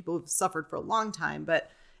 there's people who've suffered for a long time, but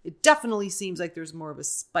it definitely seems like there's more of a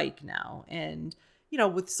spike now. And, you know,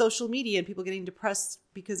 with social media and people getting depressed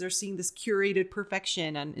because they're seeing this curated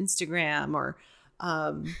perfection on Instagram or,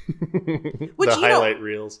 which, the highlight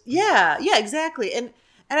reels. Yeah, exactly. And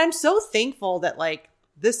I'm so thankful that like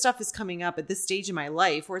this stuff is coming up at this stage in my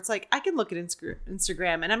life where it's like, I can look at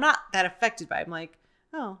Instagram and I'm not that affected by it. I'm like,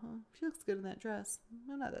 oh, well, she looks good in that dress.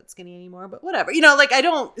 I'm not that skinny anymore, but whatever. You know, like I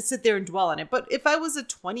don't sit there and dwell on it. But if I was a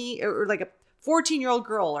 20 or like a 14-year-old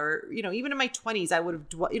girl, or, you know, even in my 20s, I would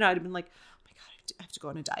have, I'd have been like, oh my God, I have to go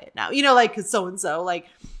on a diet now, you know, like, cause so-and-so, like,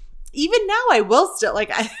 even now I will still,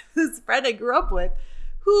 like, this friend I grew up with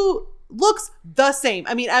who looks the same.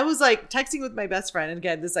 I mean, I was like texting with my best friend, and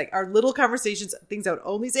again, this, like, our little conversations, things I would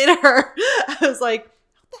only say to her. I was like,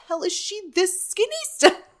 how the hell is she this skinny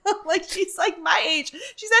still? Like, she's like my age.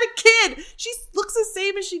 She's had a kid. She looks the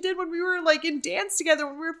same as she did when we were like in dance together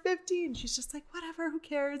when we were 15. She's just like, whatever, who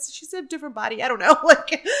cares? She's a different body. I don't know.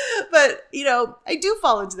 Like, but you know, I do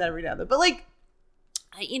fall into that every now and then. But like,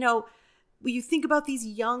 you know, when you think about these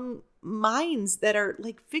young minds that are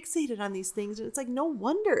like fixated on these things, and it's like, no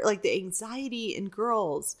wonder like the anxiety in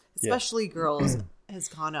girls, especially girls, has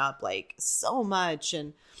gone up like so much.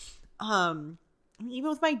 And,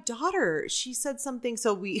 even with my daughter, she said something.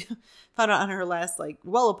 So we found out on her last like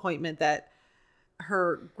well appointment that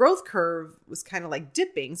her growth curve was kind of like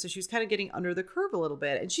dipping. So she was kind of getting under the curve a little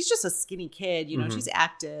bit. And she's just a skinny kid, you know, she's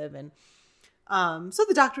active. And so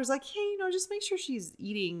the doctor was like, hey, you know, just make sure she's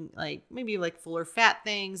eating like maybe like fuller fat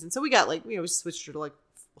things. And so we got like, you know, we switched her to like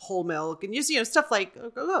whole milk and just, you know, stuff like,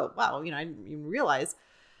 oh wow, you know, I didn't even realize.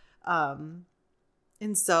 And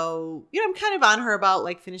so, you know, I'm kind of on her about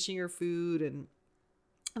like finishing her food and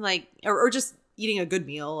like, or just eating a good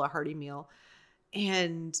meal, a hearty meal.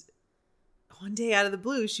 And one day out of the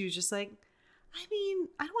blue, she was just like, I mean,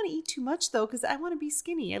 I don't want to eat too much though, because I want to be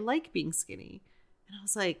skinny. I like being skinny. And I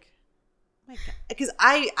was like, oh my God. Because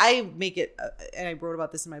I make it, and I wrote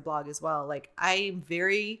about this in my blog as well. Like, I'm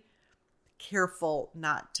very careful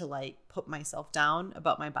not to like put myself down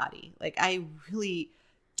about my body. Like, I really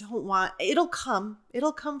don't want, it'll come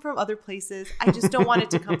from other places. I just don't want it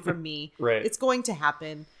to come from me. Right. It's going to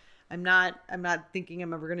happen. I'm not thinking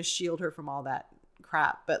I'm ever going to shield her from all that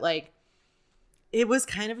crap, but like, it was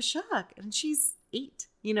kind of a shock. And she's 8,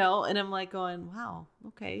 you know, and I'm like going, wow,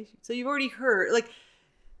 okay. So you've already heard, like,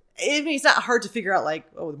 I mean, it's not hard to figure out like,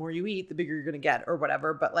 oh, the more you eat, the bigger you're going to get or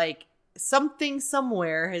whatever. But like something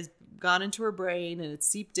somewhere has gone into her brain and it's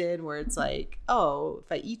seeped in where it's like, oh,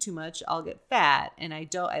 if I eat too much, I'll get fat. And I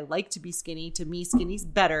like to be skinny. To me, skinny's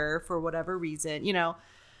better for whatever reason, you know?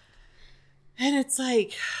 And it's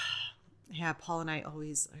like, yeah, Paul and I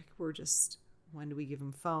always like, we're just, when do we give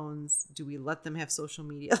them phones? Do we let them have social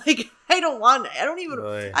media? Like, I don't even,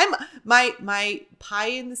 Right. my pie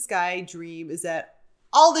in the sky dream is that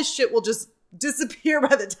all this shit will just disappear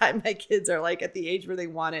by the time my kids are like at the age where they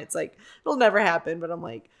want it. It's like, it'll never happen, but I'm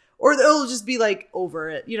like, or it'll just be like over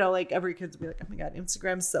it, you know, like every kid's will be like, oh my God,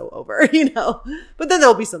 Instagram's so over, you know, but then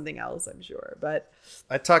there'll be something else, I'm sure. But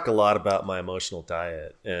I talk a lot about my emotional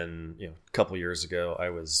diet, and, you know, a couple years ago,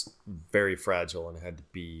 I was very fragile and had to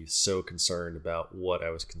be so concerned about what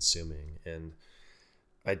I was consuming. And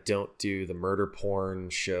I don't do the murder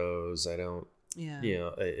porn shows. I don't, you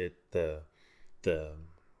know, the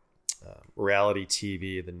reality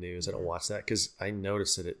TV, the news. I don't watch that because I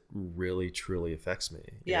notice that it really, truly affects me.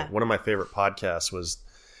 Yeah. You know, one of my favorite podcasts was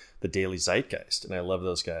the Daily Zeitgeist, and I love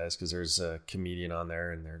those guys because there's a comedian on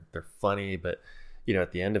there, and they're funny, but you know,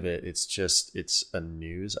 at the end of it, it's a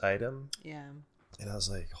news item. yeah, And I was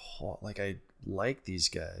like, oh, like I like these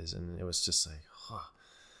guys, and it was just like, huh.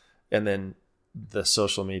 And then the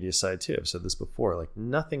social media side too. I've said this before, like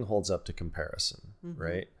nothing holds up to comparison,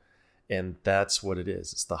 right? And that's what it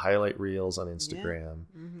is. It's the highlight reels on Instagram.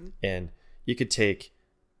 Yeah. And you could take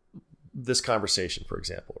this conversation, for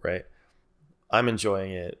example, right? I'm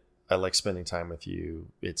enjoying it. I like spending time with you.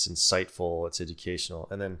 It's insightful. It's educational.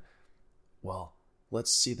 And then, well,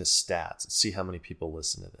 let's see the stats. Let's see how many people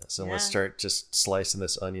listen to this. And let's start just slicing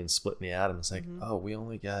this onion, splitting the atom. It's like, oh, we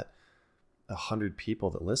only got 100 people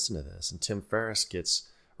that listen to this. And Tim Ferriss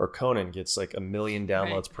or Conan gets like 1 million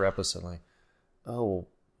downloads per episode. Like, oh,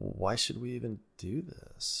 why should we even do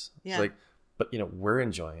this? Yeah. It's like, but you know, we're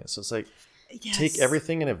enjoying it. So it's like, take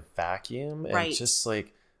everything in a vacuum and just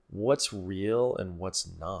like, what's real and what's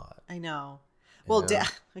not. I know. Well,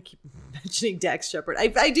 I keep mentioning Dax Shepard.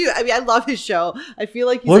 I do. I mean, I love his show. I feel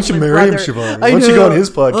like he's Why don't you marry him, Sheevani? Why don't you go on his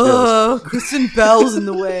podcast? Oh, Kristen Bell's in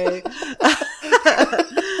the way.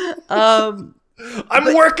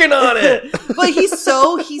 I'm working on it. But he's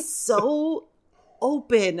so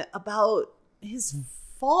open about his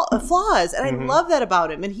flaws, and I love that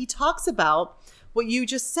about him. And he talks about what you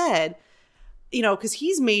just said, you know, because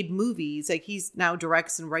he's made movies, like he's now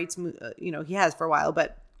directs and writes, you know, he has for a while,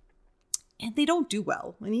 and they don't do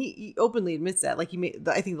well. And he openly admits that. Like he made,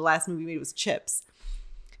 I think the last movie he made was Chips,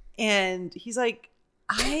 and he's like,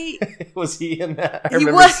 was he in that? I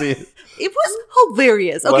remember seeing it. It was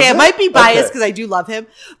hilarious. Okay, I might be biased because I do love him,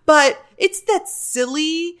 but it's that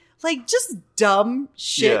silly, like just dumb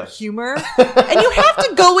shit humor, and you have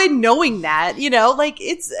to go in knowing that, you know, like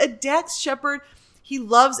it's a Dax Shepard. He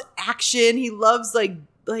loves action. He loves like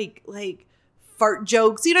fart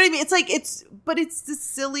jokes. You know what I mean? It's like but it's the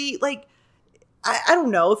silly, like I don't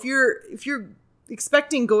know, if you're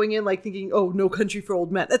expecting going in like thinking, oh, No Country for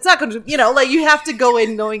Old Men, that's not going to, you know, like you have to go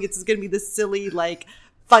in knowing it's going to be this silly, like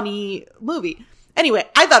funny movie. Anyway,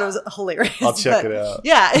 I thought it was hilarious. I'll check it out.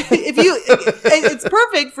 Yeah, it's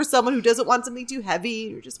perfect for someone who doesn't want something too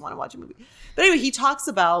heavy or just want to watch a movie. But anyway, he talks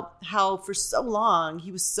about how for so long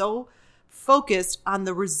he was so focused on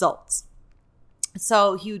the results.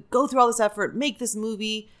 So he would go through all this effort, make this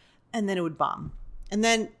movie, and then it would bomb. And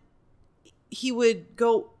then he would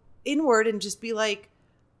go inward and just be like,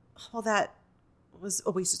 well, that was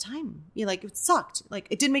a waste of time. You know, like it sucked. Like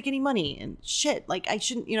it didn't make any money and shit. Like I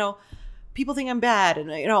shouldn't, you know, people think I'm bad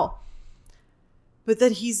and, you know, but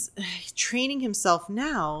then he's training himself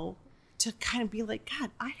now to kind of be like,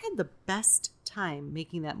 God, I had the best time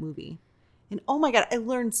making that movie. And oh my God, I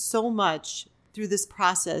learned so much through this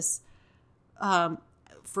process.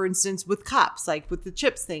 For instance, with cops, like with the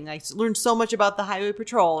Chips thing, I learned so much about the highway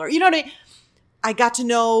patrol, or, you know what I mean? I got to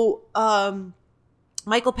know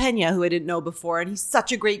Michael Pena, who I didn't know before, and he's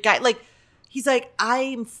such a great guy. Like, he's like,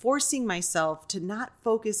 I'm forcing myself to not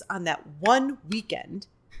focus on that one weekend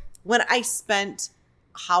when I spent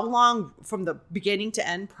how long from the beginning to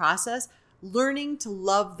end process, learning to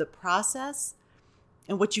love the process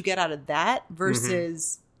and what you get out of that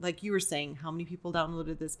versus, like you were saying, how many people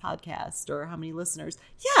downloaded this podcast or how many listeners.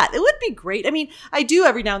 Yeah, it would be great. I mean, I do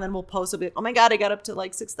every now and then we'll post a bit. Oh my God, I got up to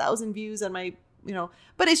like 6,000 views on my, you know,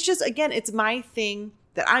 but it's just, again, it's my thing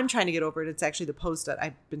that I'm trying to get over. And it's actually the post that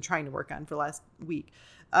I've been trying to work on for last week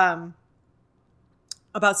about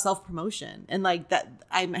self-promotion, and like that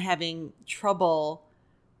I'm having trouble.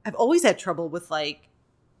 I've always had trouble with like,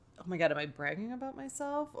 oh my God, am I bragging about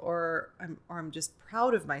myself or I'm just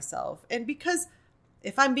proud of myself? And because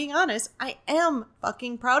if I'm being honest, I am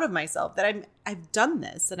fucking proud of myself that I've done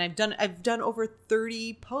this, and I've done over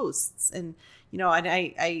 30 posts, and you know, and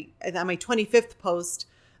I on my 25th post,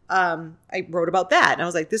 I wrote about that, and I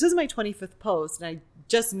was like, this is my 25th post, and I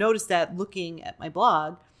just noticed that looking at my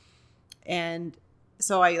blog, and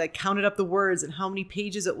so I like counted up the words and how many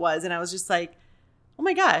pages it was, and I was just like, oh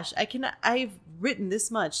my gosh, I've written this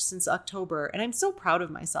much since October, and I'm so proud of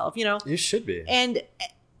myself, you know. You should be.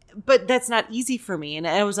 But that's not easy for me. And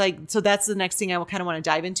I was like, so that's the next thing I kind of want to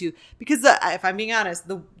dive into, because if I'm being honest,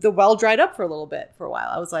 the well dried up for a little bit for a while.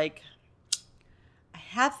 I was like, I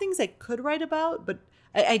have things I could write about, but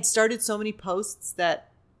I'd started so many posts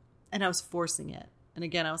and I was forcing it. And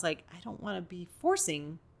again, I was like, I don't want to be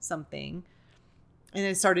forcing something. And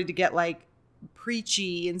it started to get like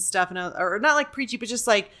preachy and stuff, or not like preachy, but just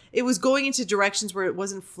like it was going into directions where it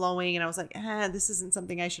wasn't flowing, and I was like, this isn't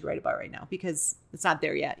something I should write about right now because it's not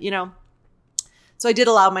there yet, you know. So I did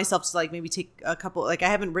allow myself to like maybe take a couple, like I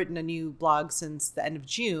haven't written a new blog since the end of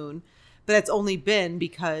June, but that's only been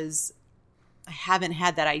because I haven't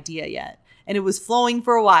had that idea yet, and it was flowing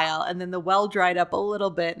for a while, and then the well dried up a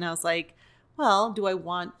little bit, and I was like, well, do I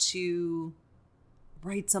want to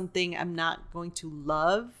write something I'm not going to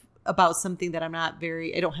love about something that I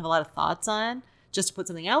don't have a lot of thoughts on, just to put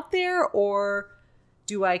something out there? Or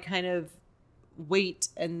do I kind of wait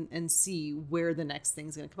and see where the next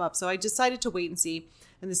thing's going to come up? So I decided to wait and see.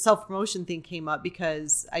 And the self-promotion thing came up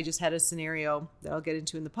because I just had a scenario that I'll get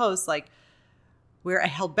into in the post, like where I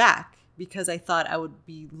held back because I thought I would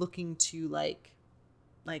be looking to like,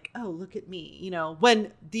 oh, look at me, you know,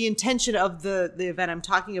 when the intention of the event I'm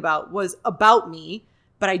talking about was about me.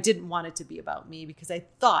 But I didn't want it to be about me because I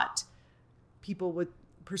thought people would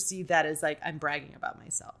perceive that as like I'm bragging about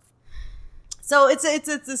myself. So it's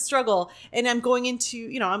a struggle, and I'm going into,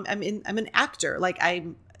 you know, I'm an actor. Like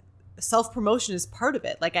self-promotion is part of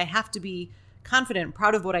it. Like I have to be confident and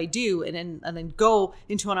proud of what I do, and then go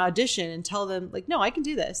into an audition and tell them like, no, I can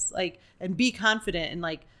do this. Like, and be confident and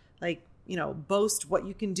like boast what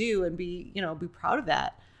you can do and be proud of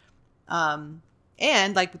that.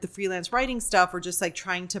 And like with the freelance writing stuff or just like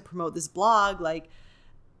trying to promote this blog, like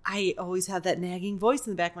I always have that nagging voice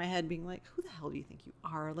in the back of my head being like, who the hell do you think you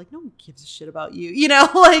are? Like, no one gives a shit about you,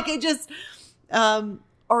 like it just,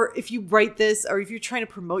 or if you write this or if you're trying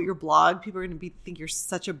to promote your blog, people are going to think you're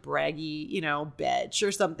such a braggy, bitch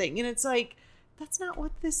or something. And it's like, that's not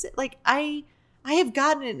what this is. Like I have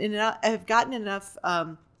gotten enough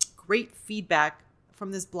great feedback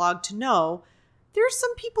from this blog to know there are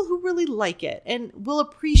some people who really like it and will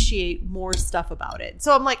appreciate more stuff about it.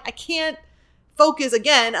 So I'm like, I can't focus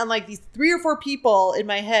again on like these 3 or 4 people in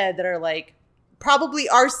my head that are like, probably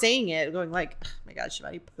are saying it, going like, oh my God,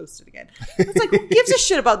 Sheevani posted again. It's like, who gives a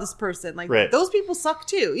shit about this person? Like right. Those people suck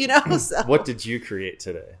too, So, what did you create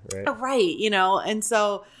today? Right. Right. And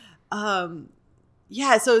so,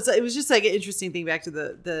 yeah, so it was just like an interesting thing back to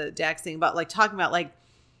the Dax thing about like talking about like,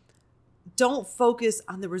 don't focus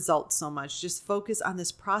on the results so much. Just focus on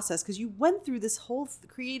this process because you went through this whole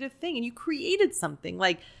creative thing and you created something.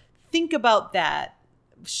 Like, think about that.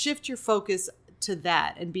 Shift your focus to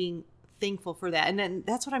that and being thankful for that. And then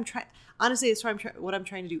that's what I'm trying. Honestly, that's what I'm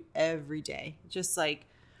trying to do every day. Just like,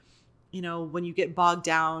 when you get bogged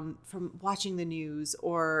down from watching the news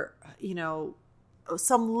or,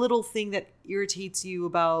 some little thing that irritates you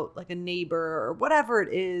about like a neighbor or whatever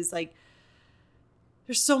it is, like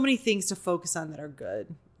there's so many things to focus on that are good.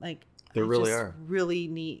 Like there really are. Really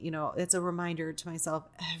neat. It's a reminder to myself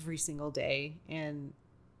every single day. And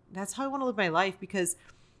that's how I want to live my life because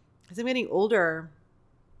as I'm getting older,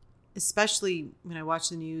 especially when I watch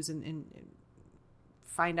the news and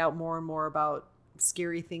find out more and more about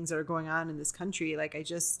scary things that are going on in this country, like I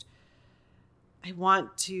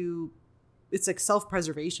want to, it's like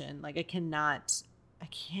self-preservation. Like I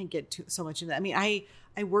can't get so much into that. I mean, I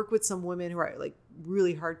work with some women who are like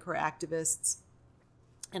really hardcore activists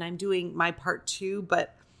and I'm doing my part too,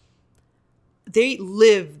 but they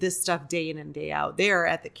live this stuff day in and day out. They are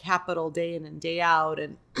at the Capitol day in and day out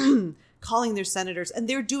and calling their senators and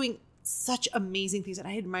they're doing such amazing things. And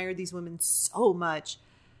I admire these women so much.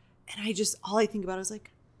 And all I think about is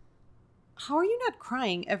like, how are you not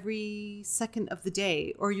crying every second of the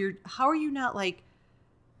day? Or how are you not like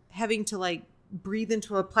having to like breathe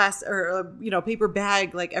into a plastic or a, paper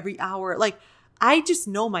bag like every hour? Like I just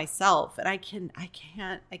know myself and I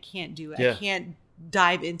can't do it. Yeah. I can't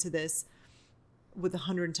dive into this with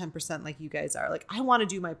 110% like you guys are. Like I want to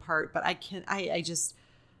do my part, but I can't, I just,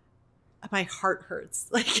 my heart hurts.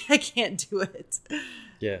 Like I can't do it.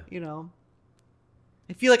 Yeah.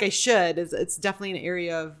 I feel like I should. It's definitely an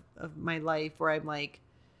area of my life where I'm like,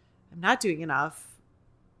 I'm not doing enough,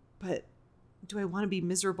 but do I want to be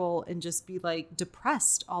miserable and just be like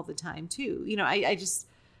depressed all the time too?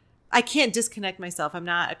 I can't disconnect myself. I'm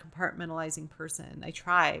not a compartmentalizing person. I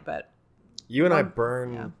try, but you and I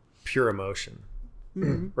burn pure emotion,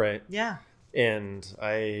 right? Yeah. And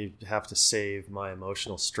I have to save my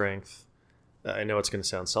emotional strength. I know it's going to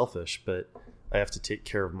sound selfish, but I have to take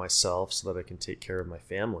care of myself so that I can take care of my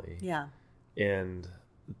family. Yeah. And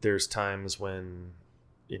there's times when,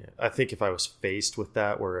 I think if I was faced with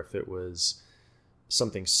that, where if it was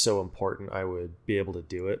something so important, I would be able to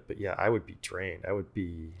do it. But yeah, I would be drained. I would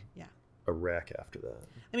be a wreck after that.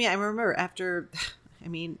 I mean, I remember after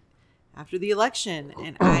the election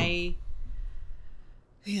and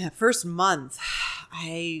first month,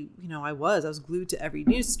 I was glued to every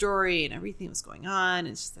news story and everything that was going on.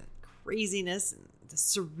 It's just that craziness and the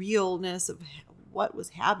surrealness of what was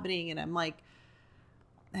happening. And I'm like,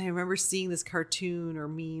 I remember seeing this cartoon or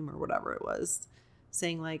meme or whatever it was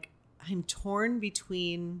saying like, I'm torn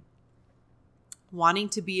between wanting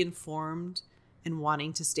to be informed and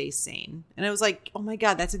wanting to stay sane. And I was like, oh my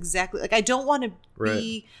God, that's exactly like, I don't want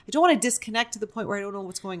to disconnect to the point where I don't know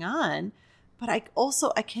what's going on. But I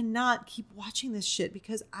cannot keep watching this shit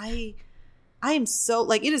because I am so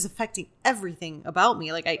like, it is affecting everything about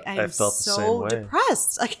me. Like I'm so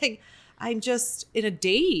depressed. Like I'm just in a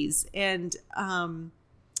daze. And,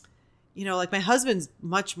 like my husband's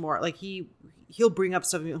much more like he'll bring up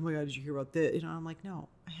stuff. Oh my God, did you hear about this? I'm like, no,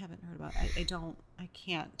 I haven't heard about it. I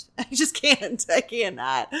can't. I just can't. I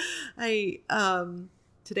cannot.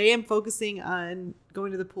 Today I'm focusing on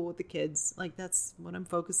going to the pool with the kids. Like that's what I'm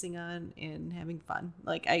focusing on and having fun.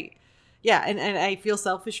 Like and I feel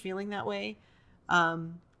selfish feeling that way.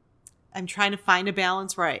 I'm trying to find a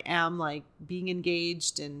balance where I am like being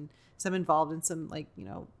engaged and so I'm involved in some like,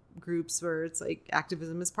 groups where it's like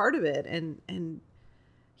activism is part of it. And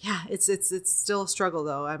yeah, it's still a struggle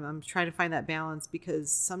though. I'm trying to find that balance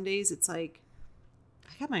because some days it's like,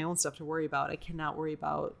 I got my own stuff to worry about. I cannot worry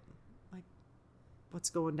about like what's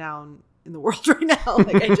going down in the world right now.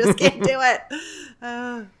 Like, I just can't do it.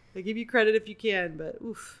 I give you credit if you can, but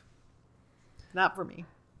oof, not for me.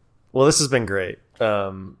 Well, this has been great.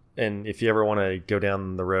 And if you ever want to go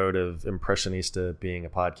down the road of Impressionista being a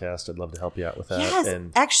podcast, I'd love to help you out with that. Yes,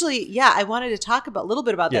 and actually, yeah, I wanted to talk a little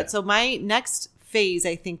bit about Yeah. that. So my next phase,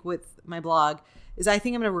 I think, with my blog is I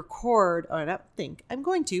think I'm going to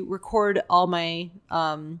record all my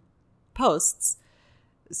posts,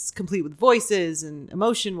 complete with voices and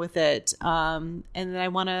emotion with it. And then I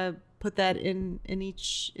want to put that in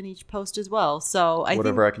each post as well. So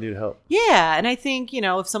whatever I can do to help. Yeah. And I think,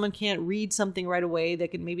 if someone can't read something right away, they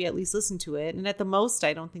can maybe at least listen to it. And at the most,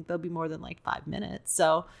 I don't think they'll be more than like 5 minutes.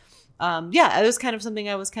 So it was kind of something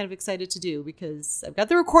I was kind of excited to do because I've got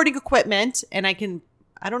the recording equipment and I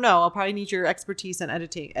don't know, I'll probably need your expertise on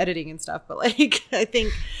editing and stuff. But like, I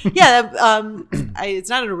think, it's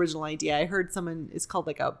not an original idea. I heard it's called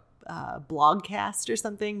like a blogcast or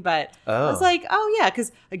something, but I was like, oh yeah.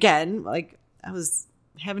 Cause again, like I was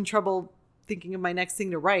having trouble thinking of my next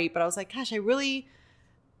thing to write, but I was like, gosh,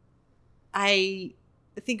 I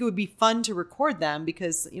think it would be fun to record them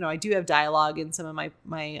because, I do have dialogue in some of my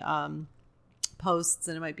posts,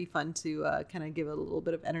 and it might be fun to kind of give it a little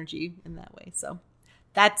bit of energy in that way. So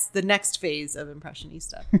that's the next phase of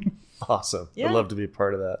Impressionista. Awesome. Yeah. I'd love to be a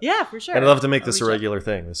part of that. Yeah, for sure. And I'd love to make this a regular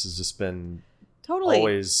thing. This has just been Totally.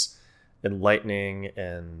 always enlightening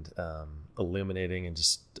and illuminating and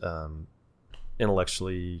just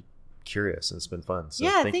intellectually curious, and it's been fun. So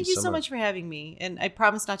yeah, thank you so much for having me. And I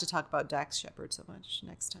promise not to talk about Dax Shepard so much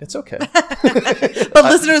next time. It's okay. But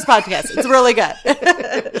listen to his podcast. It's really good.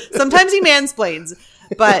 Sometimes he mansplains,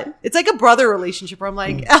 but it's like a brother relationship where I'm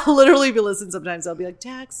like, I'll literally be listening sometimes. I'll be like,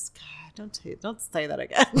 Dax, God, don't say that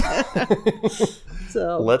again.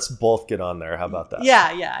 So let's both get on there. How about that?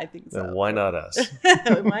 Yeah, I think so. And why not us?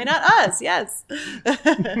 Why not us? Yes.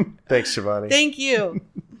 Thanks, Sheevani. Thank you.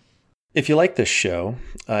 If you like this show,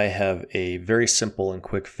 I have a very simple and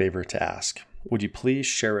quick favor to ask. Would you please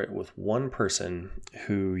share it with one person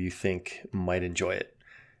who you think might enjoy it?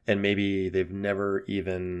 And maybe they've never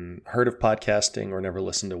even heard of podcasting or never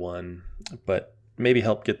listened to one, but maybe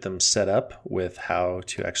help get them set up with how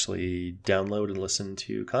to actually download and listen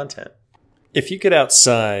to content. If you get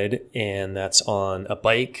outside and that's on a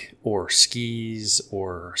bike or skis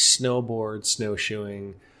or snowboard,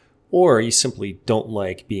 snowshoeing, or you simply don't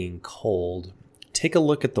like being cold, take a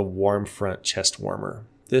look at the Warmfront chest warmer.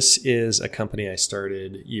 This is a company I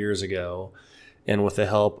started years ago, and with the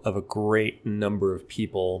help of a great number of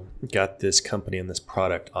people, got this company and this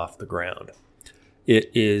product off the ground. It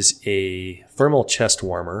is a thermal chest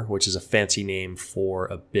warmer, which is a fancy name for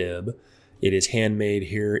a bib. It is handmade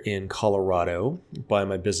here in Colorado by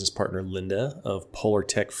my business partner, Linda, of Polar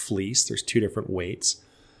Tech Fleece. There's 2 different weights.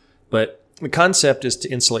 But the concept is to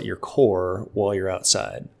insulate your core while you're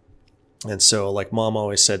outside. And so, like Mom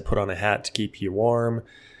always said, put on a hat to keep you warm.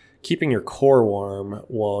 Keeping your core warm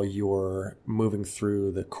while you're moving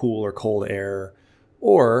through the cool or cold air,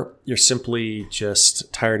 or you're simply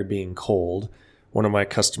just tired of being cold. One of my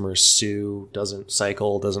customers, Sue, doesn't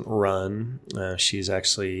cycle, doesn't run. She's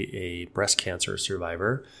actually a breast cancer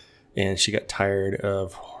survivor, and she got tired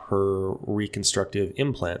of her reconstructive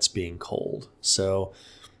implants being cold. So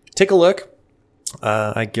take a look.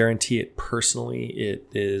 I guarantee it personally. It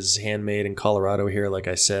is handmade in Colorado here, like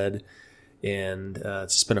I said, and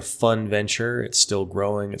it's just been a fun venture. It's still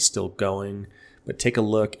growing. It's still going. But take a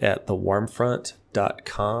look at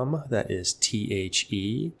thewarmfront.com. That is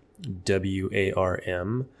TheWarmFront.